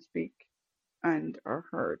the men speak and are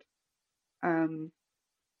heard. Um,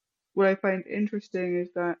 what I find interesting is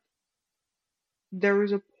that there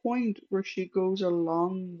is a point where she goes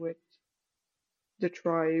along with the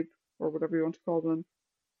tribe or whatever you want to call them,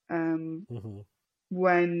 um, Mm-hmm.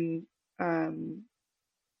 when um,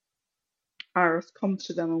 Aris comes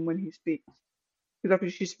to them and when he speaks. Because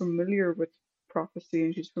obviously she's familiar with prophecy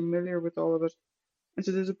and she's familiar with all of it. And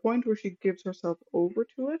so there's a point where she gives herself over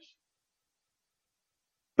to it,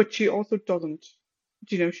 but she also doesn't.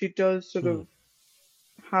 You know, she does sort Mm-hmm. of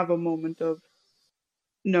have a moment of,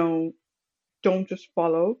 no, don't just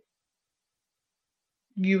follow.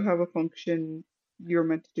 You have a function. You're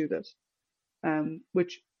meant to do this.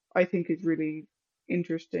 Which I think is really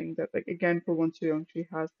interesting that, like, again, for one so young, she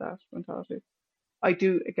has that mentality. I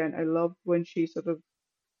do, again, I love when she sort of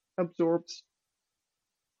absorbs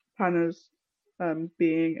Hannah's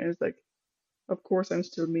being and is like, of course I'm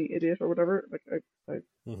still me, idiot, or whatever. Like, I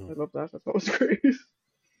love that. I thought it was great.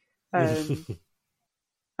 Um, Mm-hmm.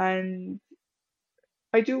 and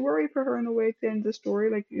I do worry for her in a way at the end of the story.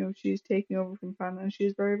 Like, you know, she's taking over from Hannah and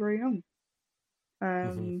she's very, very young.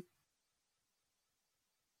 Mm-hmm. Um,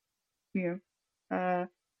 you know,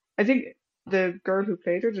 I think. The girl who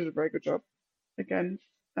played her did a very good job. Again,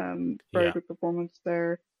 very Yeah. good performance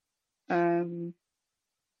there. Um,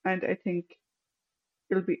 and I think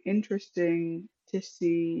it'll be interesting to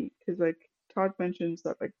see because like Todd mentions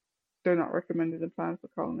that like they're not recommending the plan for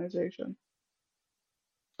colonization.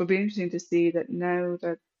 It'll be interesting to see that now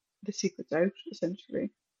that the secret's out,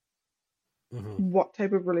 essentially, Hmm. what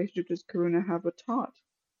type of relationship does Karuna have with Todd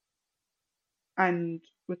and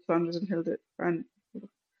with Saunders and Hilda and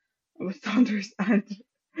with Saunders and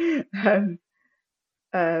um,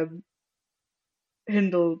 um,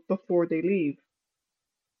 Hindle before they leave?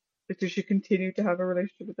 Like, does she continue to have a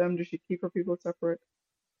relationship with them? Does she keep her people separate?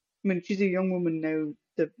 I mean, she's a young woman now,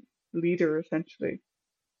 the leader essentially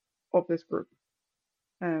of this group.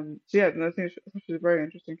 So yeah, and I think she's a very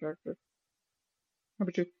interesting character. How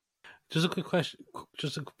about you? Just a quick question.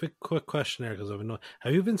 Just a quick question there, because I've been.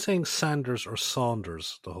 Have you been saying Sanders or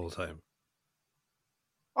Saunders the whole time?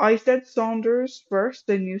 I said Saunders first,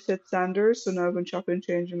 then you said Sanders, so now I've been chopping and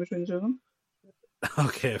changing between the two of them.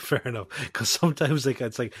 Okay, fair enough. Because sometimes like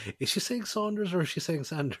it's like, is she saying Saunders or is she saying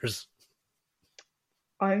Sanders?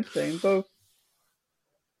 I'm saying both,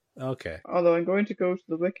 Okay. although I'm going to go to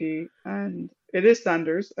the wiki and it is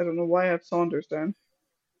Sanders. I don't know why I have Saunders down.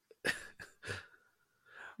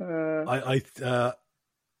 Uh, I I uh,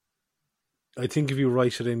 I think if you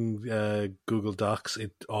write it in Google Docs,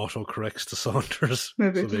 it auto corrects to Saunders.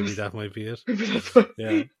 maybe So it maybe does. that might be it. Maybe that's why.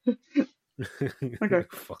 Yeah. Okay,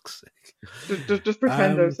 Fuck's sake. just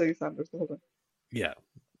pretend I was saying Sanders the whole time. Yeah.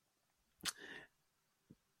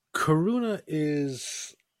 Karuna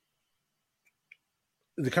is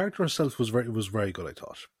the character herself was very good. I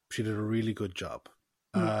thought she did a really good job,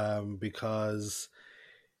 Mm, because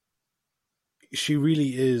she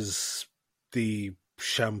really is the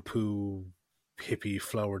shampoo hippie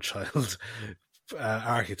flower child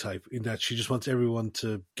archetype, in that she just wants everyone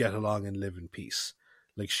to get along and live in peace.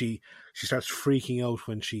 Like she starts freaking out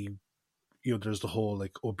when she, there's the whole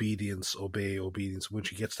like obedience, obey, obedience. When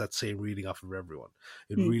she gets that same reading off of everyone,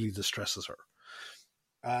 it mm, really distresses her.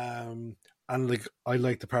 And like I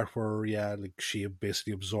like the part where, yeah, like she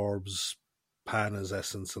basically absorbs Pana's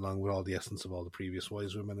essence along with all the essence of all the previous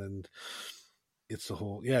wise women, and it's the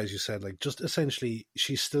whole, yeah, as you said, like just essentially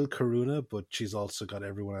she's still Karuna, but she's also got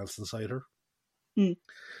everyone else inside her. mm.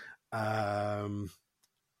 Um,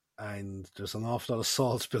 and there's an awful lot of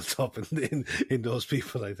salt built up in those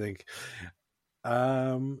people, I think.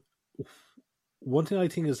 Um, one thing I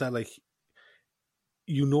think is that, like,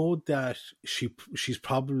 that she's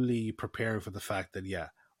probably preparing for the fact that, yeah,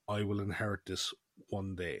 I will inherit this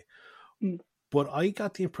one day. Mm. But I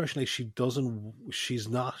got the impression like she doesn't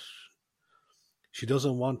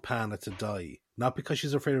want Pana to die. Not because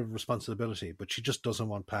she's afraid of responsibility, but she just doesn't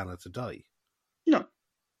want Pana to die. No,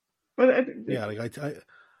 but Yeah, like I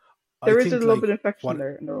there is a think little like bit of affection what,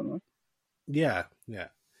 there in their own way. yeah, yeah,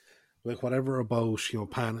 like whatever about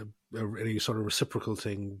Pana, any sort of reciprocal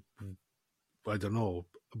thing, I don't know,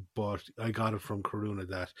 but I got it from Karuna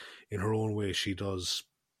that in her own way she does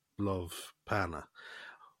love Pana.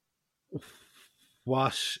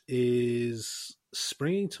 What is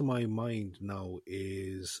springing to my mind now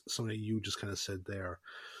is something you just kind of said there.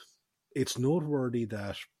 It's noteworthy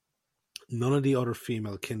that none of the other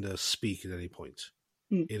female kinda speak at any point.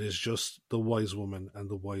 Mm, It is just the wise woman and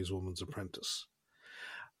the wise woman's apprentice.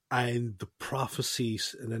 And the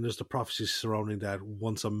prophecies, and then there's the prophecies surrounding that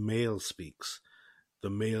once a male speaks, the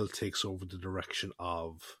male takes over the direction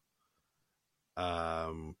of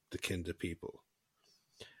the Kinda people.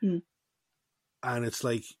 mm, And it's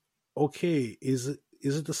like, okay, is it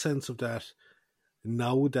the sense of that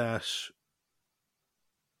now that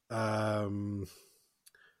um,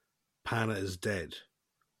 Pana is dead,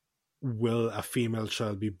 will a female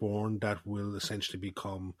child be born that will essentially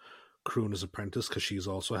become Kruna's apprentice because she's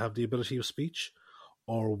also have the ability of speech,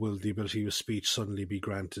 or will the ability of speech suddenly be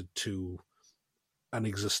granted to an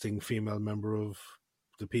existing female member of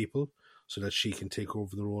the people so that she can take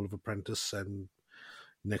over the role of apprentice and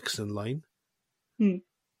next in line? mm.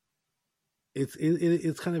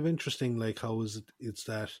 It's kind of interesting, like how is it's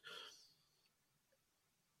that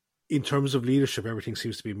in terms of leadership, everything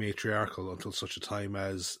seems to be matriarchal until such a time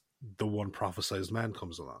as the one prophesized man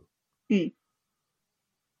comes along. Mm.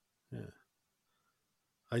 Yeah,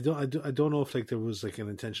 I don't know if like there was like an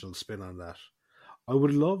intentional spin on that. I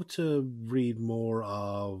would love to read more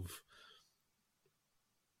of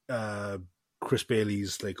uh, Chris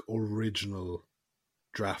Bailey's like original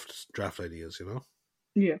draft ideas.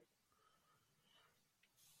 Yeah,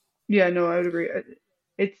 yeah, no, I would agree.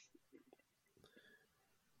 It's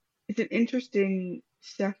it's an interesting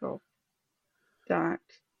setup that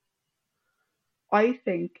I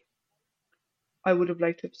think. I would have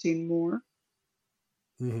liked to have seen more,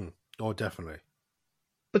 Hmm. Oh, definitely.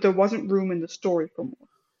 but there wasn't room in the story for more.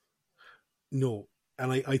 No,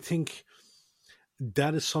 and I think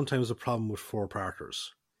that is sometimes a problem with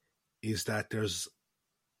four-parters, is that there's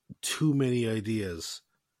too many ideas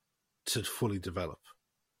to fully develop.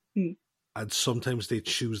 Hmm. And sometimes they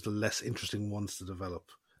choose the less interesting ones to develop.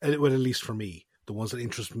 And well, at least for me, the ones that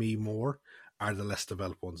interest me more are the less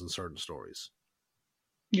developed ones in certain stories.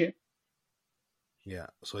 Yeah. Yeah,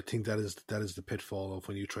 so I think that is the pitfall of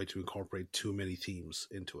when you try to incorporate too many themes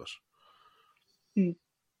into it. Hmm.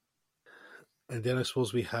 And then I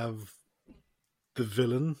suppose we have the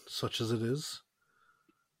villain, such as it is,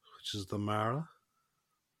 which is the Mara.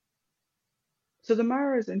 So the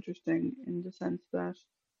Mara is interesting in the sense that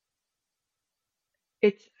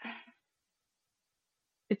it's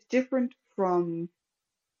it's different from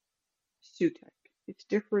Sutek. It's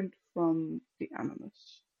different from the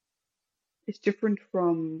Animus. It's different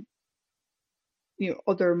from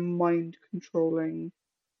other mind controlling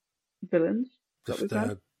villains The that we've had.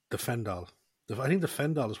 the, the Fendal. I think the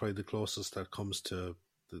Fendal is probably the closest that comes to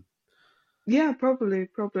the Yeah, probably.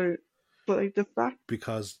 But like the fact,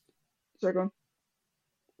 because sorry, go on.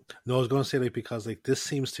 no, I was going to say like because like this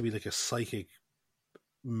seems to be like a psychic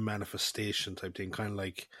manifestation type thing, kind of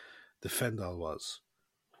like the Fendal was,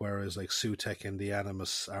 whereas like Sutek and the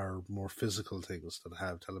Animus are more physical things that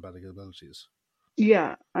have telepathic abilities.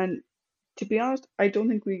 Yeah, and to be honest, I don't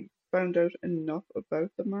think we found out enough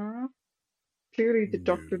about the Mara. Clearly, the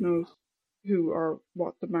Doctor No. knows who or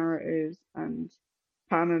what the Mara is, and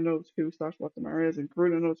Pana knows who slash what the Mara is, and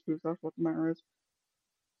Karuna knows who slash what the Mara is.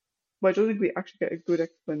 But I don't think we actually get a good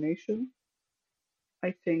explanation.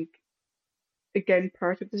 I think, again,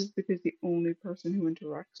 part of this is because the only person who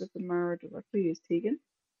interacts with the Mara directly is Tegan,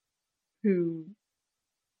 who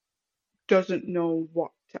doesn't know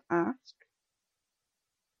what to ask,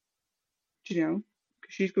 because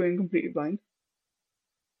she's going completely blind.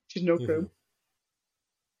 She's no Mm-hmm. clue.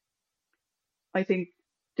 I think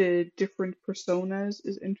the different personas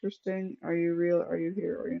is interesting. Are you real? Are you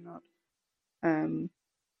here? Are you not? Um,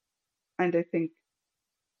 and I think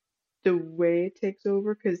the way it takes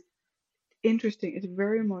over, because interesting, it's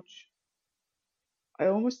very much. I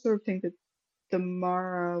almost sort of think that the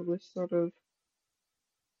Mara was sort of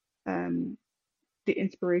um the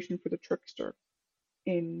inspiration for the Trickster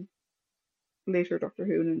in later Doctor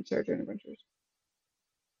Who and Sarah Jane Adventures,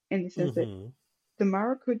 in the sense that Mm-hmm. the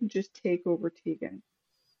Mara couldn't just take over Tegan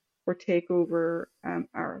or take over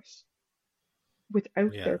Aris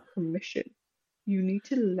without Yeah. their permission. You need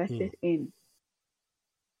to let Mm. it in,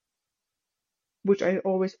 which I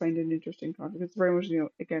always find an interesting concept. It's very much,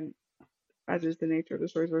 again, as is the nature of the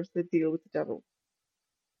stories, where it's the deal with the devil.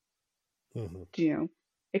 Mm-hmm. You know,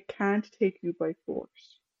 it can't take you by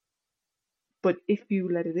force, but if you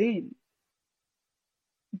let it in,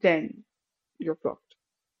 then you're fucked.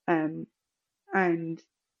 Um, and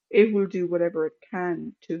it will do whatever it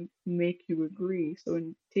can to make you agree. So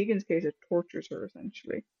in Tegan's case, it tortures her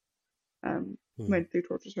essentially. Mm. Mentally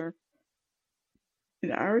tortures her.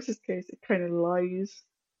 In Aris's case, it kind of lies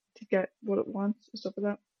to get what it wants and stuff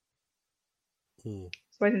like that. Mm.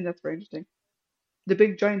 So I think that's very interesting. The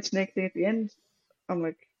big giant snake thing at the end, I'm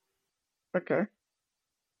like, okay,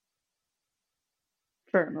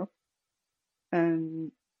 fair enough.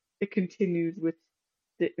 And it continues with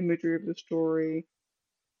the imagery of the story.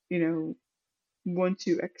 You know, once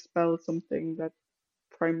you expel something that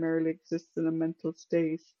primarily exists in a mental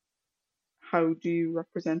state, how do you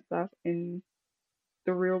represent that in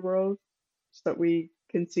the real world so that we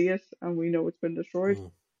can see it and we know it's been destroyed?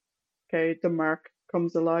 Mm. Okay, the mark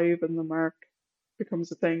comes alive and the mark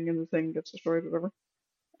becomes a thing and the thing gets destroyed, whatever.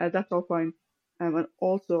 That's all fine. And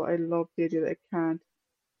also, I love the idea that it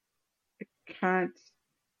can't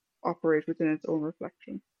operate within its own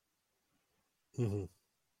reflection. Mm-hmm.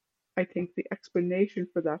 I think the explanation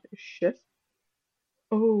for that is shit.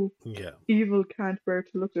 Oh, Yeah. evil can't bear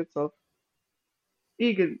to look at itself.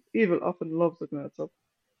 Evil often loves looking at itself.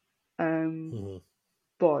 Um, Mm-hmm.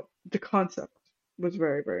 but the concept was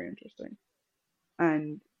very, very interesting.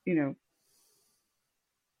 And,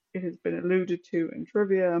 it has been alluded to in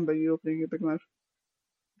trivia and by you opening your big mouth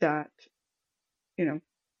that, you know,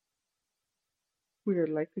 we are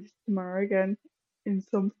likely to see tomorrow again in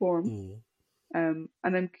some form. Mm.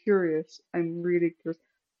 And I'm curious. I'm really curious.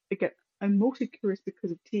 Again, I'm mostly curious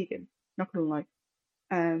because of Tegan. Not gonna lie.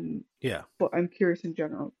 Um, Yeah. but I'm curious in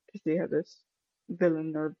general to see how this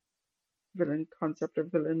villain or villain concept or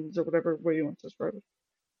villains or whatever way you want to describe it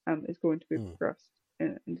is going to be Mm. progressed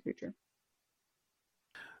in the future.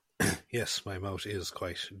 Yes, my mouth is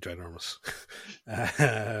quite ginormous.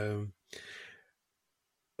 um,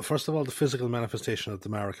 First of all, the physical manifestation of the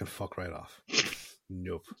Mara can fuck right off.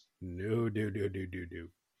 Nope. No.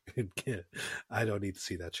 I don't need to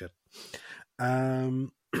see that shit.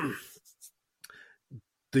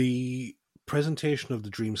 The presentation of the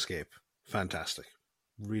dreamscape, fantastic.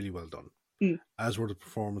 Really well done. As were the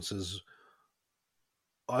performances.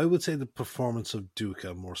 I would say the performance of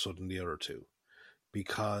Duca more so than the other two.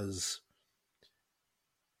 Because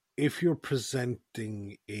if you're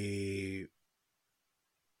presenting a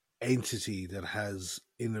entity that has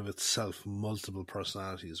in of itself multiple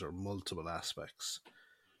personalities or multiple aspects,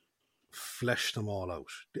 flesh them all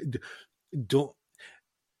out. Do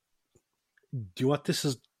you know what this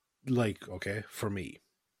is like? Okay, for me,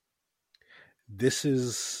 this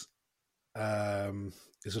is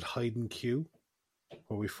it Hide and Q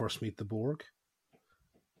where we first meet the Borg?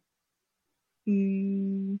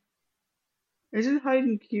 Is it Hide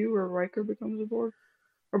and Q where Riker becomes a Borg,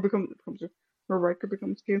 or where Riker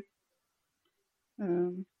becomes Q?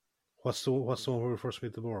 What's the one where we first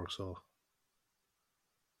meet the Borg? So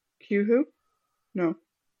Q who? No.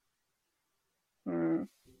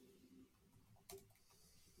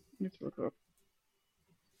 Let's look it up.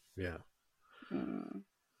 Yeah.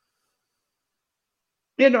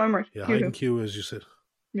 Yeah, no, I'm right. Yeah, Q Hide who? and Q, as you said.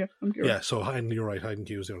 Yeah, I'm Q. Yeah, so you're right. Hide and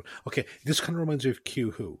Q is the other. Okay, this kind of reminds me of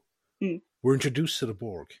Q who. Mm. We're introduced to the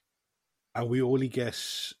Borg, and we only get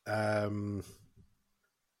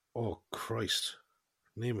oh Christ,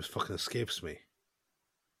 name is fucking escapes me.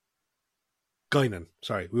 Guinan,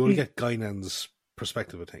 sorry, we only get Guinan's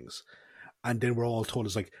perspective of things, and then we're all told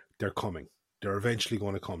it's like they're coming, they're eventually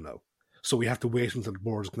going to come now. So we have to wait until the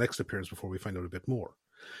Borg's next appearance before we find out a bit more.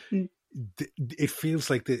 It feels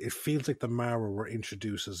like the Mara were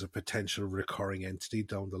introduced as a potential recurring entity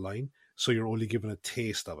down the line, so you're only given a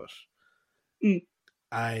taste of it.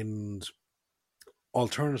 And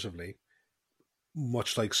alternatively,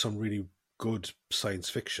 much like some really good science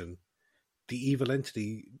fiction, the evil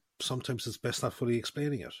entity, sometimes it's best not fully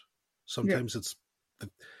explaining it. Sometimes it's the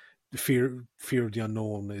fear of the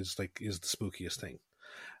unknown is the spookiest thing.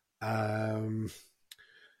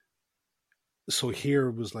 So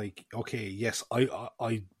here was like, okay, yes,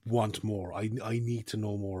 I want more. I need to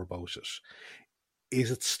know more about it.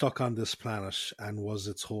 Is it stuck on this planet, and was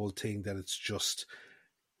its whole thing that it's just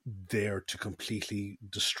there to completely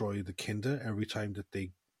destroy the Kinda every time that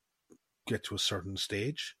they get to a certain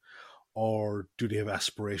stage? Or do they have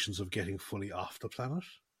aspirations of getting fully off the planet?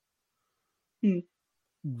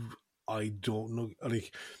 I don't know.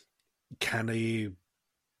 Like, can a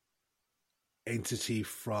entity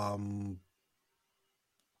from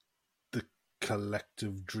the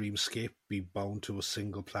collective dreamscape be bound to a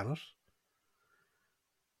single planet?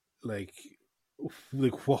 Like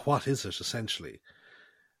what is it essentially?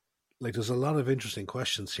 Like, there's a lot of interesting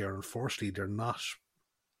questions here. Unfortunately, they're not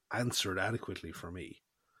answered adequately for me.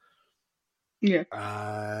 Yeah.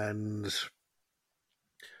 And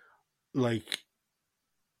like,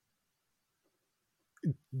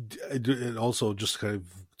 also just kind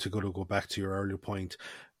of to go back to your earlier point,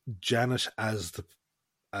 Janet as the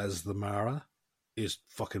Mara is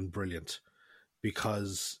fucking brilliant,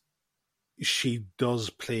 because she does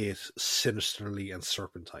play it sinisterly and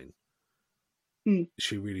serpentine.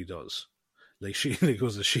 She really does. Like, she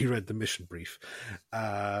read the mission brief,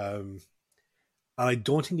 and I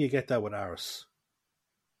don't think you get that with Aris.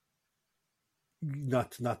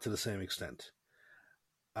 Not to the same extent.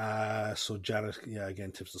 So Janet,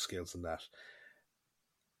 again, tips the scales in that.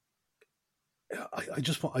 I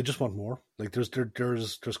just want more. Like, there's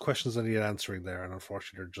questions I need answering there, and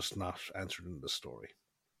unfortunately, they're just not answered in the story.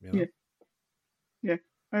 You know? Yeah,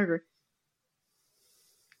 I agree.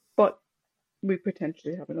 But we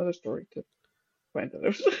potentially have another story to find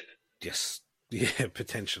out. Yes, yeah,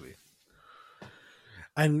 potentially.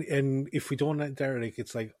 And if we don't end there, like,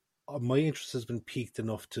 it's like my interest has been piqued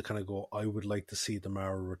enough to kind of go, I would like to see the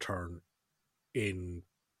Mara return in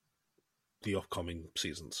the upcoming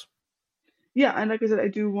seasons. Yeah, and like I said, I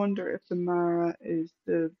do wonder if the Mara is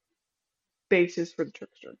the basis for the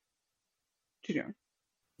Trickster. Do you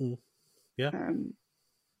know? Yeah.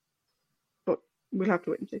 But we'll have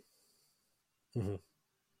to wait and see. Mm-hmm.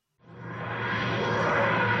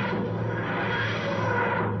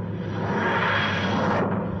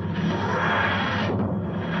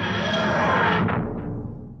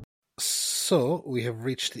 So we have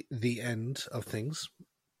reached the end of things.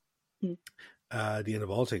 The end of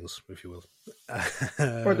all things, if you will.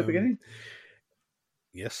 Or the beginning.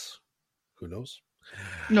 Yes. Who knows?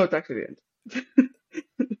 No, it's actually the end.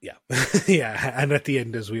 Yeah. Yeah. And at the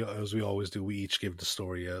end, as we always do, we each give the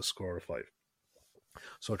story a score of 5.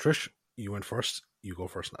 So Trish, you went first. You go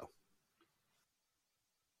first now.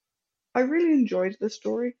 I really enjoyed the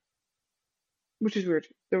story, which is weird.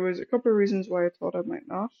 There was a couple of reasons why I thought I might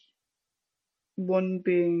not. One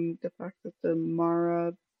being the fact that the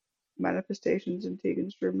Mara manifestations in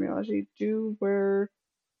Tegan's dream reality do wear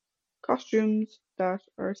costumes that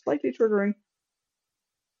are slightly triggering.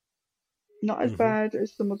 Not as Mm-hmm. bad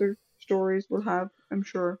as some other stories will have, I'm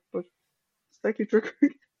sure, but slightly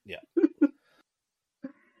triggering. Yeah.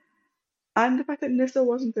 And the fact that Nissa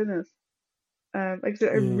wasn't in it. Like I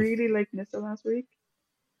said, I Mm. really liked Nissa last week,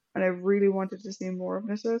 and I really wanted to see more of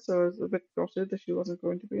Nissa, so I was a bit gutted that she wasn't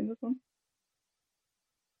going to be in this one.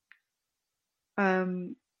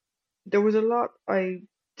 Um, there was a lot I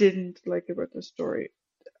didn't like about the story.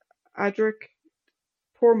 Adric,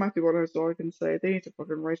 poor Matthew Water is all I can say. They need to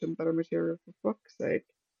fucking write him better material for fuck's sake.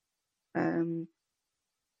 Um,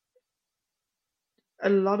 a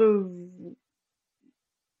lot of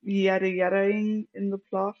yada yadaing in the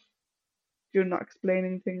plot. You're not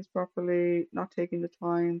explaining things properly, not taking the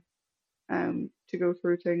time to go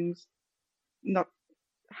through things, not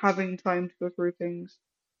having time to go through things.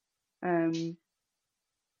 Um,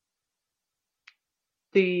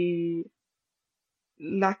 the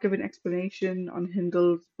lack of an explanation on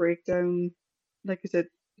Hindle's breakdown. Like I said,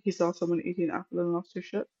 he saw someone eating an apple and lost his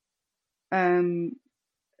shit. Um,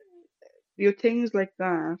 things like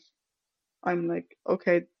that. I'm like,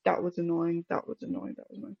 okay, that was annoying. That was annoying. That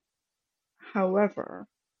was annoying. However,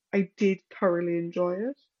 I did thoroughly enjoy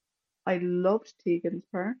it. I loved Tegan's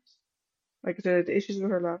parts. Like I said, I had issues with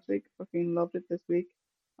her last week. Fucking loved it this week.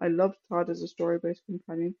 I loved Todd as a story-based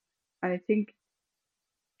companion, and I think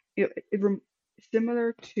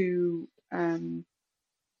similar to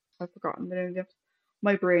I've forgotten the name of the episode.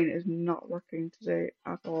 My brain is not working today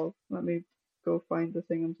at all. Let me go find the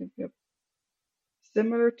thing I'm thinking of.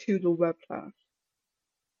 Similar to the Web Planet,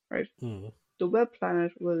 right? Mm. The Web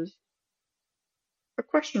Planet was a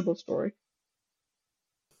questionable story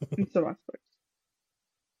in some aspects,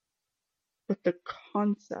 but the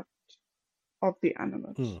concept of the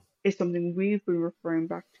Animus Mm. is something we've been referring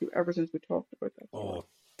back to ever since we talked about that story. Oh,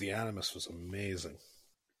 the Animus was amazing.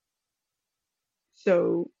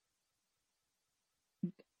 So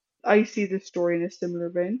I see this story in a similar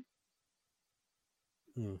vein,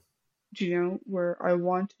 Mm. do you know, where I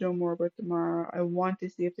want to know more about the Mara. I want to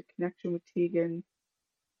see if the connection with Tegan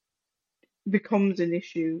becomes an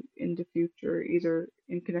issue in the future, either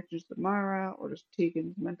in connection to the Mara or just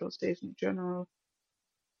Tegan's mental state in general.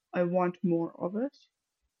 I want more of it.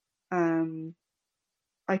 Um,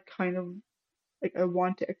 I kind of like I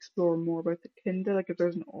want to explore more about the Kinda. Like if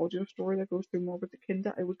there's an audio story that goes through more about the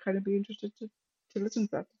Kinda, I would kind of be interested to listen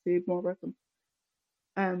to that to see more about them.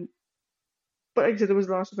 Um, but like I said, there was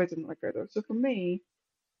a lot of stuff I didn't like either. So for me,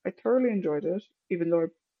 I thoroughly enjoyed it, even though I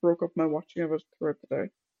broke up my watching of it throughout the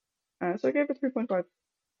day. So I gave it 3.5.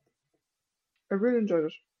 I really enjoyed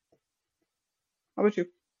it. How about you?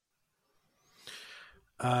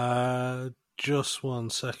 Uh, just 1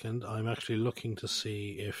 second. I'm actually looking to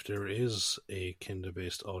see if there is a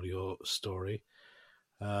Kinder-based audio story.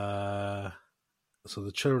 Uh, so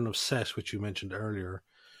the Children of Set, which you mentioned earlier,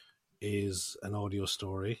 is an audio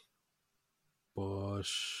story, but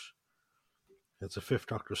it's a Fifth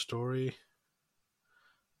Doctor story.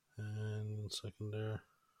 And 1 second there.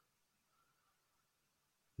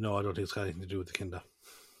 No, I don't think it's got anything to do with the Kinder.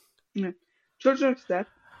 Yeah. Children of Step.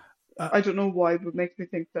 Uh, I don't know why, but makes me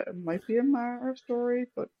think that it might be a Mara story.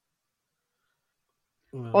 But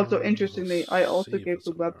also, well, interestingly, I let's also see if gave it's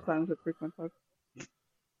the a Web Mara. Planet a 3.5.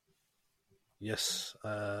 Yes,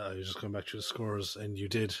 I was just going back to the scores, and you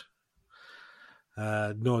did.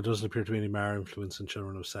 No, it doesn't appear to be any Mara influence in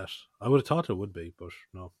Children of Set. I would have thought it would be, but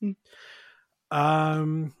no. Hmm.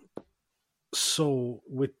 Um. So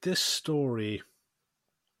with this story,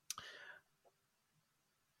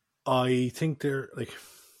 I think they're like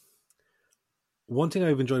one thing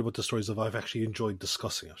I've enjoyed about the story is that I've actually enjoyed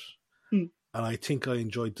discussing it, Hmm. and I think I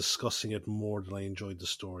enjoyed discussing it more than I enjoyed the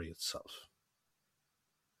story itself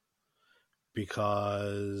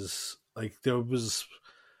because like there was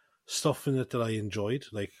stuff in it that I enjoyed,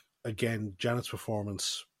 like again Janet's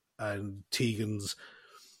performance and Tegan's.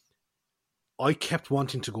 I kept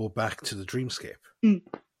wanting to go back to the dreamscape. Hmm.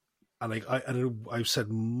 I've said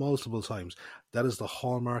multiple times that is the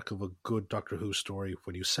hallmark of a good Doctor Who story.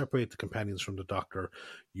 When you separate the companions from the Doctor,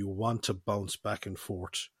 you want to bounce back and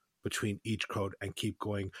forth between each crowd and keep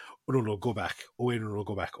going. Oh no, go back. Oh wait, no,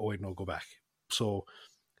 go back. Oh wait, no, go back. So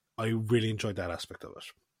I really enjoyed that aspect of it.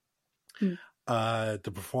 Hmm.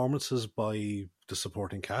 The performances by the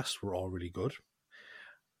supporting cast were all really good.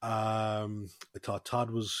 I thought Todd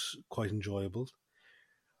was quite enjoyable,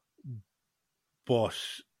 but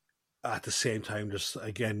at the same time, there's,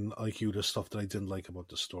 again, like you, there's stuff that I didn't like about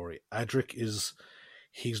the story. Adric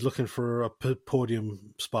he's looking for a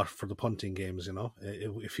podium spot for the punting games,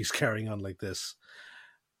 if he's carrying on like this.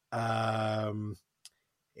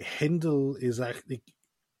 Hindle is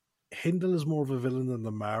more of a villain than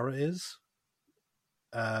the Mara is,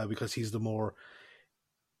 because he's the more,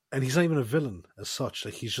 and he's not even a villain as such.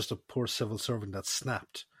 Like, he's just a poor civil servant that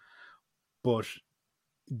snapped. But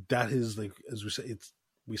that is, like, as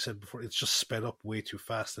we said before, it's just sped up way too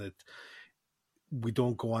fast, and we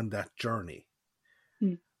don't go on that journey.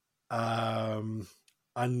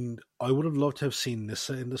 And I would have loved to have seen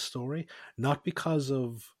Nissa in the story, not because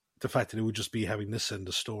of the fact that it would just be having Nissa in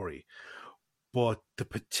the story, but the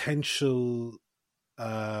potential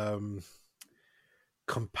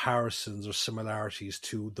comparisons or similarities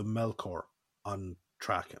to the Melkor on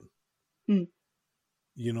Traken.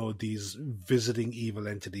 These visiting evil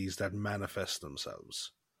entities that manifest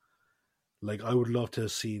themselves. Like, I would love to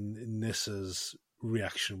have seen Nissa's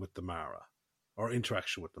reaction with the Mara, or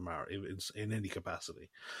interaction with the Mara in any capacity.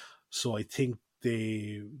 So I think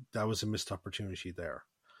that was a missed opportunity there.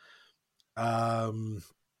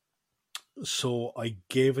 So I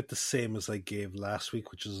gave it the same as I gave last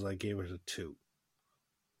week, which is I gave it a 2.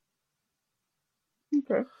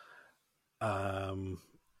 Okay.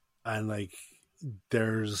 And like,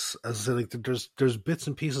 there's, as I said, like, there's bits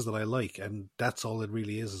and pieces that I like, and that's all it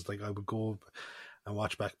really is like, I would go and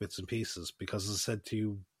watch back bits and pieces, because, as I said to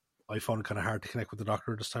you, I found it kind of hard to connect with the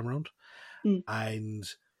Doctor this time around. And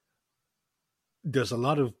there's a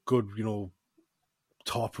lot of good,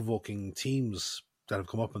 thought-provoking themes that have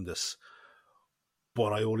come up in this, but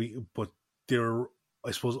they're,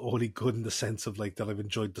 I suppose, only good in the sense of, like, that I've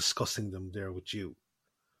enjoyed discussing them there with you.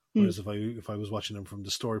 Whereas if I was watching them from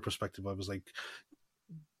the story perspective, I was like,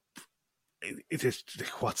 it is,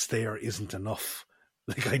 what's there isn't enough.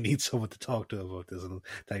 Like, I need someone to talk to about this, and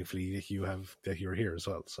thankfully you're here as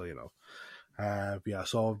well. So, yeah.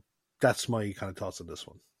 So that's my kind of thoughts on this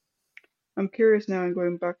one. I'm curious now. I'm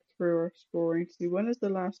going back through our scoring to see, when is the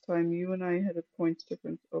last time you and I had a points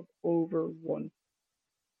difference of over 1?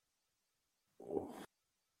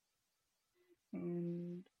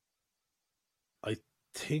 And I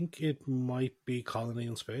think it might be Colony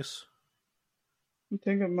in Space. I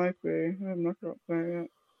think it might be. I'm not got there yet.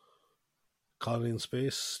 Colony in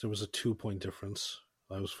Space, there was a 2-point difference.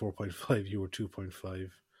 I was 4.5, you were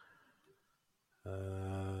 2.5.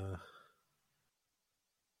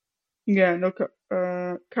 Yeah, no.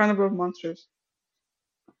 Carnival of Monsters.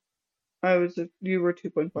 You were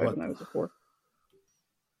 2.5 and I was a 4.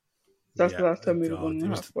 That's the last time we had a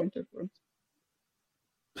 1.5 point difference.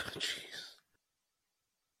 Jeez.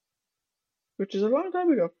 Which is a long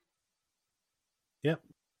time ago. Yep.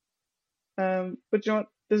 But you know what?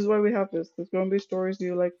 This is why we have this. There's going to be stories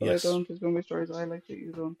you like that Yes. I don't. There's going to be stories I like that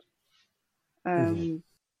you don't. And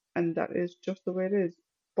that is just the way it is.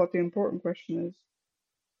 But the important question is,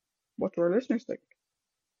 what do our listeners think?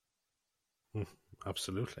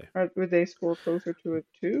 Absolutely. Would they score closer to a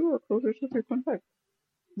 2 or closer to 3.5?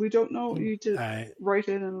 We don't know. You need to write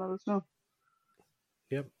in and let us know.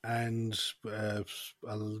 Yep, and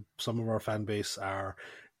some of our fan base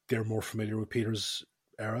they're more familiar with Peter's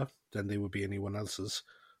era than they would be anyone else's.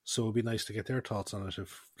 So it'd be nice to get their thoughts on it,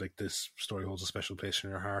 if, like, this story holds a special place in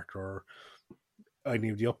your heart, or any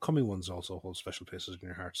of the upcoming ones also hold special places in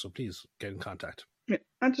your heart. So please get in contact. Yeah,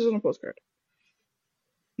 answers on a postcard.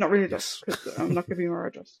 Not really, Yes. because I'm not giving you our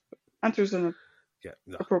address. But answers in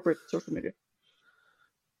appropriate social media.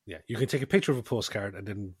 Yeah, you can take a picture of a postcard and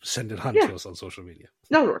then send it on to us on social media.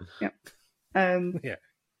 That'll work. Yeah. Yeah.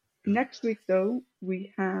 Next week, though,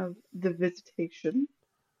 we have The Visitation,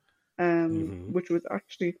 which was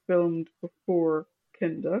actually filmed before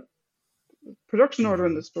Kinda. Production order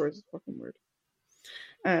in the stories is fucking weird.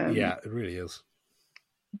 Yeah, it really is.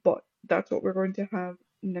 But that's what we're going to have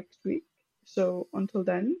next week. So until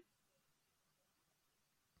then,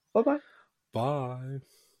 bye-bye. Bye.